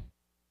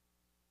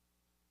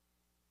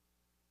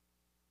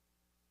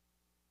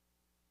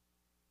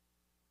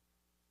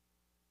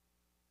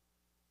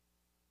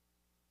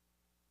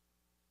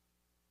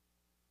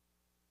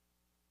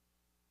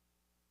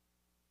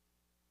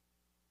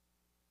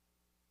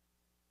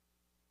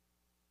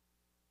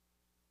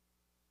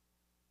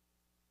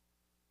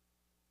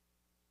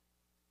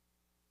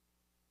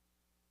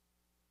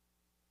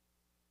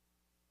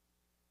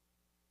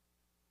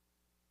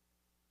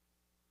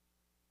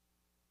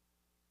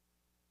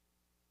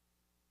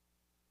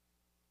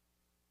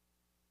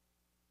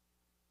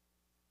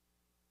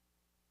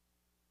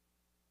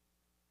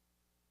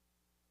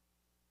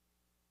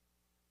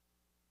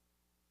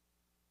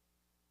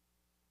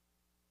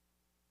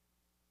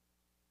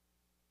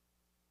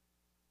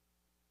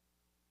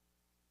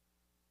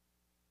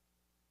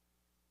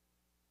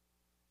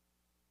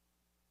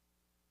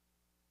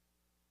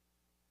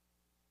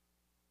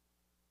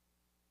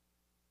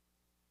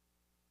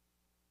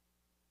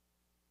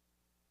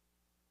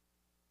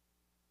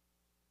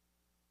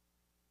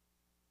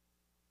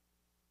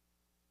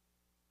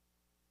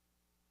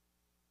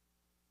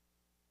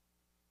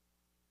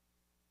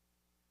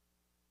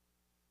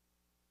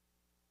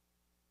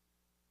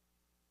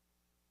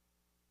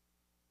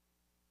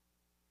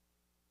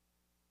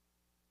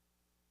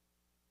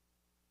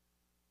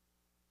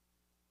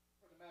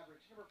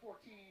 Mavericks, number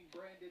 14,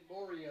 Brandon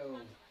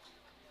Morio.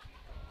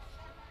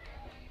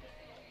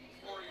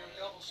 Morio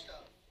double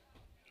stuff.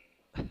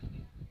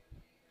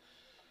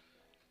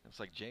 Looks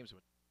like James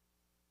would.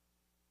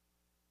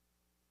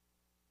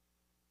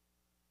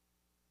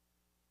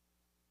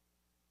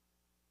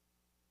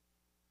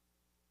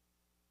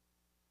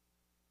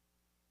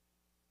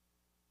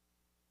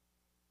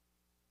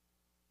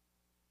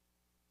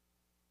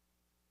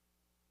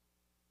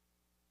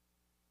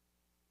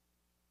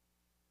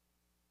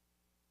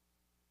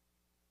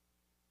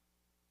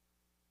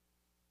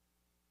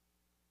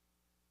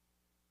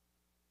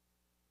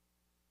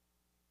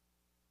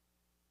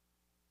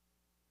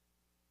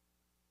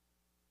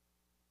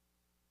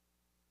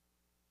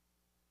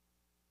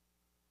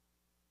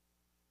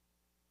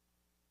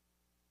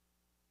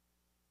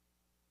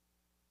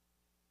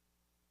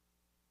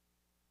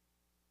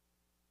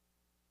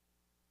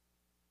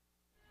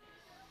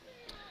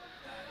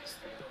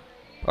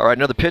 All right,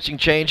 another pitching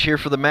change here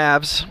for the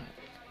Mavs.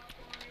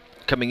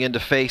 Coming in to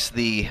face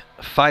the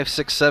 5,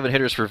 6, 7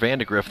 hitters for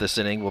Vandegrift this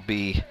inning will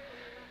be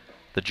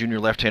the junior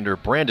left-hander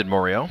Brandon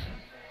Morio,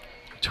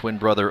 twin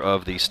brother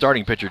of the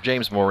starting pitcher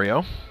James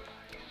Morio.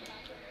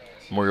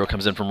 Morio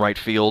comes in from right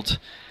field,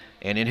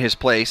 and in his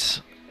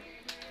place,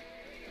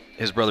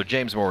 his brother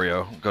James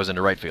Morio goes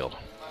into right field.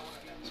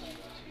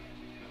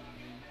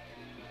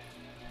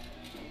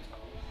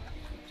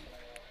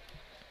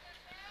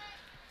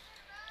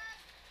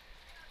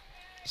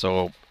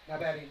 So,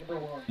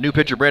 new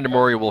pitcher Brandon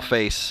Morio will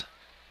face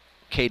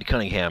Cade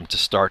Cunningham to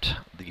start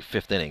the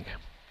 5th inning.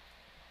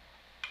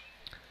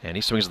 And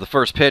he swings the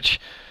first pitch.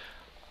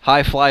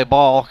 High fly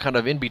ball, kind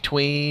of in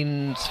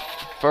between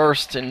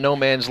first and no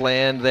man's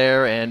land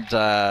there,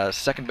 and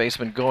second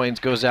baseman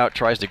Goins goes out,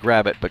 tries to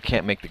grab it, but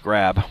can't make the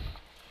grab.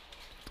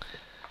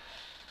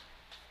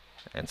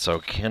 And so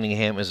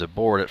Cunningham is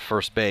aboard at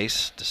first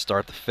base to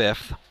start the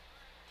 5th.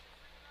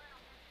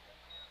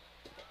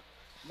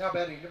 Now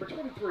batting, number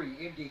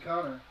 23, M.D.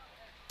 Connor.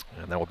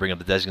 And that will bring up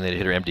the designated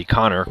hitter, M.D.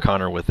 Connor.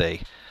 Connor with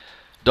a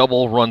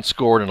double, run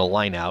scored, and a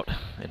line out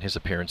in his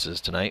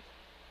appearances tonight.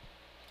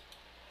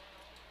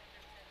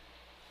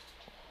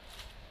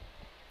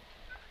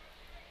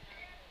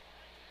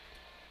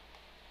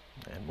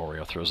 And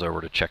Morio throws over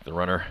to check the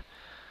runner.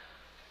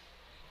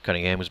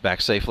 Cunningham was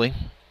back safely.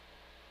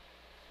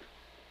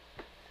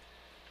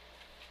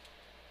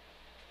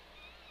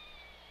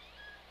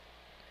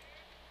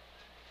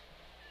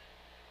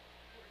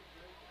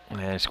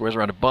 And he squares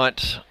around a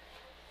bunt,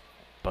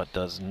 but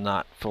does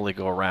not fully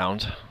go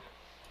around.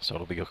 So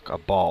it'll be a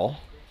ball.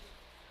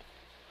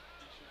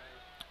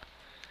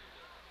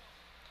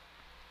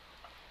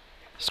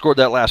 Scored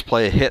that last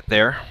play, a hit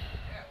there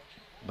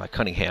by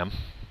Cunningham.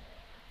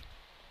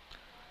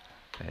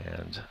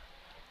 And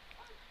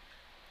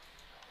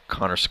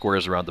Connor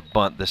squares around the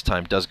bunt. This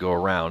time does go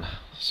around.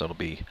 So it'll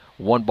be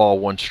 1 ball,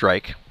 1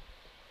 strike.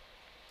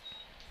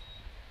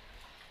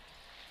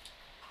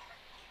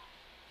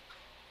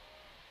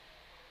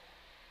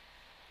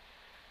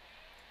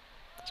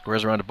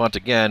 Squares around a bunt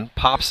again,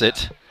 pops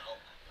it,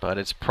 but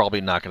it's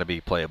probably not going to be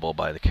playable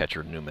by the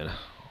catcher Newman.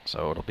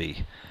 So it'll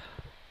be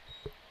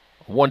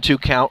a 1-2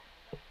 count.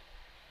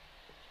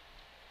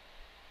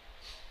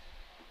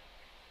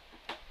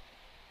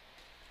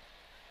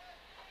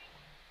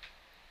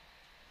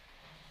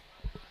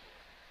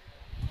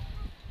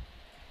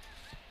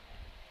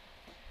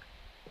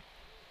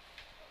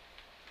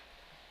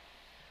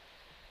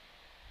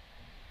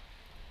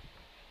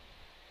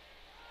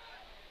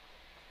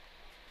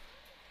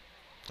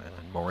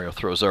 And Mario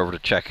throws over to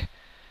check.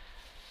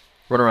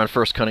 Runner on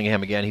first,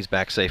 Cunningham again. He's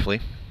back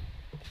safely.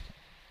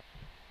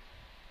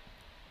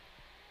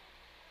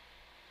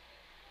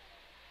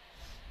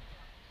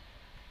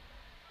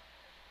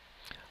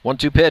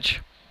 One-two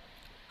pitch.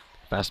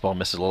 Fastball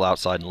misses a little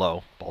outside and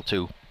low. Ball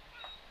 2.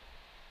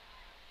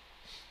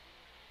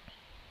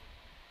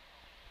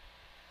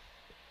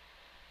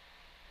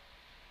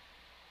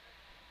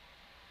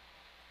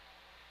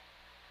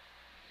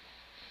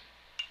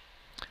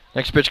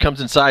 Next pitch comes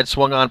inside,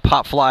 swung on,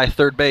 pop fly,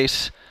 third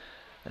base.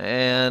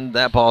 And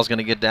that ball's going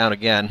to get down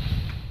again.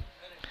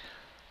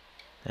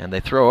 And they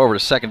throw over to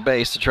second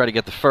base to try to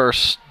get the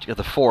force,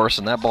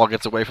 and that ball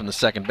gets away from the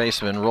second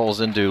baseman, rolls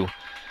into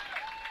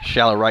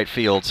shallow right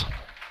field.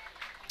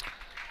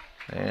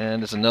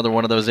 And it's another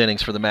one of those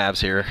innings for the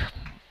Mavs here.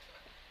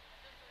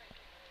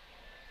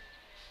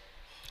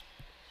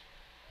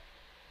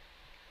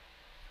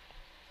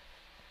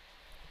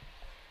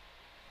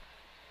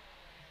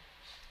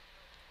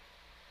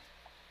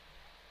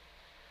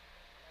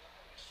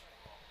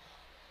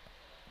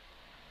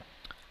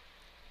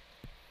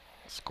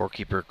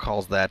 Scorekeeper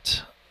calls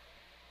that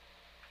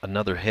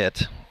another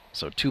hit.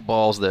 So 2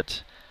 balls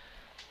that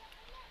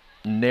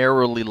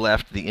narrowly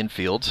left the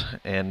infield,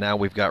 and now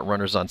we've got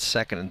runners on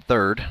second and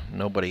third,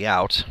 nobody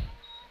out,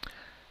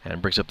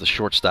 and brings up the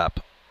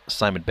shortstop,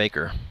 Simon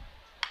Baker.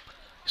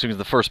 Swings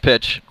the first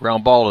pitch,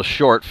 ground ball to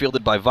short,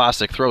 fielded by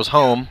Vosick, throws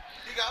home,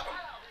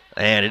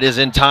 and it is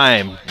in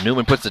time.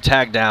 Newman puts the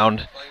tag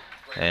down,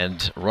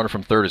 and runner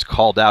from third is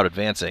called out,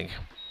 advancing.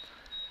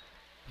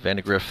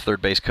 Vandegrift,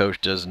 third base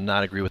coach, does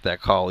not agree with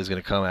that call. He's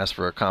going to come ask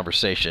for a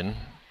conversation.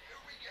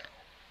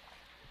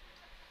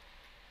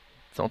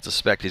 Don't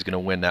suspect he's going to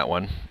win that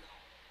one.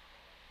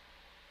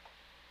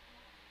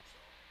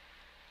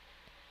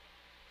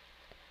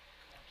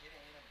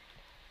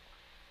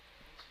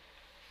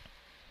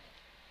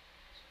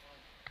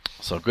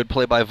 So good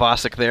play by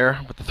Vosick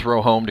there with the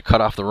throw home to cut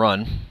off the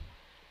run.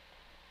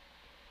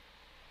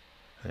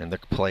 And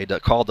the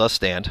call does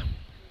stand.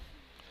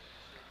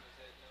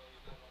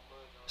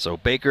 So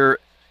Baker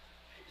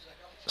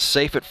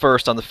safe at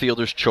first on the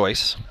fielder's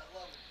choice.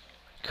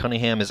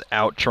 Cunningham is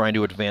out trying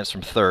to advance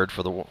from third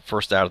for the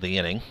first out of the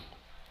inning.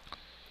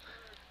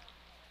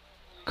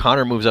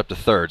 Connor moves up to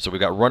third. So we've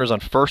got runners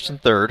on first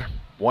and third.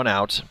 1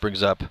 out.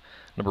 Brings up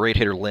number 8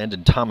 hitter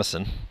Landon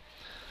Thomason.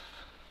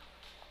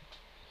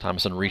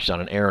 Thomason reached on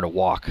an error and a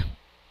walk.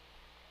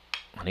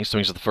 And he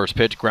swings at the first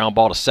pitch. Ground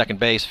ball to second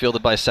base.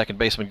 Fielded by second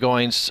baseman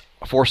Goins.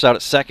 Force out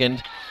at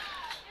second.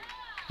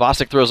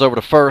 Vosick throws over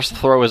to first.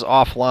 Throw is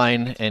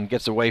offline and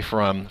gets away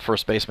from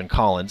first baseman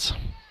Collins.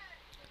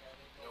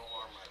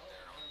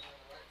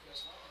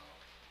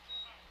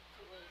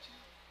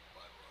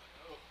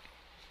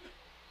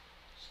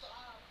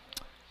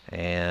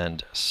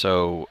 And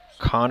so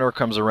Connor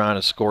comes around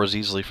and scores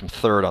easily from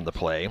third on the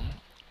play.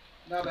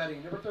 Now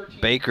batting, number 13.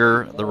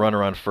 Baker, the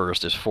runner on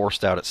first, is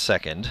forced out at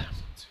second.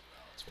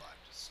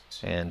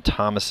 And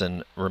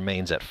Thomason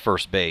remains at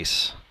first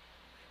base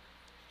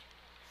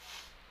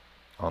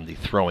on the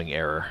throwing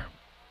error.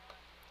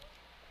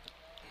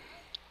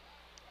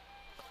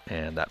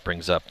 And that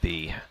brings up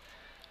the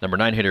number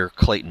 9 hitter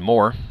Clayton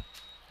Moore.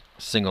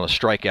 Single and a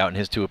strikeout in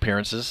his 2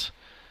 appearances.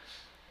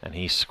 And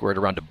he squared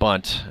around to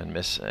bunt and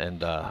miss,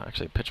 and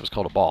actually the pitch was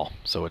called a ball.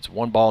 So it's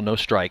 1 ball, no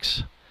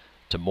strikes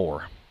to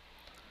Moore.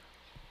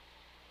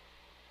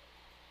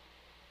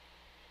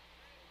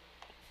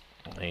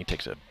 And he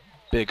takes a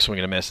big swing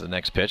and a miss at the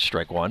next pitch,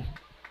 strike 1.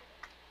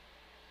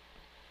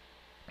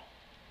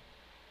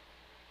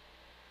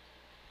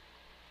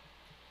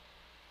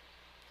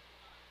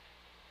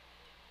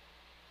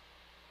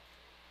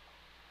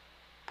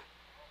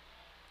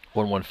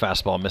 One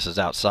fastball misses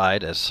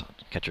outside as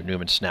catcher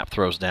Newman snap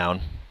throws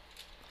down.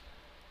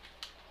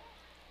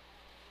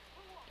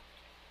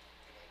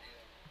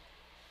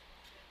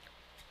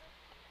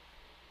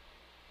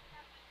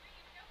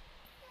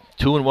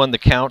 Two and 1 the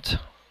count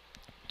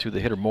to the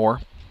hitter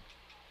Moore.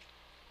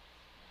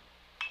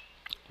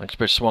 Next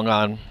pitch swung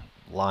on,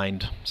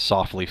 lined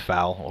softly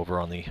foul over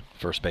on the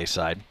first base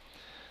side.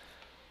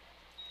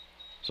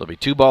 So it'll be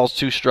 2 balls,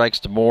 2 strikes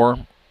to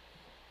Moore.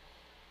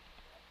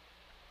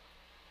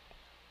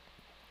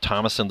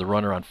 Thomason, the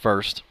runner on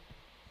first.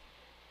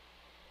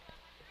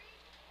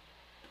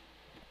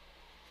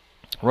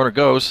 Runner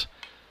goes.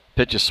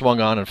 Pitch is swung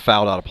on and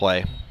fouled out of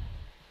play.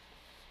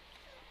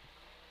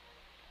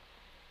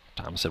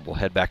 Thomason will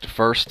head back to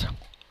first.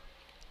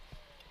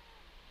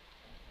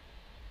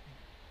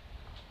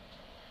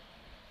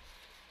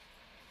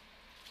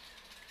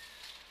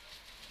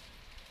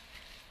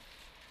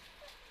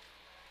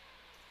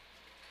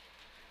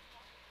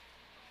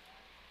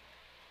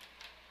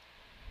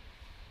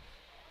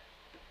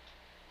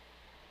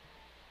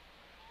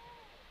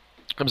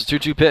 Comes a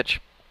 2-2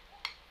 pitch.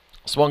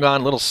 Swung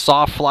on, little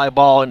soft fly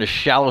ball into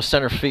shallow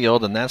center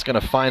field, and that's going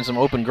to find some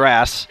open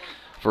grass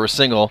for a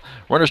single.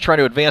 Runner's trying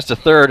to advance to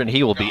third, and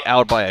he will be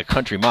out by a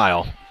country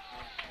mile.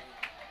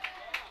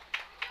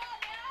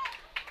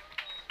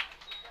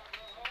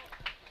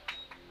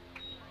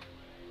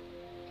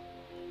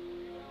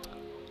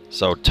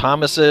 So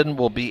Thomason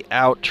will be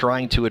out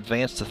trying to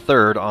advance to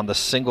third on the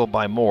single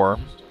by Moore.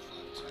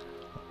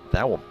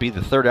 That will be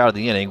the third out of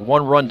the inning.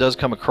 One run does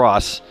come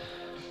across.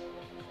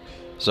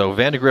 So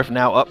Vandegrift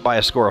now up by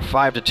a score of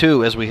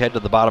 5-2 as we head to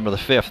the bottom of the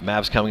fifth.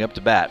 Mavs coming up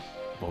to bat.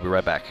 We'll be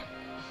right back.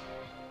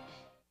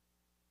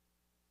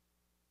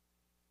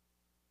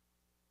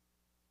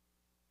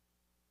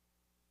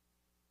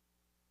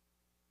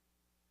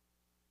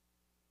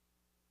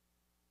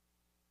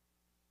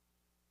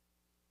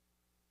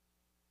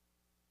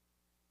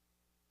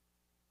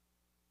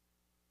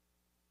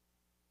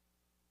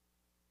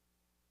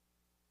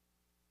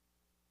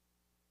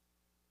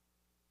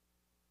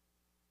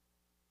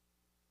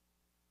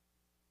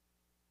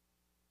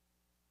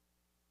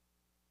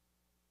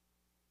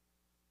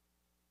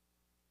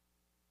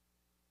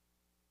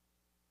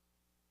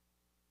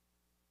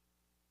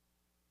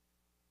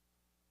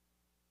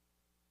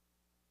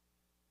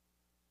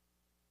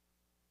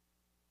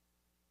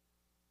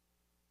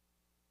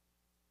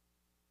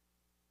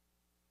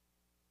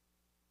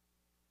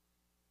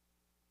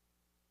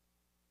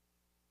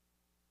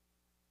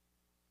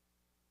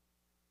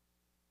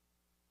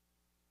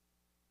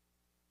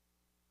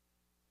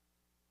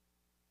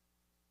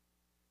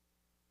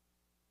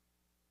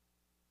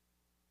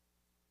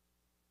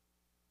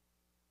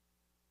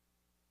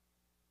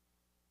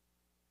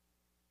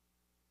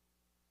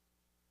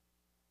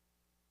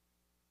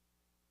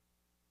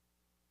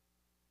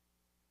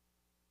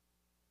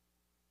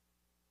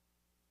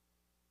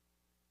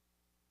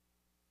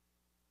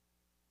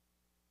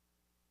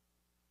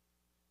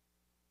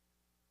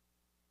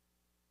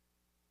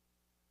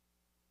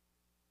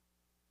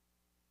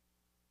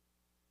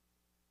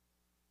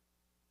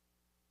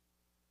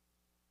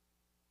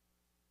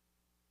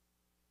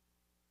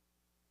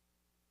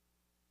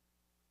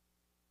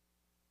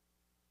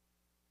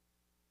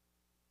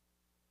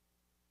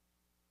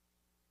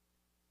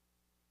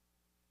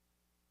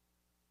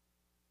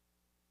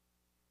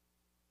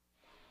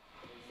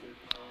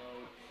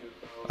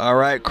 All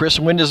right, Chris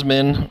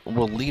Windesman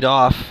will lead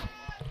off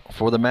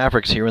for the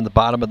Mavericks here in the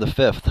bottom of the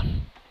fifth.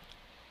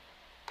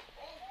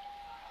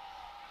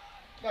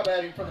 Now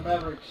batting for the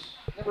Mavericks,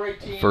 number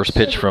 18. First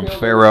pitch from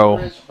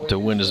Farrow to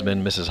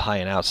Windesman, misses high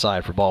and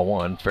outside for ball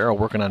one. Farrow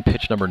working on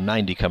pitch number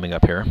 90 coming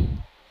up here.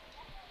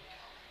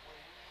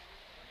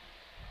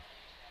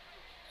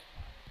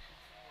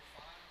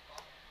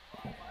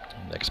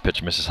 Next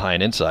pitch misses high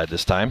and inside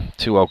this time.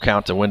 2-0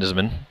 count to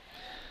Windesman.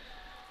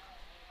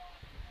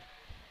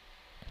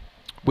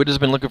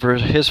 Windesman looking for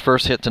his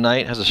first hit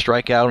tonight. Has a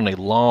strikeout and a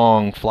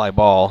long fly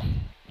ball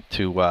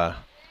to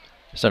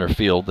center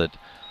field that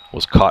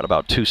was caught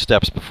about 2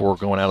 steps before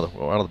going out of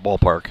the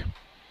ballpark.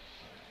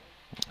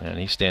 And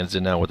he stands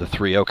in now with a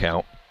 3-0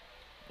 count.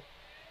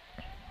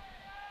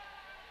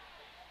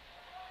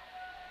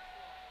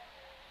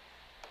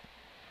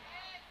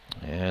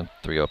 And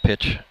 3-0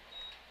 pitch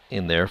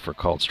in there for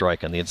called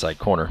strike on the inside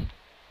corner.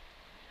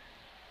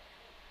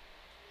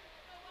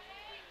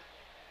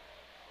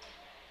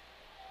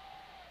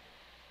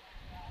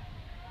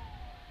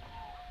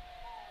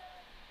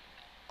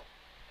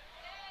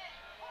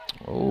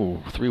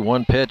 Oh,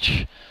 3-1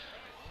 pitch.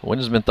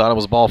 Windesman thought it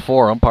was ball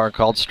 4. Umpire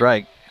called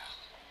strike.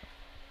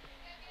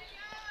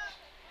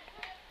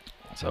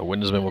 So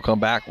Windesman will come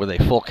back with a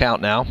full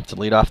count now to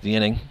lead off the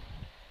inning.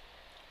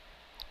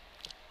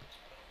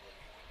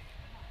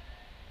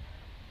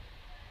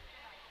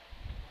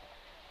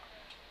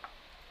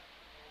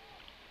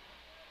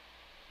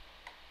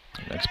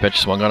 Next pitch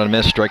swung on and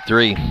missed, strike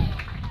 3.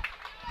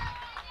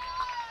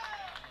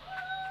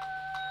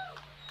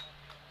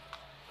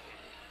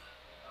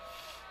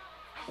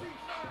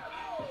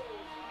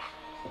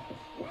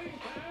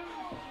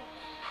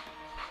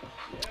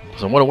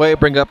 So one away,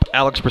 bring up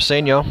Alex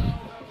Briseño,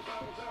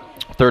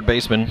 third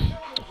baseman,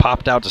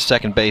 popped out to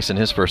second base in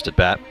his first at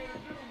bat.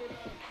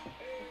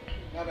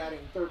 Now batting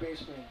third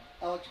baseman,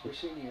 Alex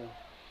Briseño.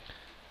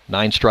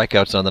 9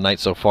 strikeouts on the night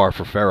so far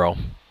for Farrow.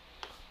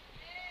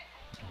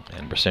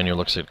 And Briseño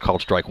looks at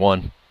called strike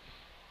 1.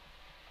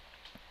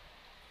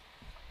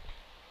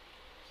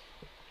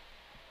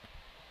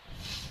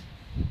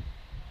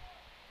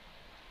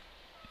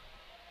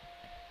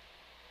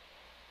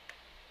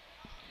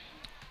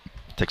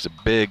 Takes a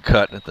big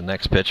cut at the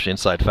next pitch,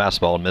 inside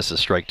fastball, and misses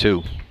strike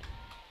 2.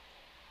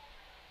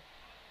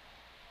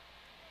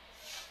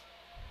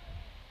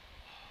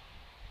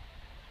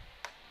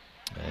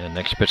 And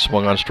next pitch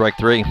swung on strike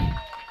 3.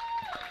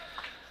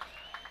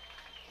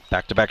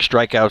 Back-to-back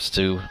strikeouts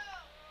to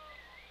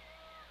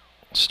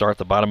start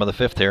the bottom of the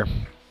fifth here.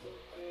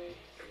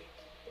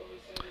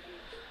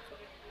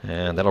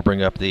 And that'll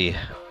bring up the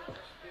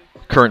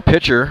current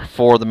pitcher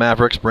for the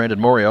Mavericks, Brandon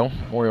Morio.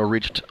 Morio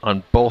reached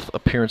on both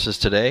appearances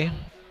today.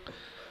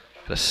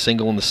 Got a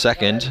single in the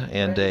second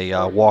and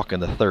a walk in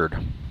the third.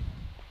 And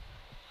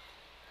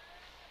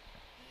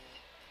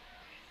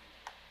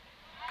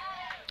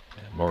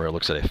Morio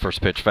looks at a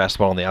first pitch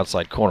fastball on the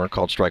outside corner,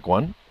 called strike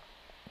 1.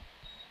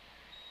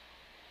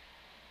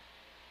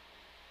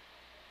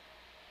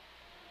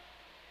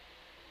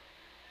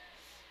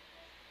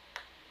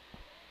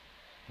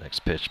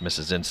 Next pitch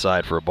misses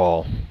inside for a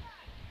ball.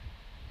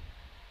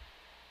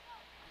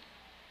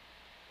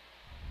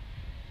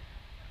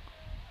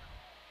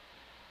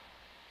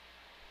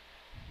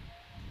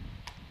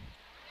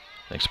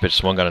 Next pitch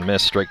swung on and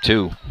missed, strike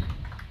 2.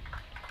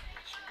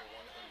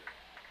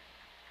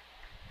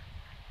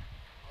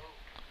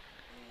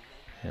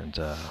 And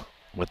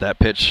with that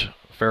pitch,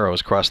 Farrow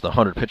has crossed the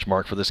 100 pitch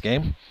mark for this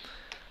game.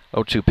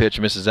 0-2 pitch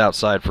misses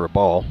outside for a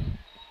ball.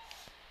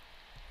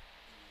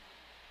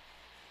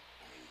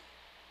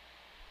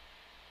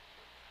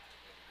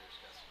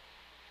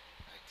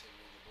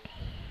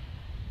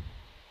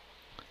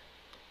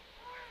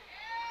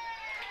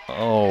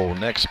 Oh,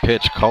 next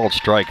pitch called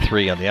strike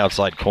 3 on the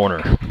outside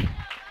corner.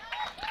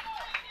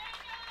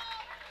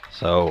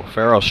 So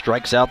Farrow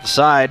strikes out the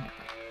side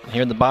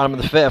here in the bottom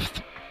of the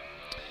 5th.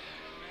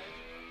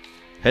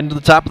 Heading to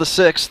the top of the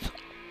 6th.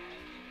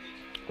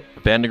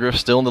 Vandegrift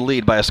still in the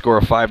lead by a score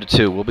of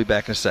 5-2. We'll be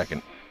back in a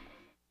second.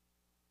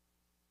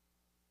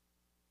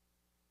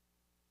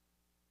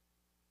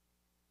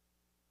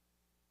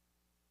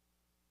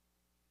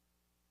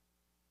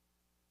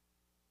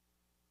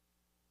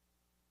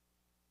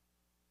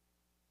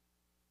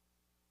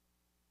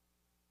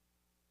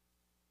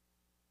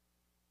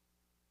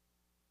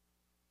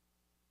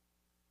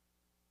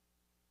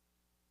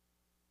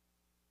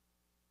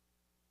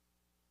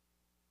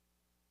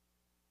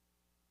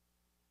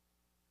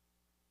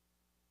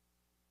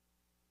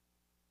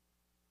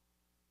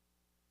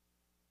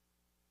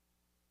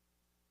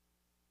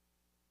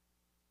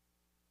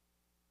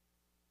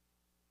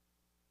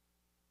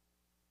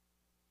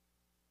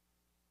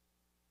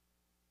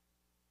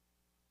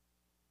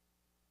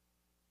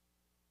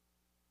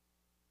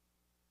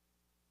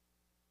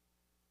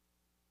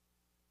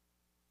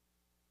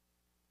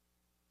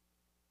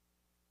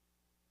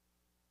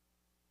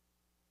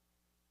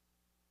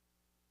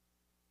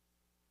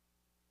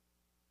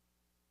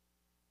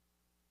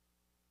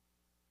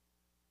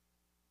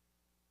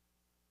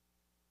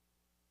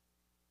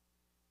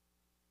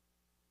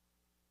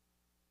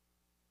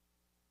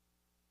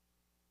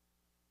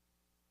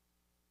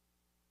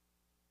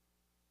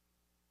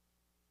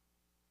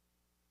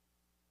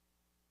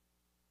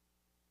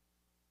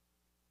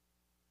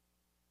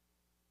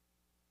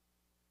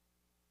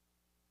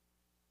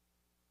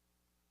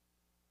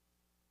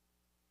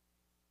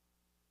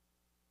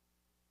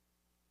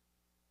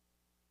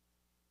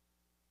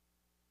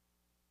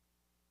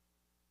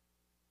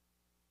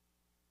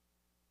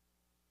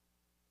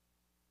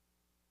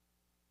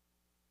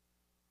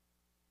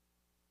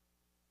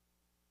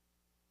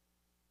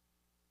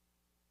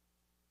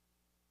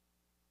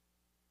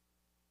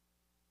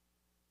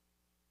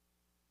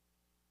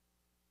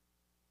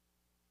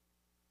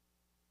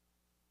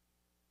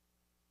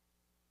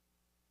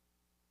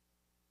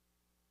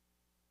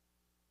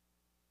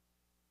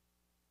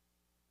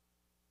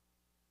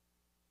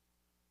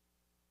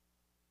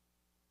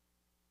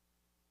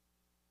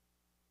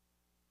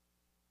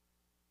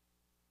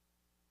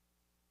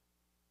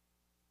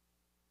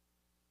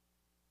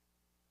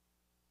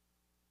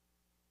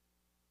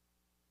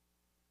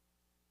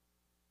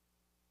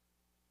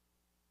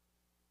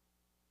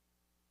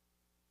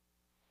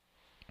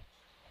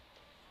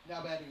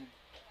 Now batting,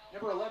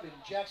 number 11,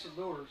 Jackson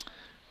Lures.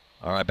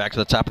 All right, back to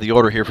the top of the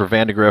order here for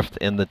Vandegrift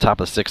in the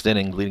top of the 6th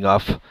inning, leading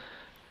off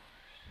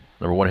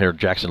number 1 hitter,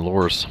 Jackson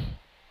Lures.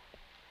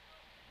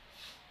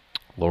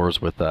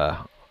 Lures with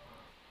a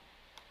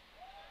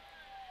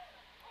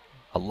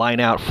line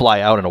out,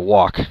 fly out, and a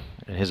walk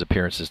in his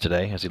appearances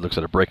today as he looks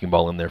at a breaking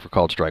ball in there for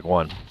called strike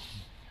 1.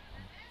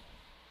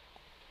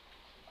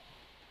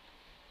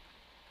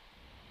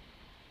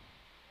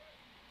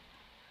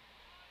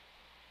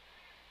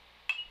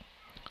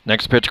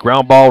 Next pitch,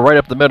 ground ball right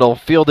up the middle,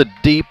 fielded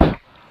deep.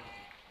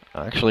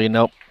 Actually,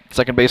 nope.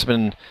 Second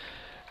baseman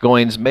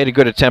Goins made a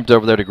good attempt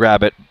over there to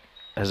grab it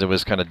as it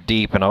was kind of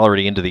deep and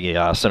already into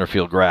the center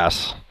field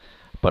grass,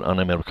 but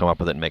unable to come up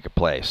with it and make a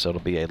play. So it'll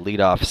be a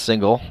leadoff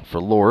single for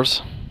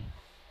Lures.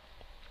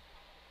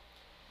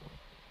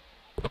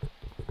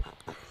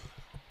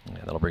 And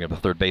that'll bring up the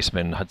third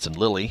baseman, Hudson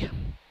Lilly.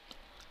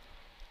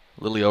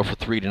 Lilly 0 for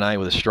 3 tonight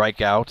with a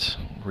strikeout,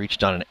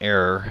 reached on an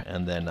error,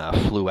 and then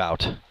flew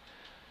out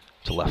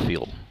to left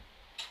field.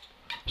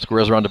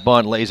 Squares around to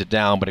bunt, lays it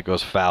down, but it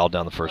goes foul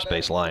down the first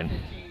base line.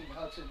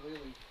 Hudson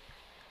Lilly.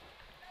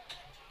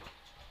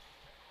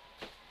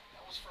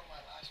 That was from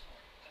my last one.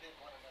 I didn't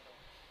want another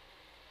one.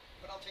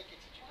 But I'll take it.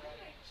 Did you grab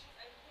it?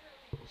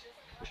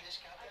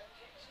 Just got that?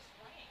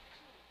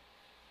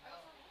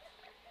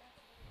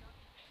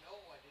 No,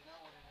 I did not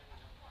want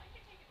another one.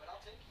 But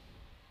I'll take it.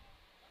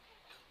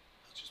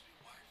 I'll just be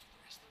wired for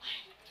the rest of the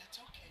week. But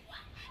that's okay.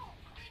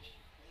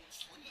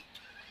 Sleep.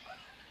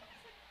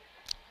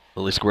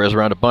 Lilly squares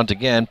around to bunt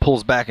again,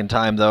 pulls back in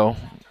time though.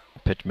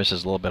 Pitch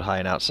misses a little bit high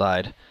and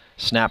outside.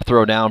 Snap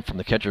throw down from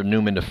the catcher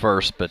Newman to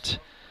first, but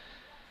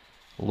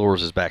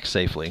Lures is back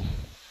safely.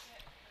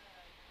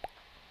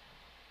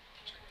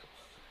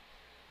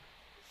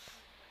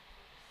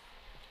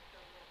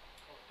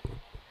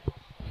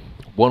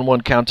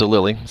 1-1 count to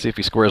Lilly. See if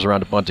he squares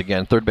around to bunt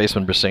again. Third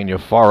baseman Briseño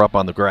far up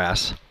on the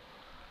grass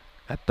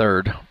at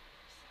third.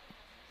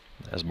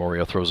 As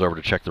Morio throws over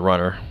to check the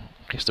runner.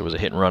 In case there was a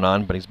hit and run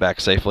on, but he's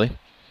back safely.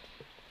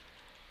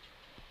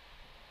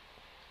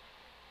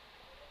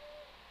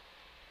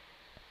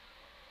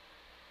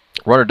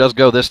 Runner does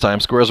go this time.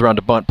 Squares around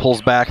to bunt.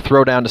 Pulls back.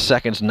 Throw down to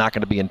second. Not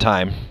going to be in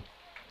time.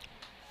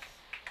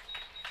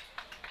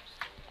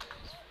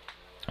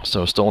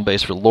 So stolen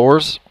base for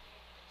Lors.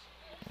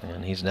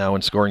 And he's now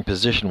in scoring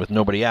position with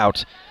nobody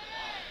out.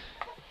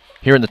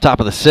 Here in the top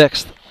of the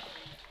sixth.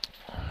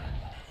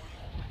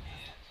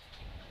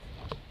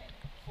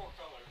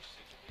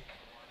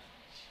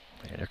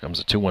 And here comes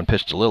a 2-1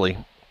 pitch to Lilly.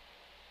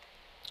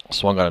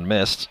 Swung on and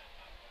missed.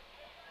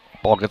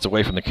 Ball gets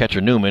away from the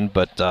catcher Newman,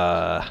 but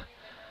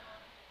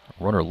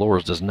runner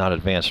Lors does not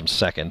advance from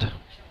second.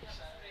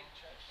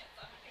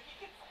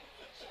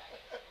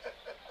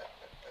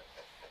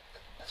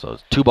 So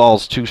 2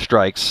 balls, 2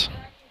 strikes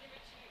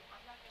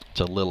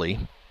to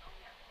Lilly.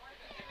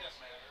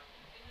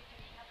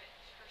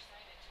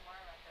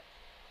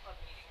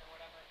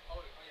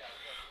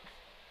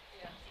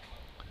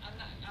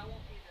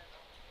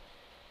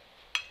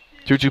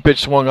 Two-two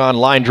pitch swung on,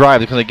 line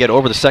drive. They're going to get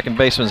over the second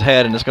baseman's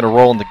head, and it's going to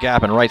roll in the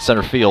gap in right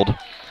center field.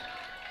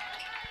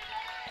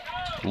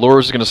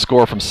 Lures is going to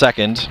score from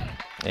second,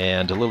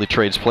 and Lilly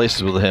trades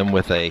places with him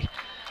with a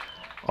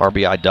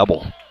RBI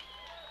double.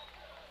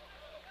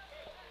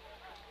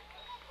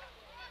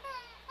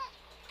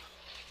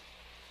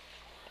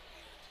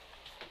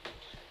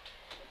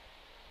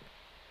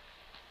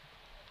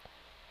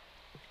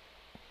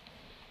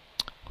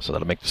 So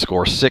that'll make the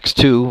score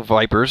 6-2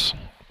 Vipers.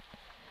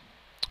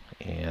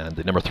 And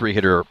the number 3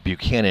 hitter,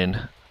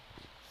 Buchanan,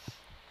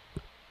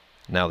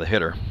 now the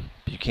hitter.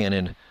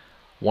 Buchanan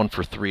 1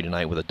 for 3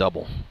 tonight with a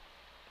double.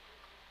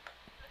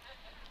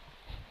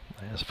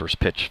 His first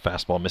pitch,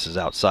 fastball misses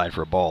outside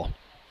for a ball.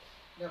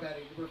 Now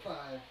batting number 5,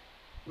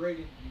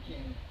 Braden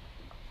Buchanan.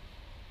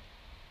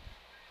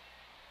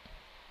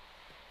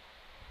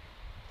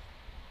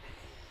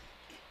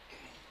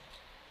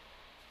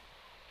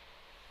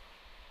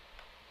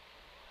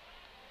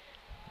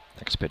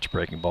 Next pitch,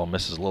 breaking ball,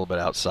 misses a little bit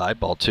outside,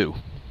 ball 2.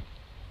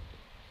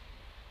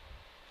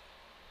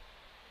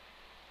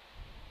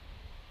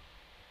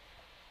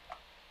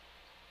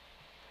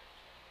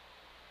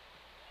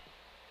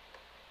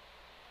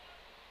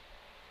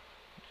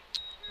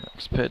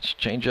 Next pitch,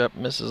 changeup,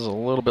 misses a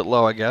little bit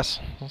low, I guess.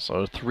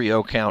 So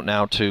 3-0 count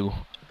now to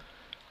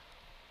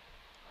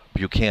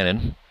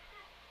Buchanan.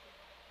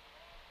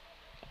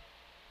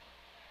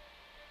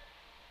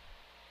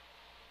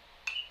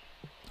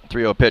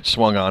 .30 pitch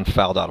swung on,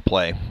 fouled out of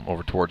play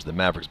over towards the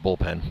Mavericks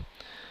bullpen.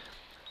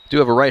 Do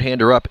have a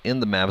right-hander up in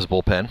the Mavs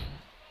bullpen.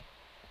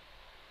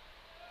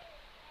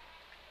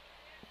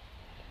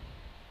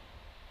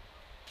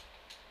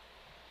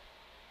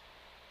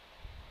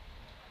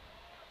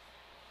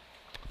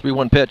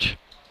 .31 pitch.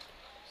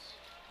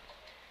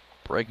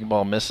 Breaking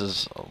ball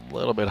misses a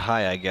little bit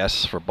high, I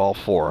guess, for ball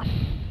 4.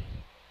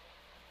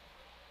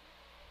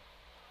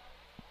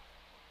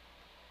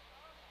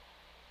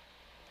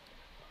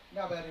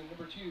 Now batting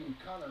number 2,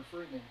 Connor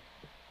Freeman.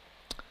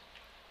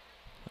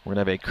 We're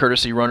going to have a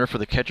courtesy runner for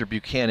the catcher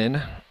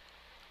Buchanan.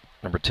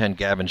 Number 10,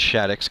 Gavin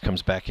Shaddix,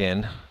 comes back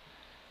in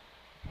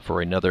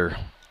for another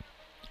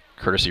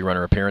courtesy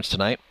runner appearance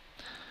tonight.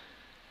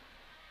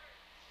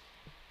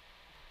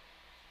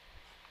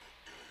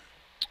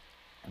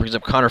 Brings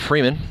up Connor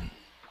Freeman.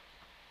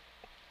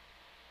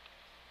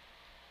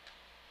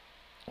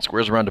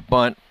 Squares around to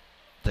bunt.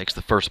 Takes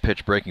the first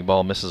pitch, breaking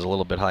ball, misses a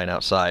little bit high and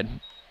outside.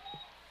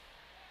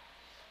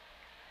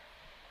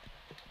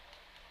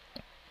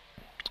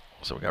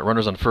 So we got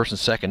runners on first and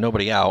second,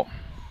 nobody out.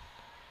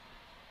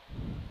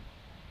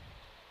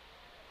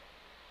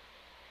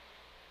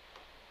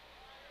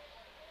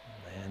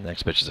 And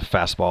next pitch is a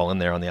fastball in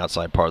there on the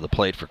outside part of the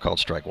plate for called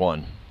strike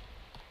 1.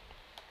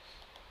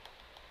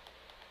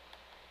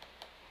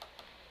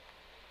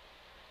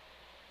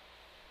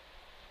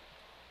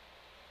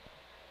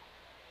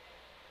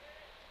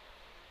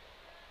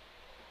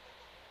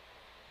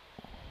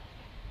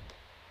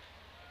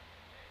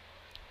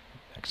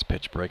 Next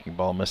pitch, breaking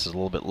ball, misses a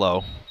little bit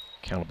low.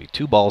 Count will be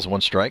 2 balls, 1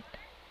 strike.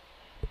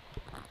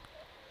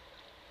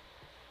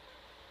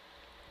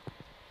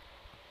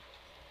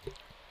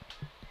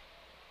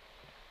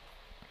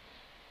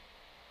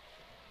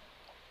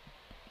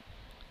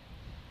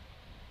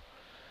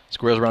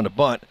 Squares around a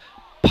bunt,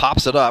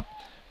 pops it up.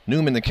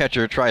 Newman, the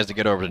catcher, tries to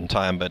get over it in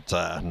time, but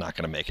not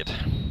going to make it.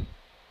 It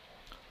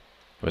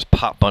was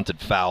pop bunted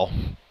foul.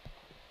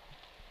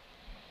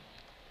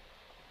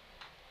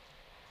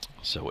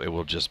 So it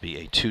will just be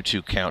a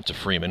 2-2 count to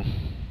Freeman.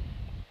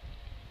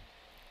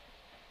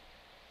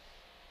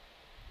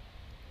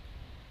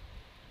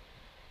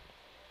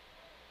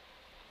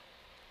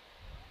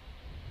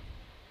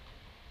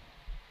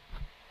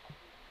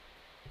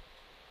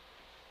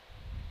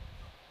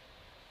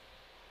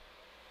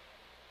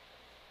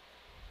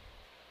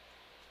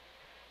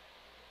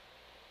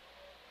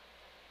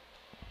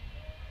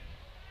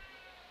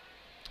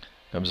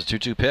 Comes a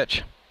 2-2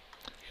 pitch.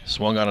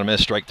 Swung on and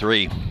missed, strike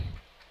 3.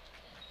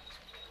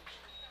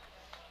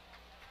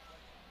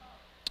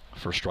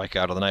 First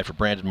strikeout of the night for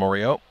Brandon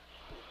Morio.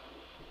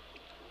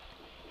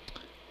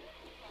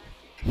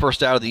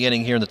 First out of the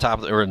inning here in the top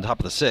of the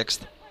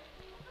 6th.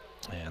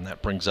 And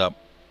that brings up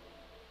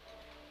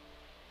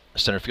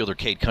center fielder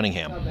Cade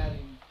Cunningham. Now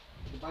batting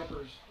the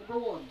Vipers,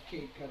 number 1,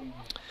 Cade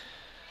Cunningham.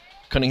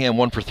 Cunningham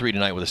 1 for 3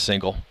 tonight with a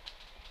single.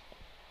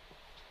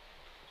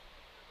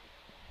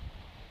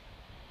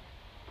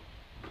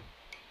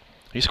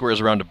 He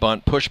squares around to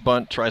bunt, push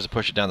bunt, tries to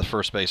push it down the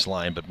first base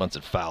line, but bunts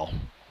it foul.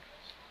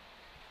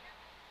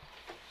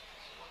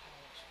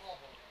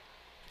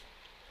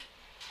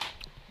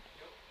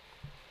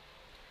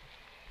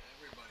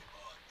 Everybody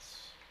bunts.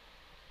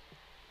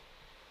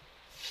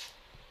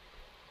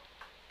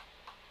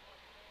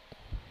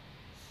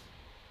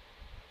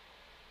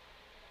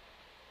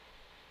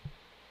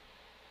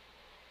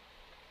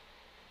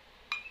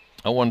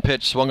 A 1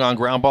 pitch, swung on,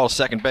 ground ball to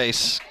second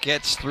base.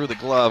 Gets through the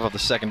glove of the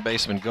second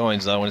baseman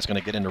Goins, though, and it's going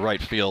to get into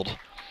right field.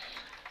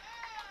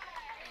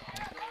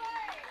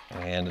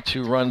 And the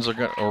 2 runs are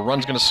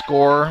run's going to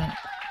score.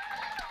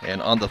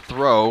 And on the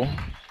throw,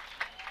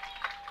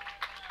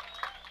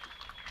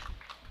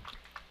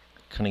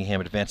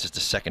 Cunningham advances to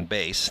second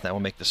base. That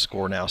will make the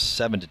score now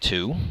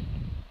 7-2.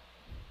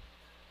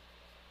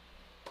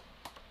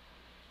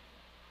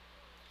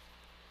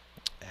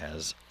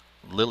 As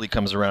Lilly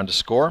comes around to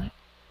score.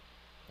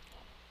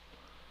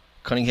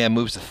 Cunningham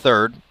moves to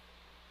third.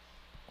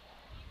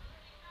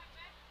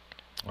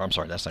 Oh, I'm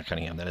sorry, that's not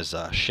Cunningham. That is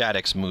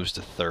Shaddix moves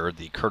to third,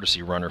 the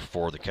courtesy runner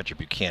for the catcher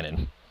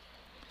Buchanan.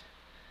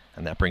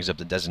 And that brings up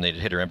the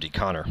designated hitter, Empty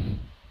Connor.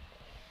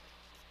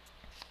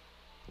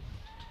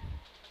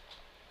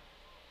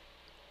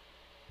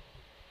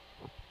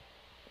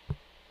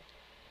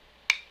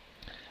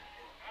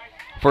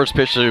 First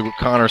pitch to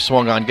Connor,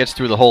 swung on, gets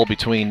through the hole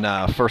between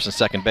first and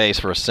second base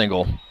for a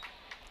single.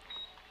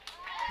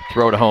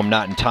 Throw to home,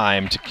 not in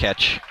time to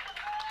catch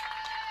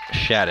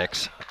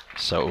Shaddix,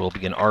 so it will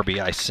be an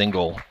RBI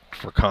single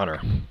for Connor.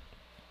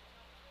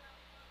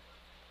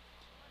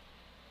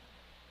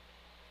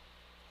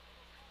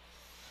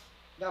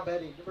 Now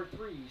batting number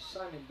 3,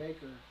 Simon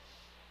Baker.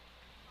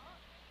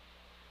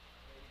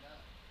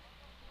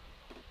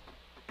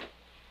 Oh,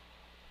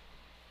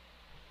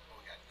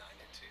 we got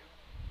 9-2.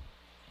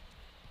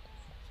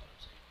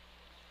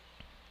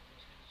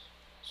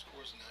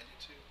 Scores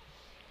 9-2.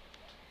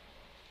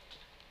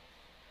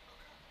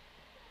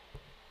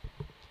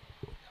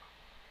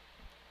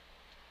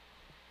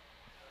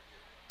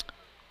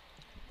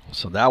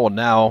 So that one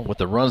now, with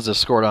the runs that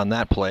scored on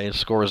that play, the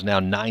score is now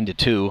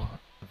 9-2.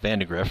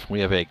 Vandegrift.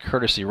 We have a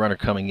courtesy runner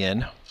coming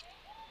in.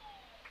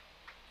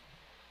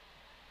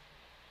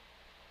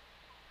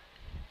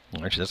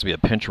 Actually, that's going to be a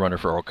pinch runner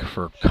for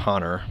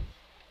Connor.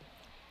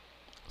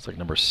 Looks like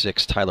number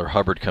 6, Tyler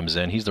Hubbard, comes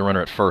in. He's the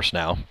runner at first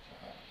now.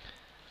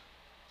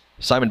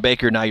 Simon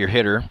Baker, now your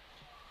hitter,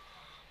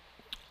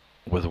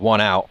 with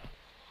 1 out.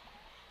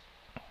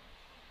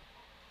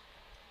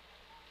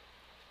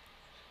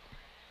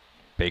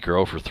 Baker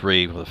 0 for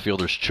 3 with a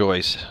fielder's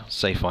choice,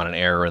 safe on an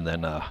error, and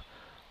then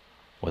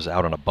was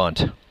out on a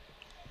bunt.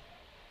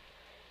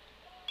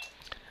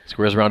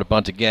 Squares around to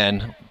bunt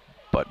again,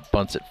 but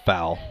bunts it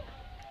foul.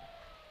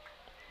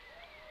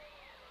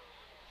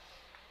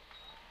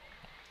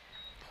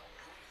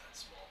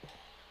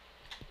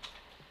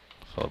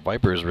 So the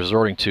Vipers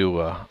resorting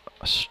to a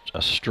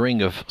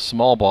string of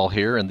small ball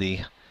here in the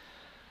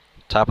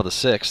top of the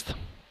 6th.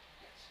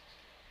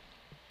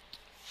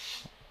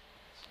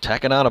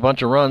 Tacking on a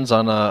bunch of runs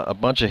on a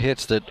bunch of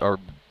hits that are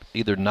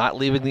either not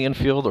leaving the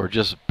infield or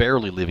just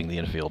barely leaving the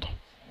infield.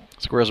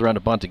 Squares around to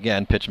bunt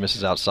again. Pitch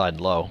misses outside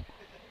and low.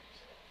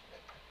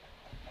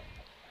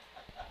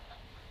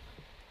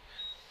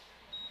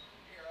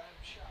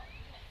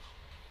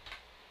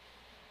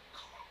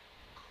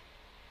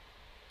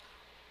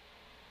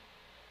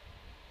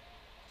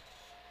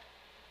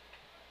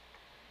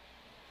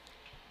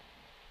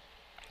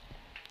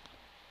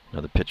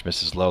 Another pitch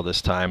misses low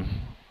this time.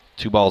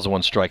 2 balls and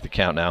 1 strike, the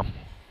count now.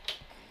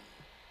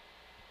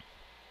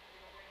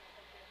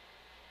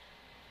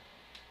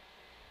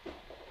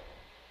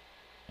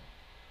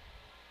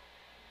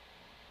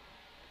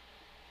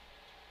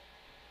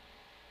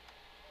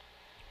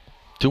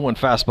 Two-one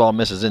fastball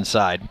misses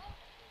inside.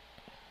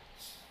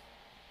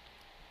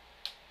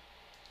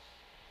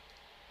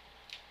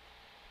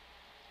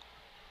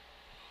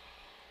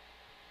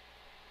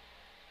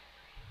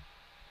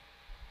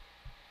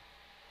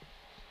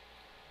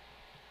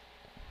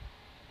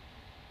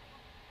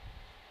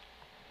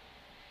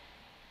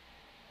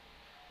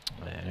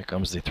 And here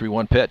comes the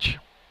 3-1 pitch.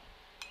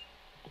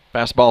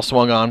 Fastball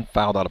swung on,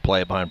 fouled out of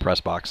play behind press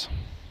box.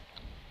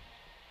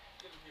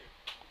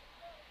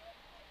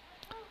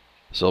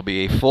 So it'll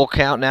be a full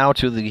count now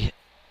to the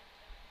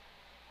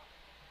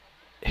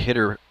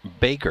hitter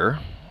Baker.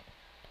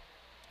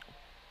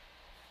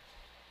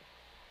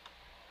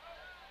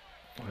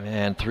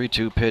 And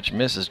 3-2 pitch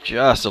misses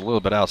just a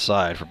little bit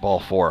outside for ball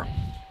 4.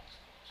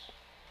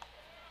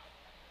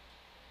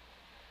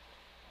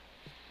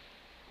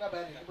 Not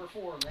bad. Number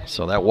 4.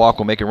 So that walk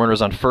will make it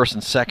runners on first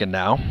and second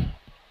now.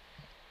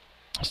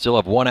 Still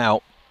have one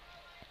out.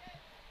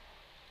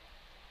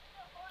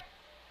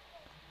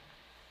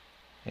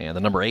 And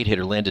the number 8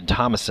 hitter, Landon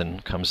Thomason,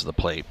 comes to the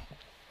plate.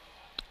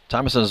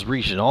 Thomason has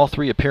reached in all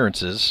 3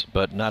 appearances,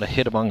 but not a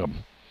hit among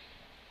them.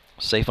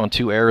 Safe on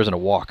 2 errors and a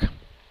walk.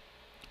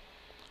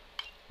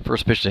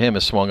 First pitch to him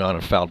is swung on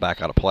and fouled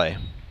back out of play.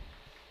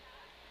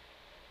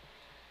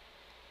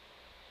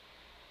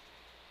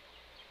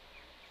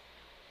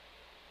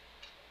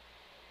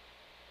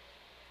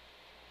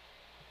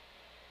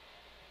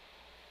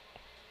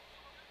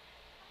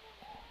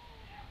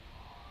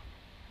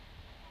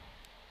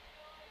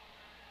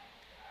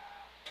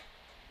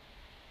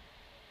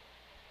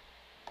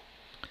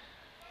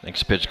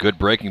 Next pitch, good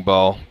breaking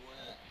ball.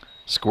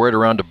 Squared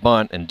around to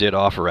bunt and did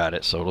offer at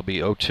it, so it'll be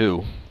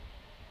 0-2.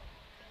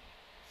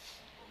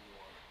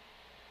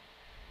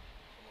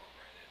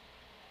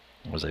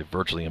 It was a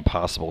virtually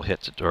impossible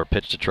or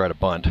pitch to try to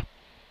bunt.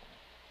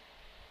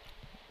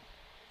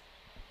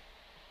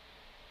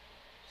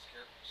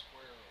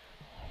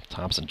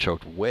 Thompson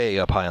choked way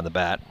up high on the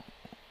bat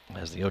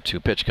as the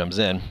 0-2 pitch comes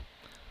in.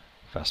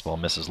 Fastball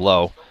misses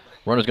low.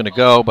 Runner's going to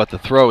go, but the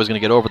throw is going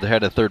to get over the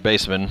head of the third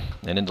baseman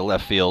and into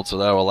left field, so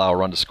that will allow a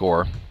run to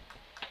score.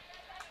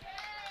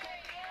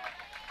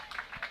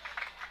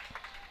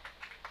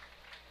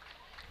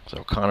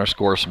 So Connor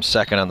scores from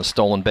second on the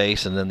stolen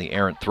base and then the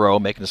errant throw,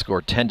 making the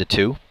score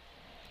 10-2.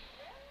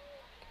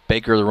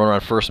 Baker, the runner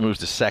on first, moves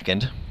to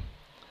second.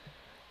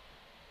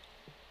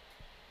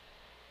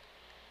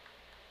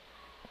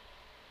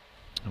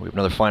 We have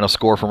another final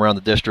score from around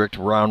the district.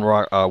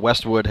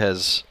 Westwood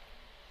has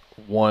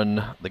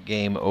won the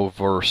game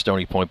over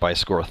Stony Point by a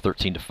score of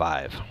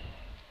 13-5.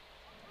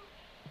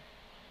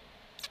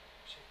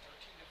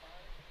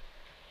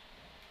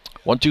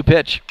 One-two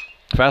pitch.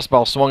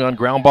 Fastball swung on,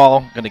 ground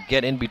ball. Going to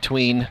get in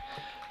between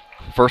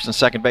first and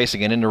second base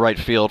again into right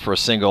field for a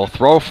single.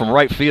 Throw from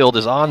right field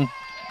is on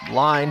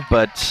line,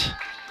 but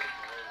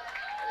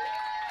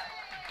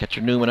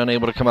catcher Newman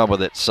unable to come up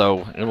with it.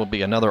 So it will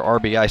be another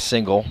RBI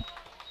single.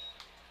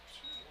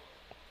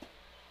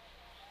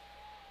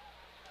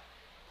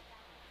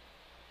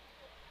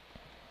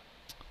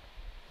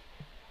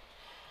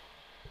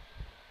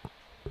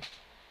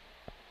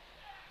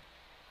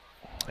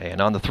 And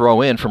on the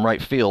throw in from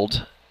right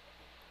field,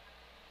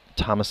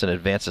 Thomason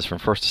advances from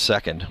first to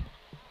second.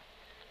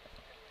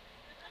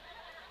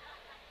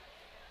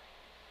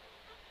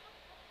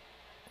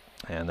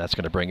 And that's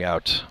going to bring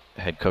out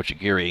head coach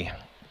Aguirre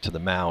to the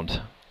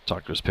mound.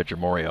 Talk to his pitcher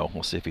Morio.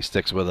 We'll see if he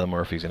sticks with him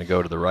or if he's going to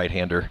go to the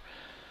right-hander.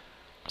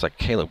 Looks like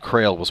Caleb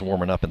Crail was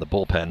warming up in the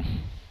bullpen.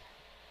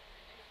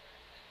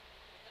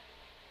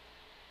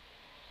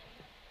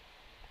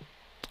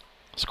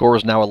 Score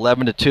is now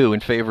 11-2 in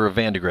favor of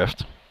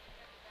Vandegrift.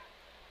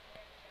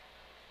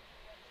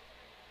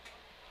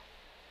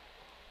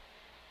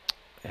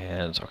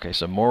 And, okay,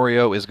 so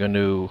Morio is going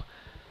to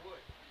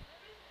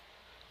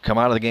come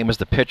out of the game as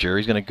the pitcher.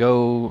 He's going to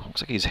go,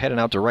 looks like he's heading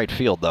out to right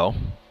field, though.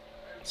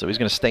 So he's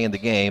going to stay in the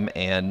game,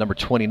 and number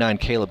 29,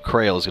 Caleb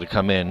Crail, is going to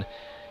come in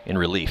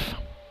relief.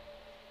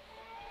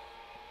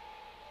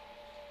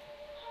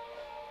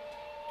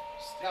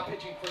 Now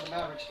pitching for the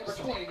Mavericks,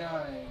 number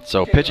 29.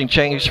 So pitching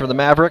change for the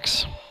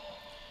Mavericks.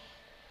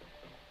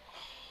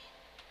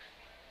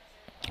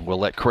 We'll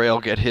let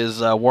Crail get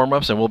his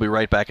warm-ups, and we'll be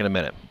right back in a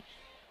minute.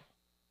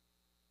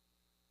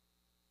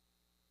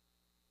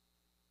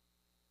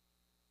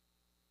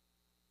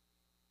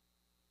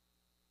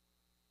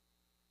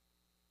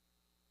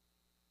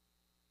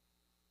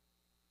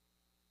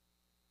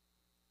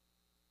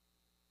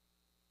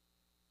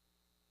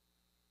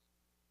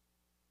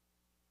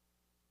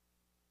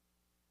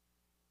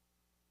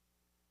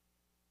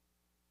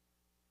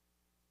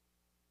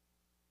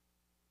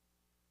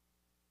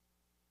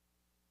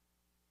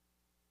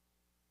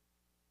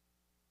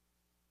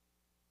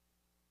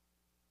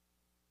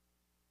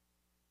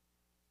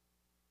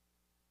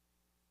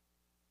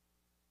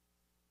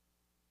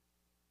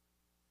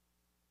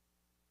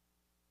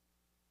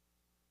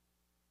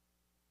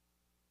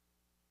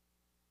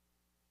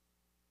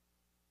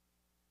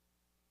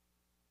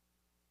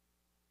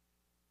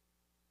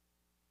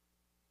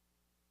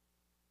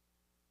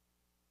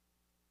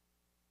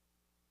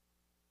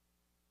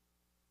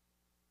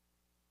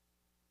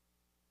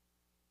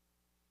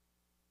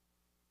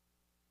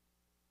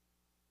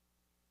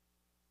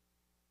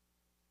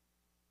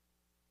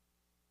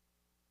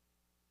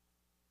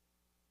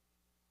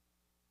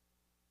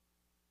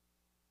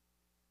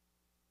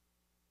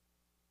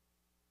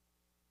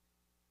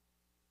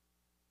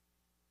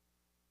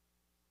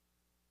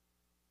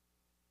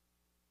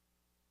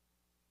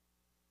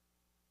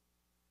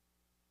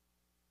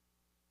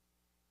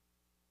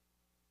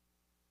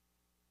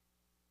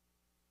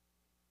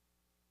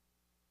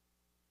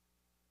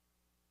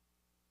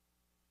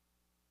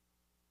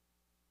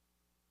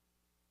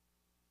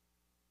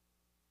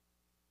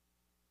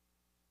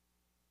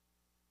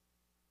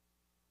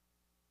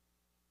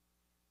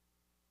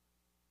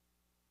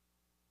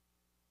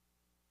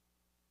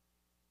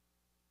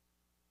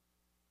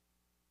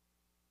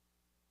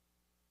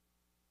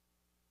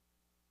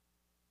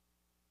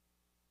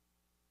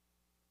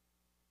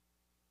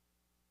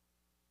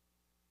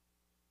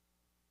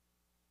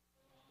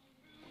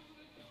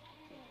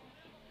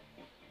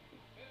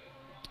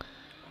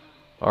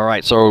 All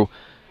right, so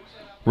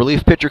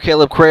relief pitcher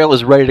Caleb Crail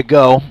is ready to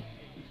go.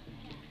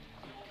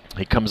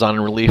 He comes on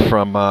in relief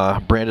from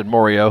Brandon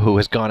Morio, who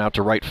has gone out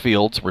to right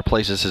field,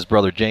 replaces his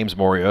brother James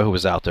Morio, who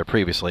was out there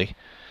previously.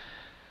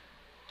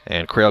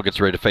 And Crail gets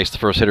ready to face the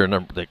first hitter,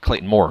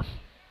 Clayton Moore.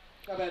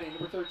 How about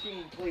number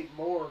 13, Clayton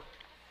Moore?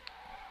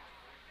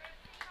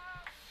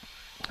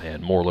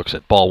 And Moore looks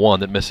at ball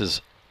one that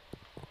misses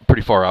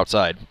pretty far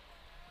outside.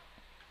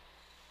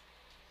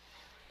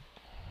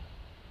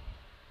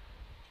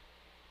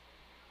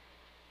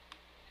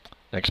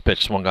 Next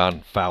pitch swung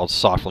on, fouled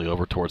softly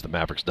over towards the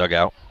Mavericks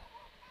dugout.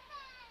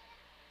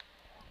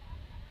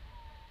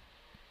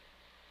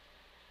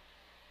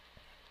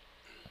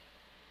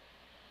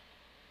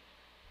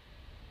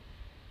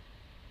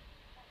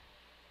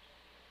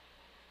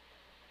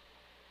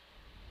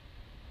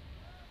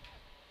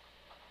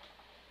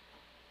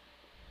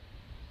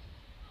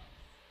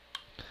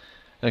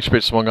 Next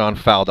pitch swung on,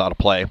 fouled out of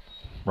play,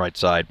 right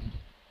side.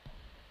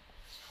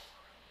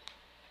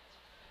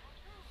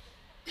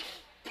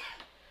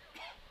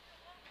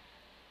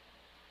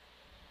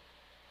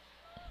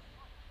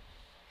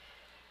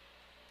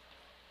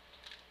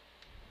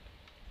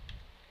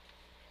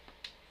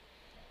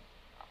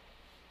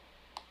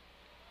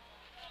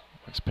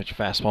 Next pitch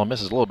fastball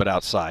misses a little bit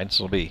outside,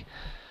 so it'll be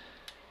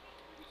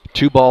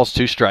 2 balls,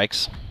 2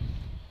 strikes.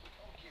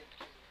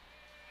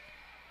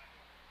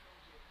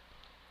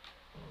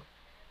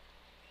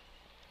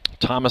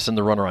 Thomas and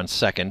the runner on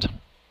second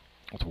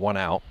with 1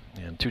 out,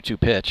 and 2-2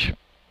 pitch.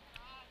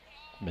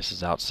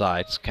 Misses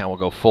outside. Count will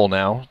go full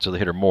now to the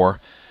hitter Moore.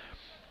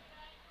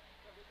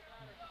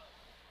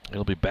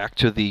 It'll be back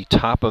to the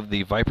top of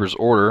the Vipers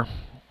order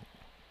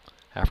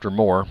after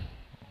Moore.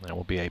 That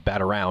will be a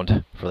bat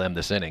around for them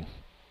this inning.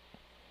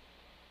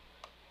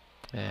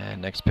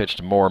 And next pitch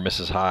to Moore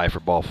misses high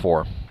for ball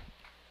 4.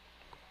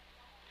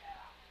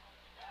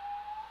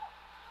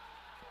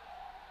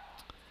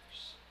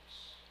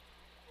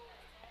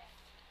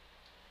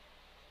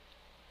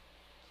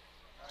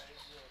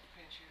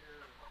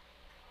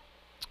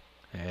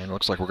 And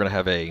looks like we're going to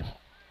have a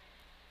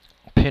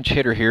pinch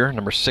hitter here.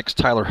 Number 6,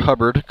 Tyler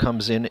Hubbard,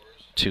 comes in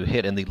to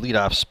hit in the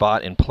leadoff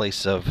spot in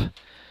place of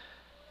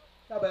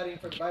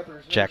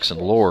Jackson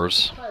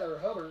Lors. Tyler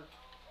Hubbard.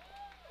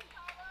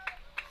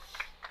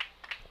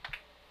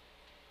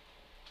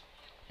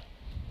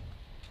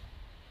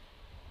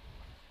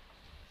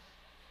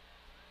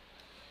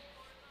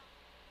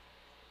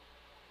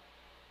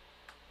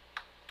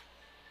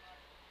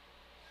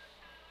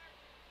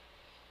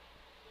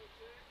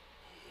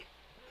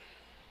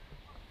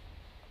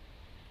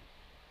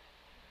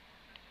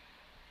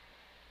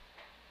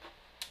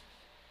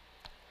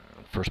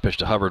 First pitch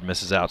to Hubbard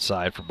misses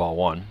outside for ball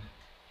 1.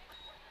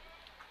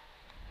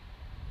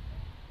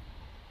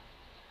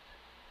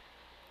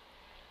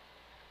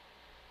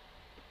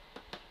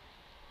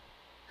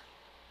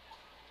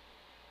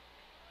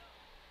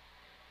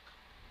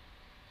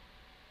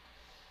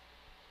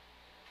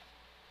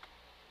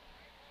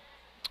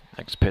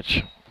 Next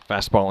pitch,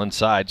 fastball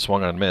inside,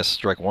 swung on and missed,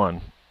 strike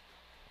 1.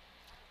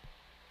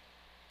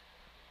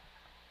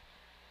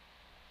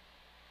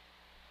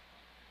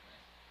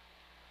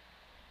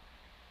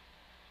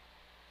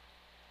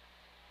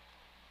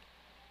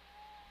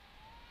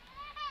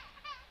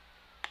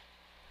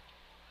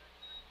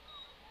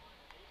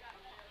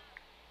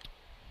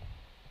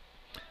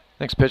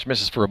 Next pitch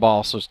misses for a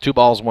ball, so it's 2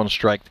 balls, 1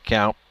 strike to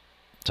count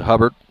to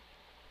Hubbard.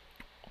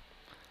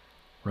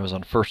 Rose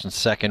on first and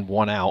second,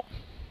 1 out.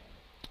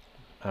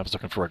 I was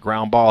looking for a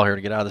ground ball here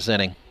to get out of this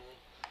inning.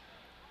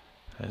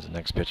 As the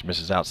next pitch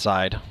misses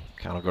outside,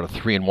 count will go to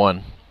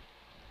 3-1.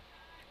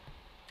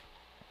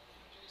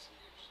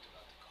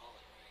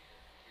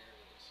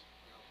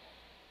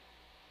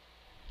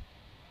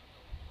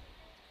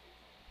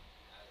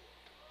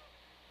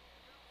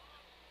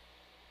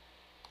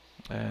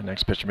 And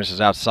next pitch misses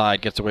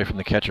outside, gets away from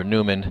the catcher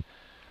Newman,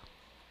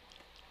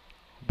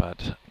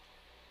 but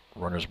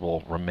runners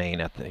will remain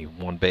at the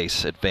 1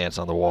 base advance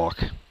on the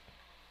walk.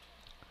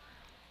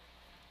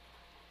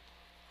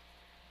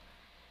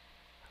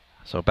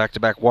 So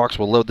back-to-back walks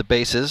will load the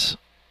bases.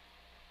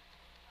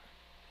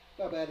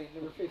 Now batting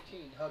number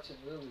 15, Hudson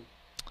Lilly.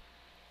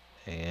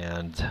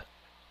 And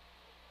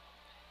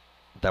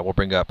that will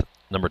bring up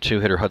number 2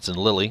 hitter Hudson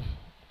Lilly,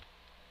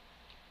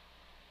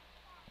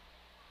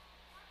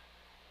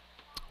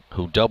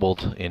 who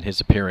doubled in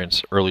his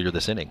appearance earlier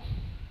this inning.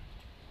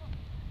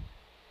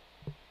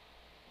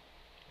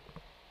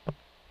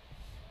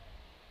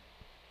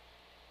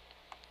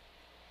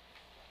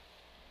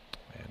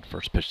 And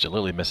first pitch to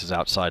Lilly misses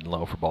outside and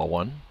low for ball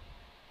 1.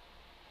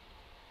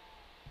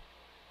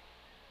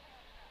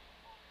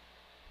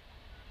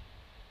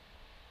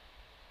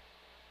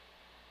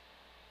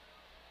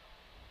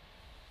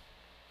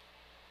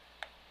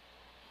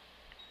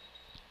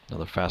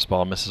 Another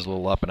fastball misses a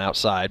little up and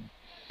outside.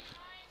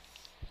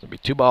 There'll be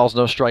 2 balls,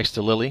 no strikes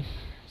to Lilly.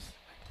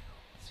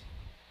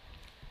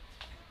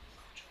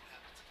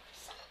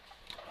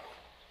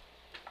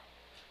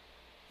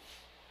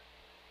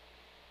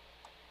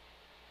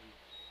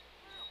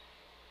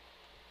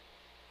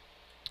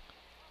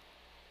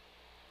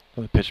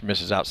 The pitch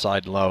misses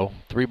outside low.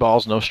 3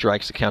 balls, no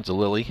strikes to count to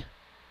Lily.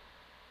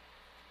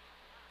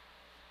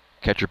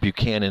 Catcher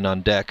Buchanan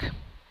on deck.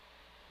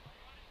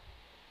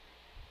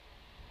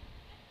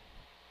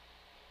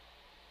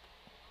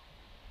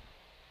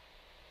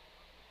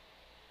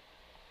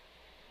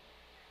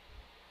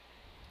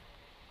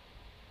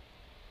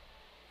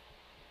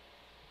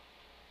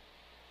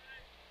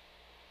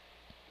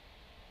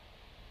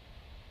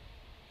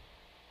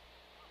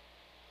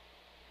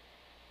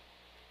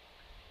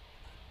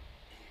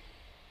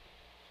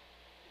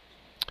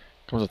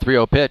 Comes a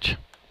 3-0 pitch.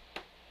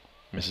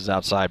 Misses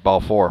outside, ball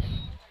 4.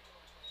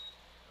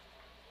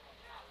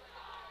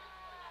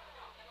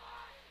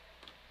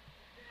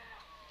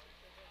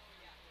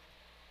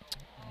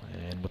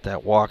 And with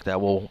that walk,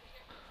 that will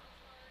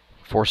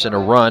force in a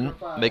run,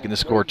 making the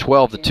score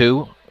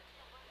 12-2.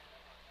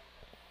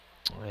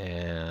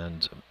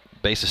 And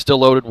base is still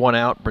loaded, 1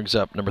 out. Brings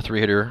up number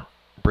 3 hitter,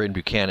 Braden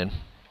Buchanan.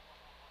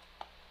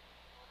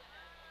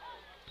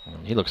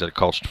 And he looks at a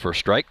called for a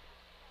strike.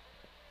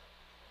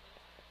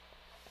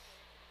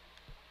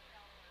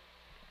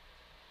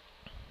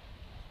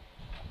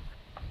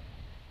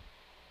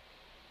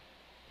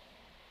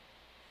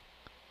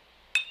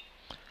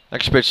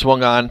 Next pitch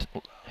swung on,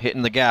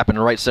 hitting the gap in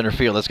the right center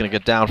field. That's going to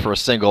get down for a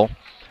single.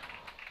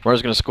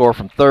 Runner's going to score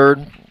from third.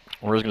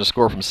 Runner's going to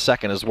score from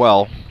second as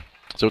well.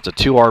 So it's a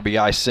 2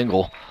 RBI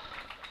single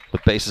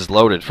with bases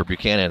loaded for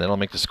Buchanan. That'll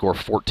make the score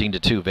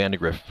 14-2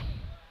 Vandegrift.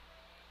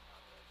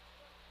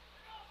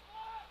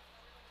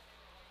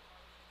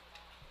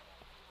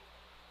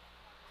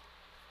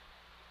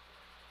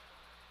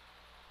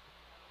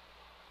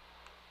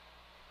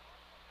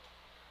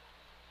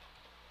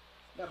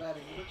 Now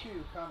batting number 2,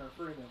 Connor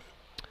Freeman.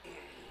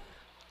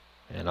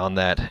 And on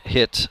that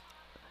hit,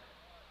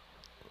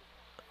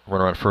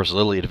 runner on first,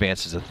 Lily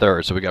advances to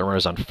third. So we got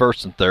runners on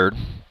first and third.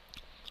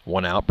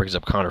 1 out, brings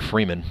up Connor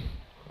Freeman.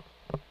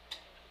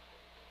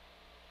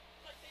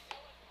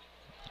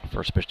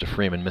 First pitch to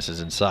Freeman,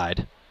 misses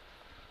inside.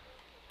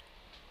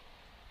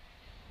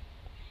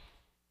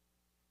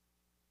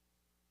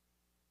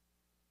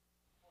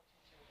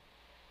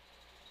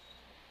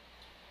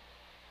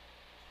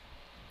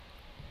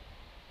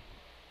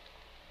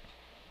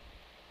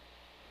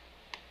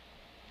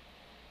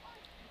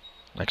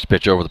 Next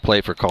pitch over the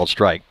plate for a called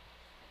strike.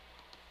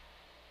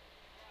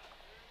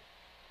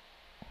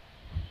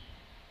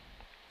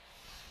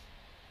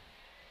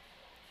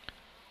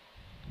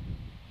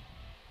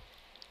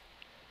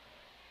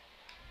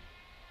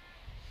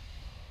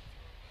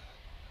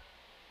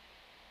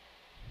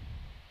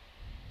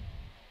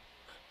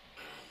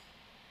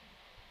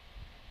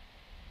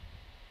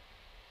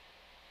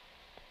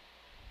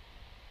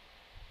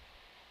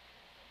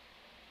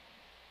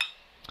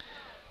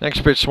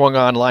 Next pitch swung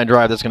on, line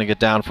drive. That's going to get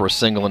down for a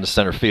single into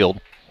center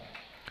field.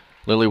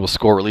 Lily will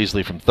score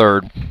easily from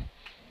third.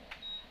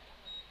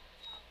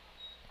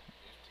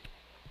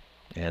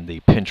 And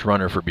the pinch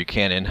runner for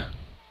Buchanan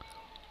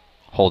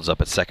holds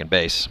up at second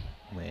base.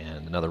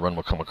 And another run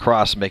will come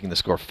across, making the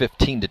score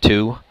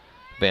 15-2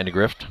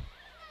 Vandegrift.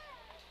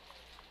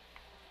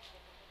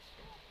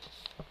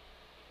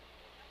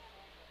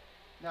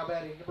 Now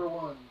batting number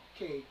 1,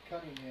 Cade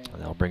Cunningham.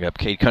 And that'll bring up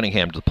Cade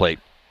Cunningham to the plate.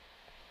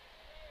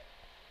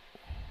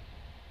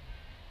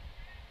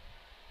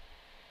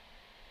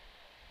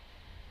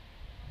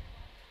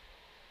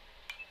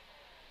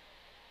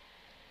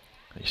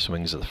 He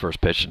swings at the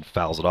first pitch and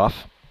fouls it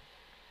off.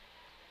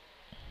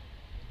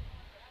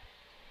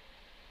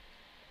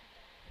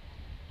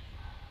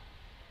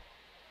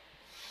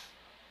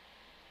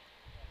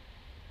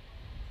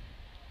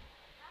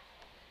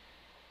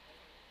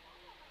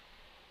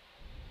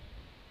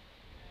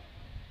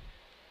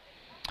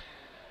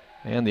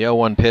 And the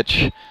 0-1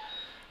 pitch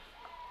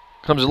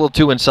comes a little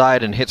too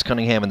inside and hits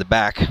Cunningham in the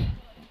back.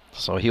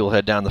 So he will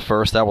head down the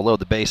first. That will load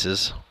the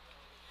bases.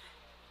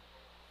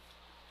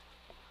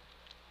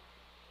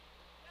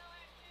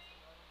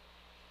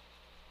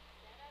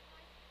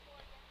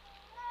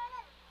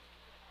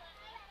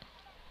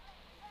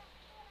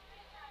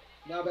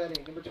 Now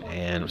batting number 20.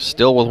 And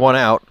still with 1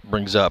 out,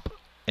 brings up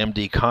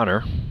MD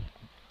Connor,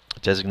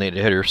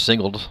 designated hitter,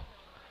 singled.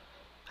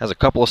 Has a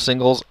couple of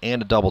singles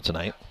and a double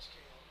tonight.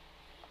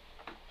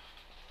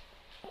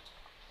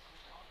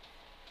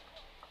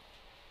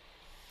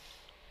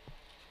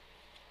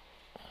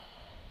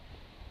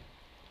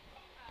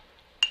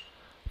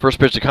 First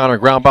pitch to Connor,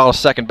 ground ball to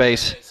second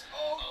base.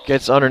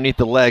 Gets underneath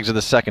the legs of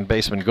the second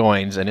baseman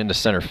Goins and into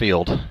center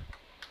field.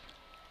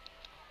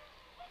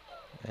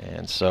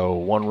 And so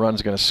 1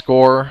 run's going to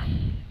score.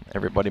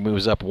 Everybody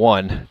moves up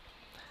 1.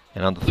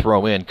 And on the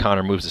throw in,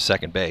 Connor moves to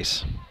second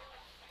base.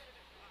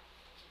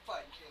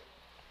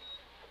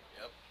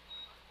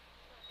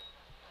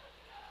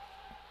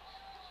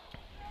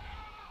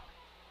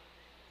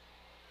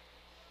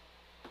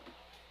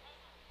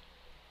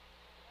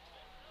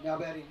 Now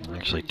batting number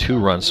Actually, 3, 2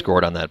 runs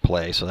scored on that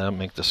play, so that'll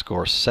make the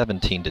score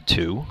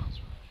 17-2.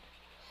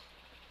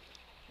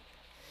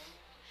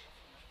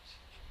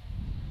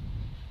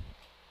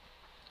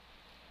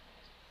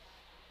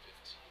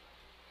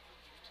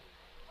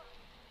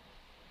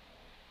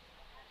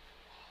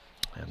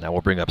 Now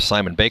we'll bring up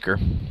Simon Baker.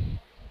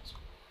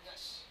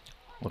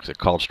 Looks like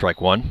called strike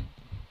one.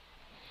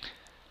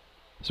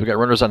 So we got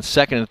runners on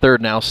second and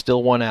third now,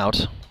 still one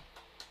out.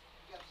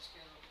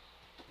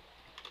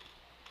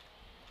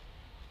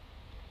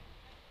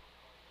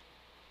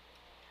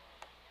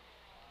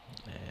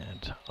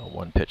 And a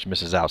one pitch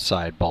misses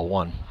outside, ball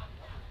one.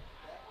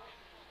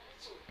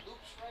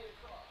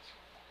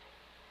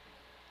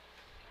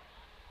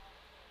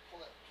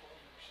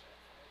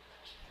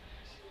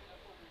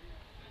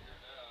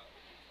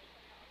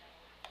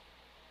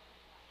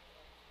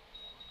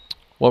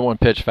 One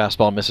pitch,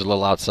 fastball misses a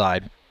little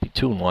outside. Be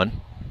 2-1.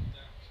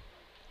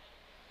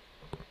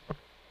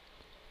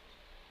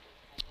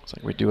 Looks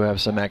like we do have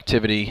some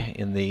activity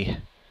in the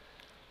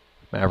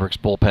Mavericks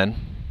bullpen.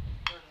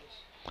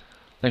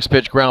 Next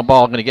pitch, ground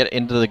ball, going to get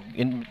into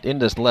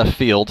into left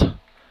field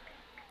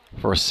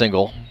for a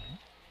single.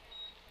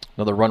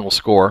 Another run will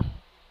score.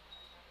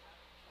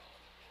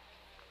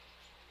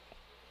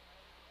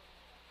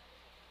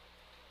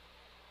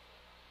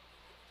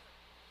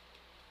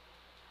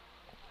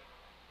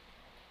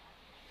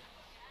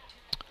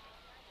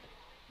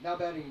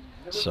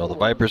 So the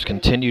Vipers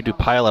continue to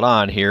pile it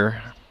on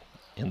here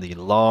in the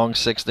long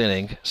sixth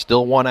inning.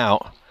 Still one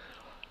out.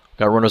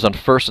 Got runners on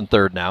first and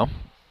third now.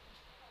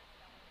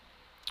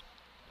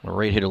 The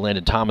right hitter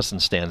Landon Thomason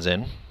stands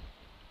in.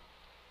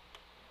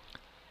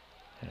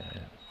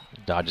 And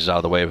dodges out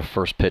of the way of a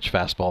first pitch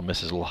fastball,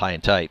 misses a little high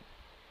and tight.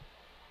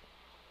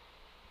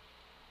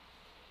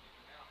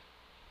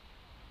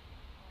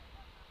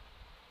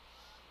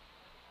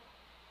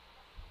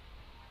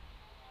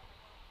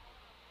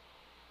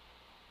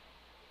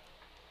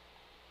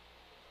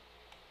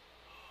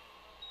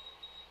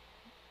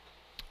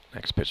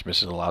 Next pitch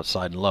misses a little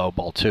outside and low,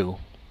 ball two.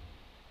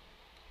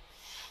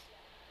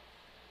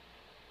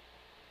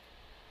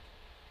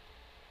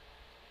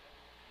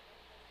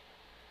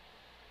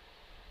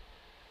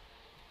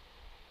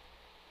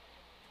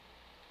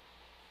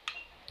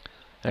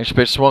 Next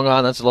pitch swung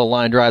on, that's a little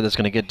line drive that's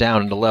going to get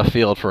down into left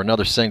field for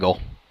another single.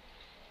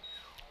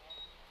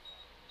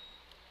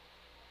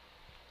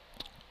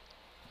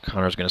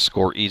 Connor's going to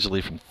score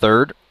easily from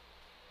third.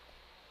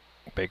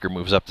 Baker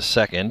moves up to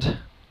second.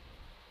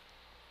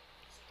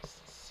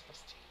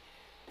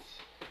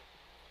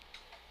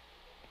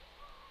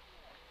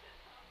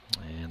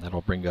 And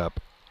that'll bring up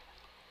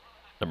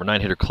number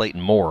 9 hitter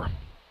Clayton Moore.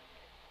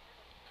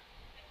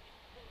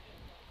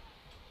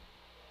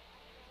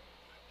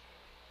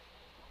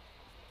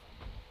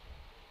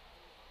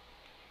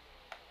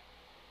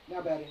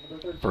 Now batting,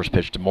 number 13. First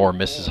pitch to Moore,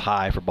 misses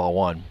high for ball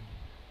one.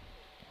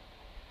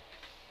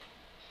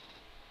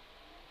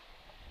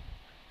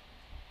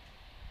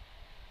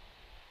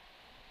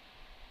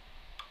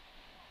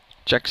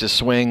 Checks his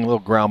swing, little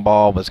ground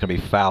ball, but it's going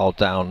to be fouled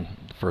down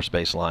the first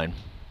base line.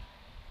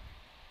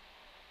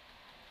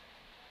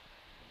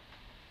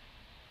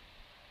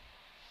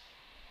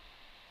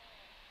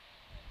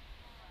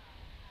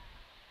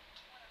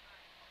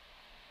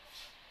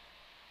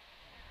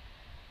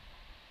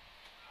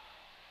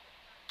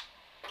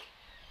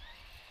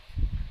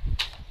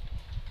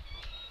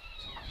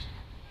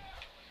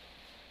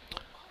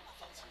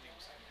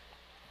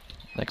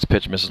 Next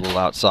pitch misses a little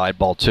outside,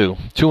 ball two.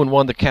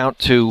 2-1 the count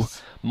to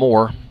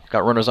Moore.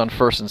 Got runners on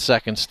first and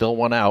second, still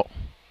one out.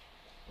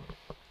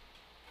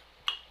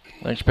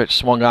 Next pitch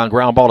swung on,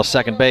 ground ball to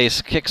second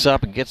base, kicks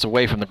up and gets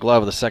away from the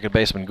glove of the second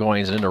baseman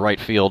Goins and into right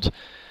field.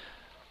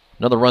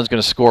 Another run's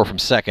going to score from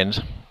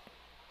second.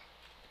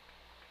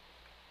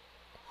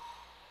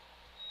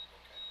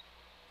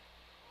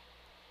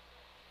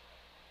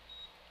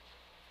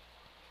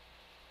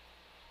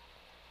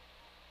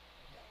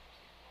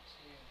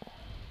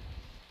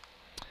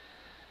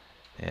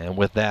 And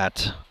with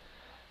that,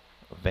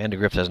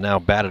 Vandegrift has now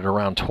batted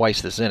around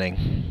twice this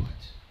inning.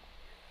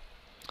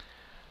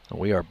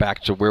 We are back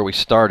to where we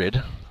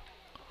started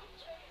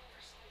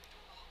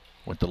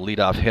with the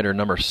leadoff hitter,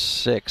 number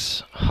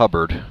 6,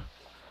 Hubbard.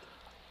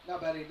 Now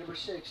batting, number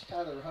 6,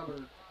 Tyler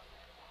Hubbard.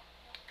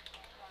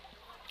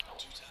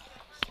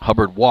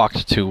 Hubbard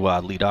walked to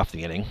lead off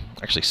the inning.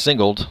 Actually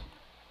singled,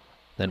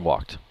 then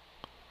walked.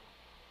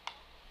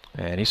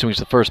 And he swings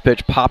the first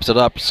pitch, pops it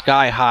up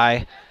sky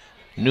high.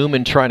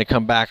 Newman trying to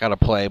come back out of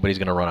play, but he's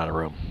going to run out of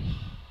room.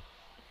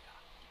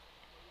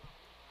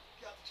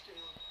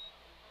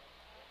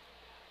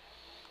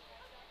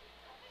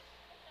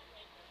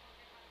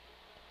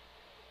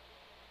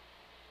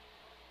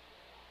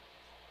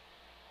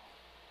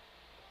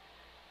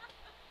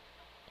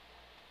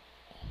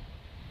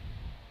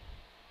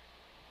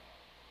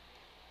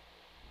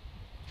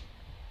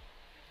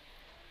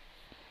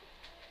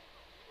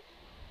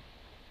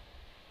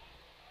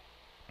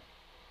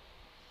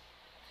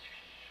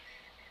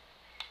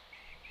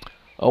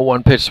 Oh,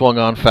 one pitch swung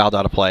on, fouled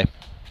out of play.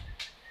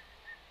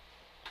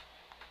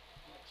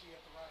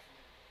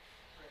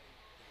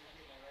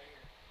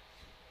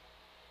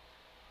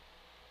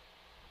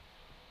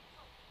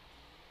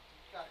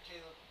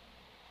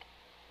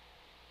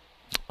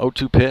 Oh,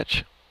 2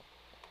 pitch.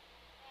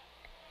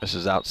 This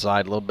is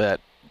outside a little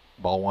bit.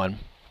 Ball one.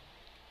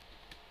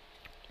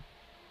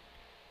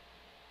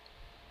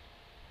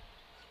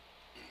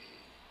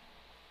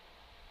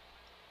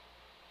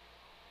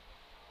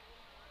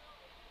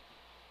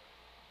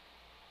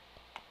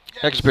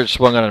 Next pitch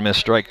swung on and missed,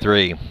 strike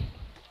 3. You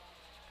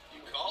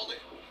called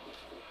it.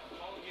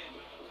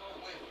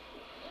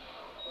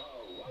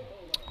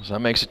 So that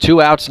makes it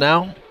 2 outs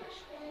now.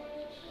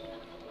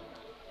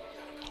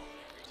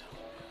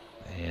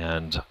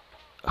 And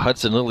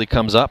Hudson Lilly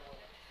comes up.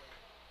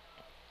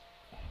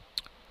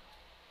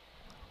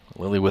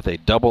 Lilly with a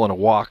double and a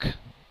walk,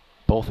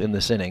 both in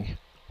this inning.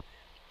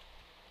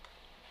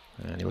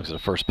 And he looks at the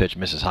first pitch,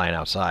 misses high and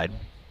outside.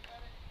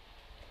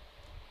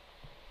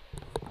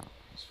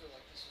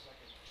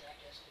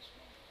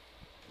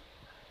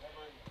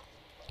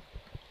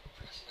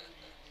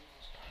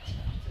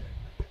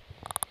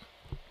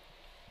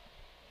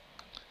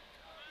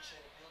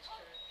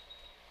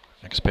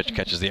 Next pitch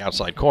catches the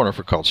outside corner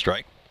for called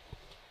strike.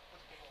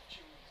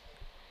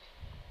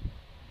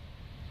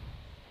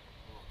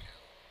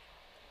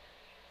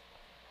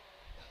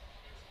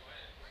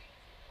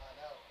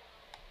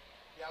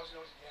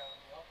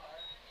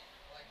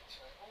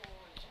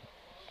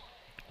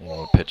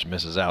 One pitch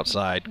misses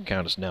outside.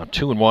 Count is now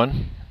 2-1. What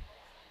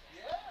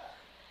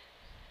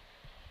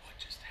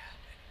just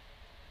happened?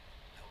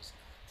 That was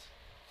nuts.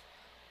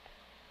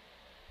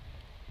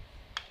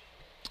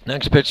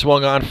 Next pitch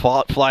swung on,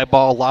 fly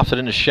ball lofted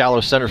into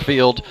shallow center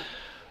field.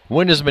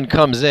 Windesman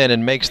comes in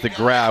and makes the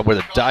grab with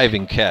a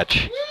diving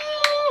catch.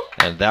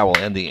 And that will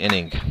end the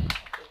inning.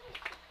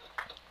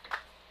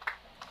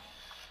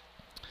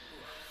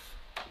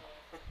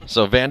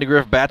 So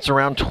Vandegrift bats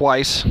around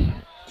twice.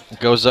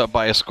 Goes up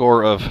by a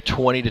score of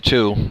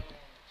 20-2.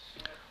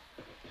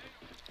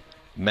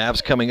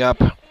 Mavs coming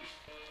up.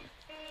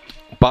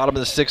 Bottom of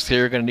the 6th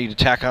here, going to need to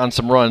tack on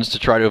some runs to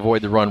try to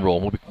avoid the run rule.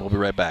 We'll be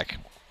right back.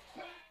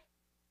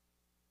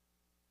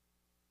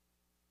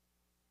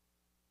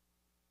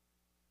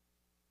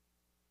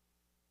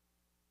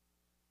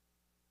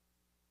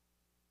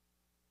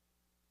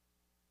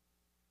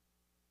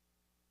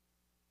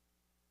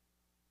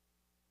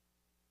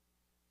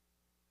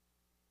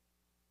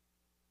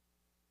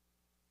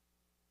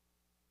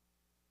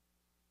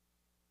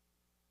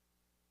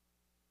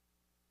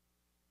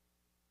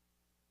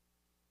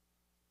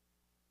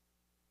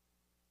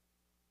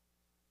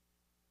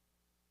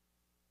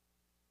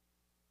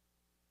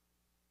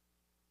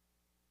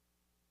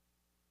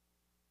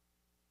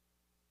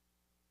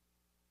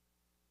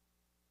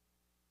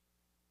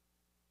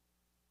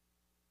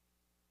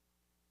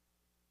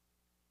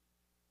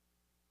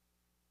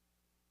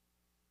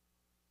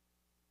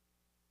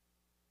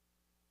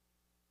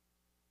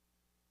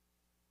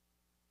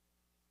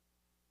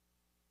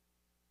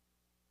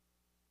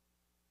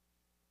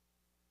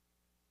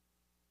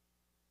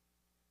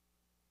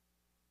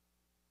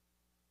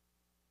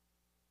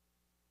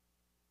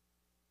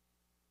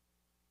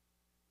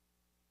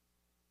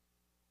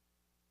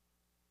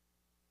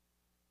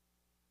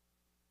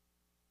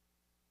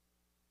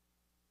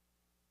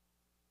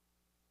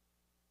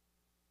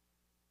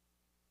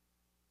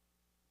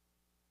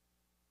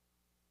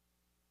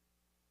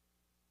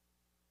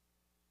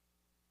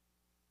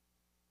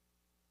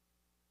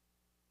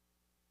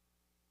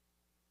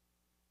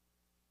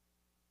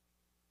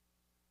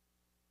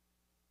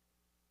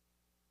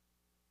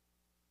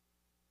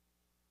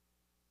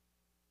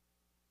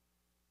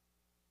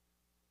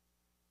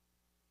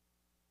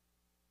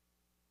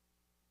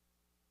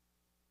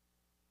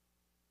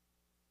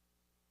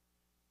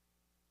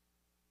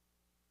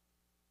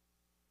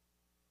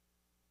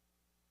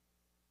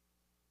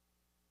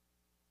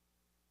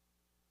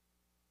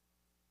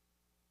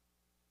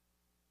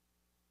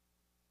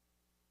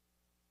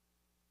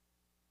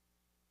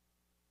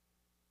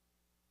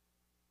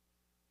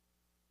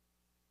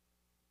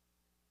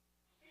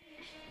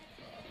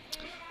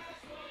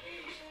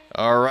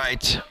 All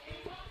right.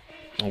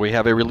 We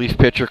have a relief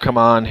pitcher come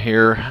on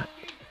here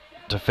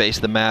to face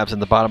the Mavs in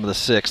the bottom of the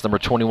 6th. Number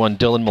 21,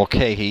 Dylan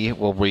Mulcahy,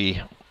 will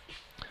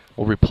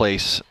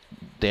replace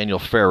Daniel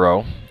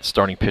Farrow,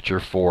 starting pitcher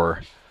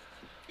for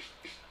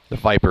the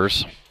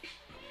Vipers.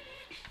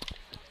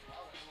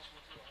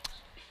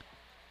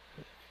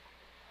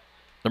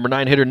 Number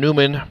 9 hitter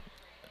Newman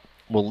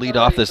will lead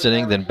off this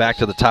inning, then back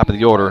to the top of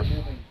the order.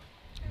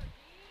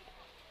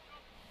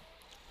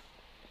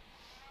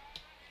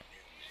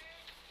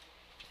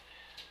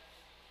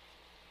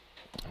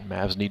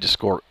 Mavs need to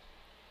score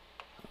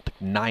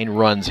 9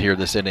 runs here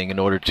this inning in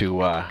order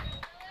to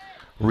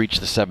reach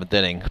the 7th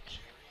inning.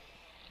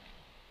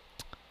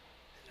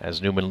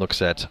 As Newman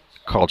looks at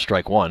called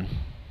strike 1.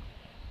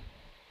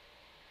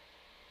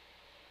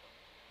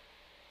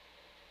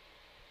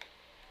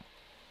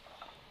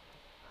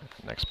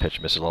 Next pitch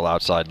misses a little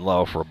outside and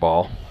low for a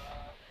ball.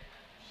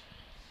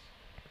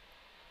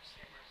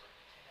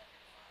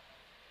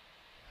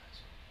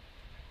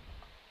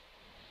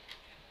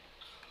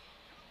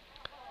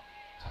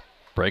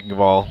 Breaking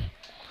ball.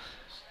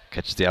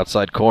 Catches the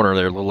outside corner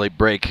there, a little late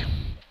break.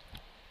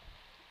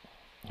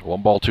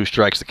 1 ball, 2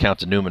 strikes, the count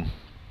to Newman.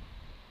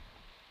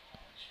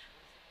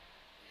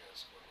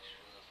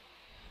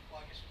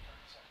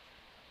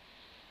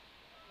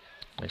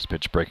 Next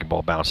pitch, breaking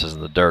ball bounces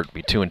in the dirt,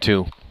 be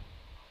 2-2.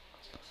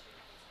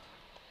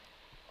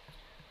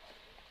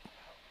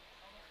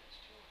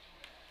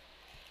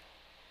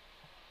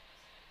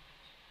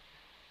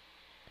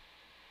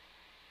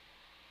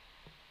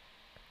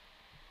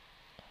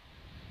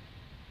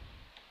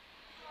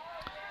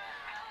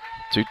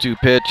 2-2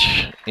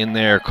 pitch in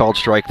there, called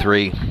strike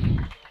 3.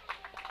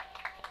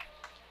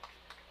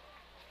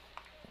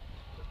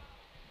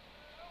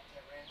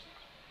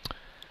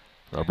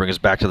 That'll bring us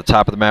back to the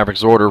top of the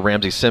Mavericks order.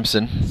 Ramsey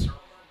Simpson.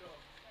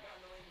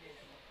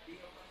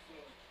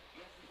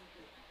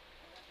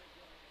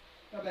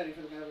 Now batting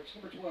for the Mavericks,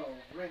 number 12,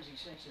 Ramsey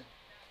Simpson.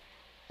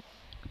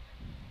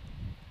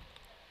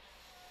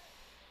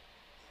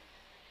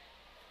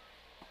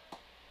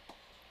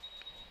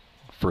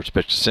 First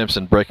pitch to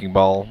Simpson, breaking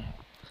ball.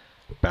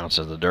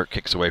 Bounces the dirt,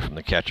 kicks away from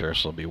the catcher,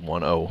 so it'll be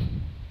 1-0.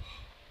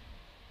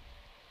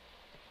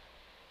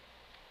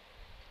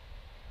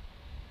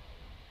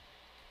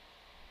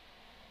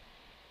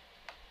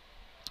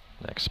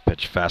 Next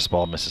pitch,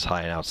 fastball, misses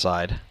high and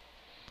outside.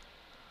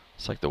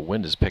 Looks like the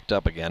wind has picked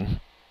up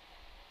again.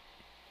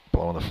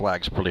 Blowing the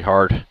flags pretty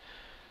hard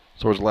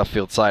towards the left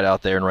field side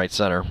out there in right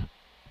center.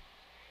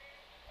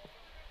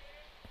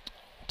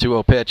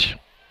 2-0 pitch.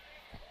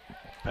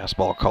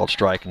 Fastball called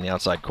strike in the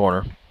outside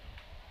corner.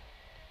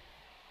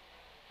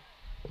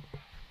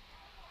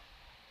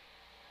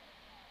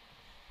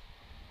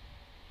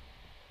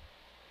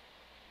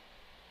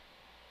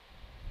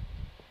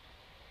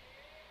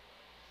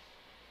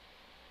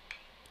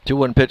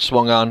 Two-one pitch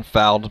swung on,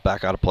 fouled,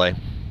 back out of play.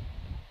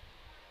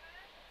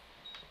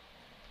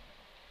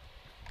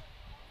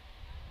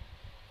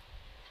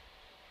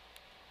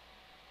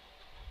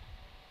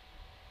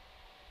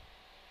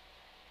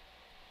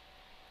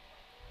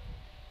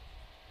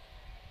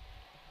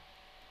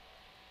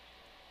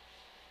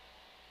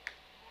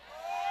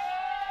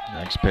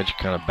 Next pitch,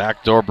 kind of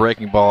backdoor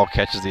breaking ball,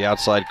 catches the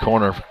outside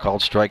corner,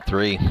 called strike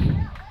 3.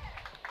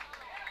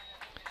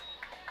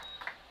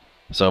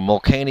 So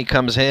Mulcahy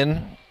comes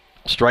in,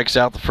 strikes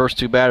out the first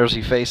 2 batters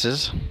he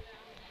faces.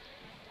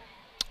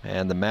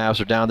 And the Mavs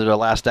are down to their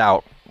last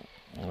out.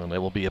 And they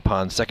will be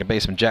upon second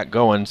baseman Jack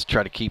Goins to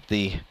try to keep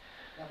the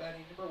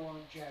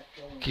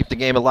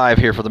game alive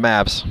here for the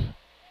Mavs.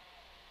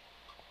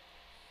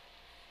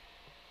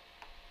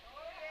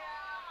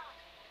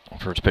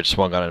 First pitch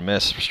swung on and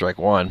missed for strike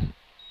 1.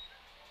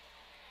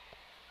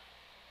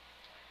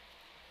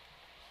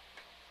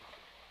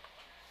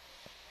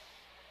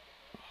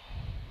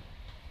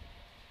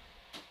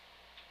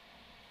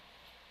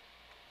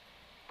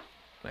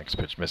 Next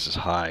pitch misses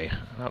high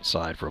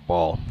outside for a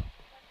ball.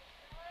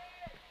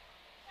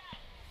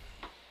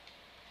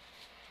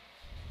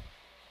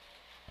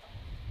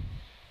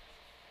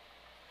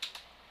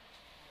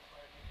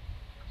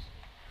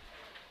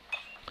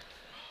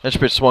 Next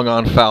pitch swung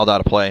on, fouled,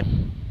 out of play.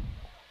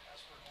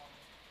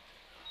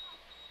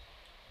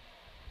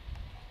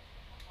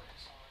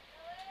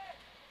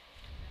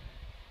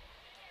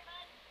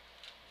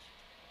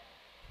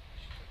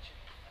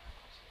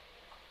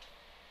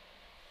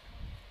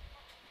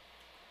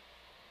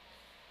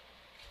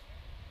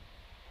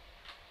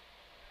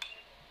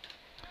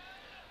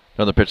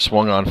 Another pitch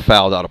swung on,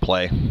 fouled, out of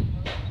play.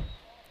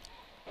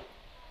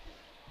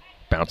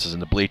 Bounces in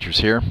the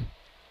bleachers here.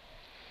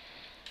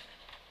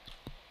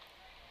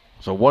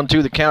 So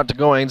 1-2 the count to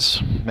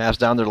Goins. Mavs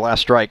down to their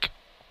last strike.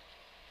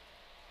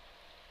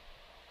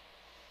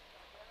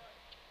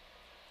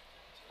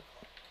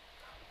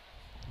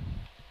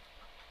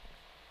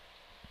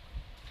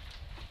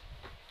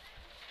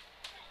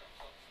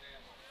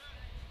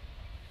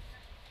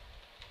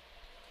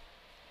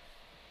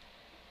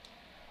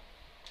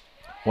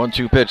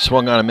 One-two pitch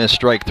swung on a missed,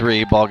 strike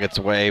 3. Ball gets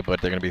away,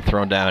 but they're going to be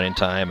thrown down in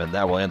time, and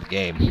that will end the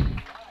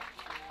game.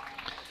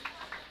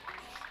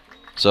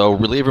 So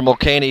reliever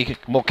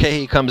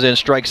Mulcahy comes in,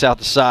 strikes out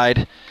the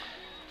side,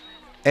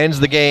 ends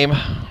the game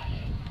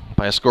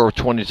by a score of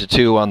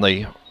 20-2 on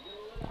the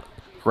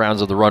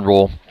grounds of the run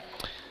rule.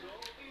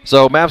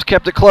 So Mavs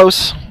kept it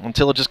close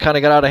until it just kind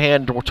of got out of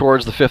hand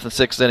towards the 5th and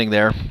 6th inning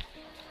there.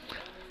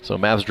 So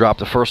Mavs dropped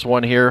the first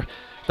one here.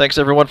 Thanks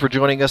everyone for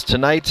joining us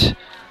tonight.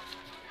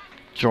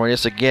 Join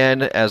us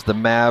again as the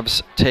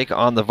Mavs take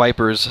on the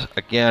Vipers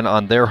again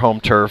on their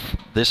home turf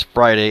this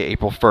Friday,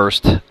 April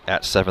 1st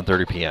at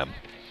 7:30 p.m.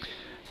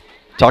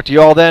 Talk to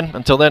you all then.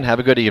 Until then, have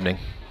a good evening.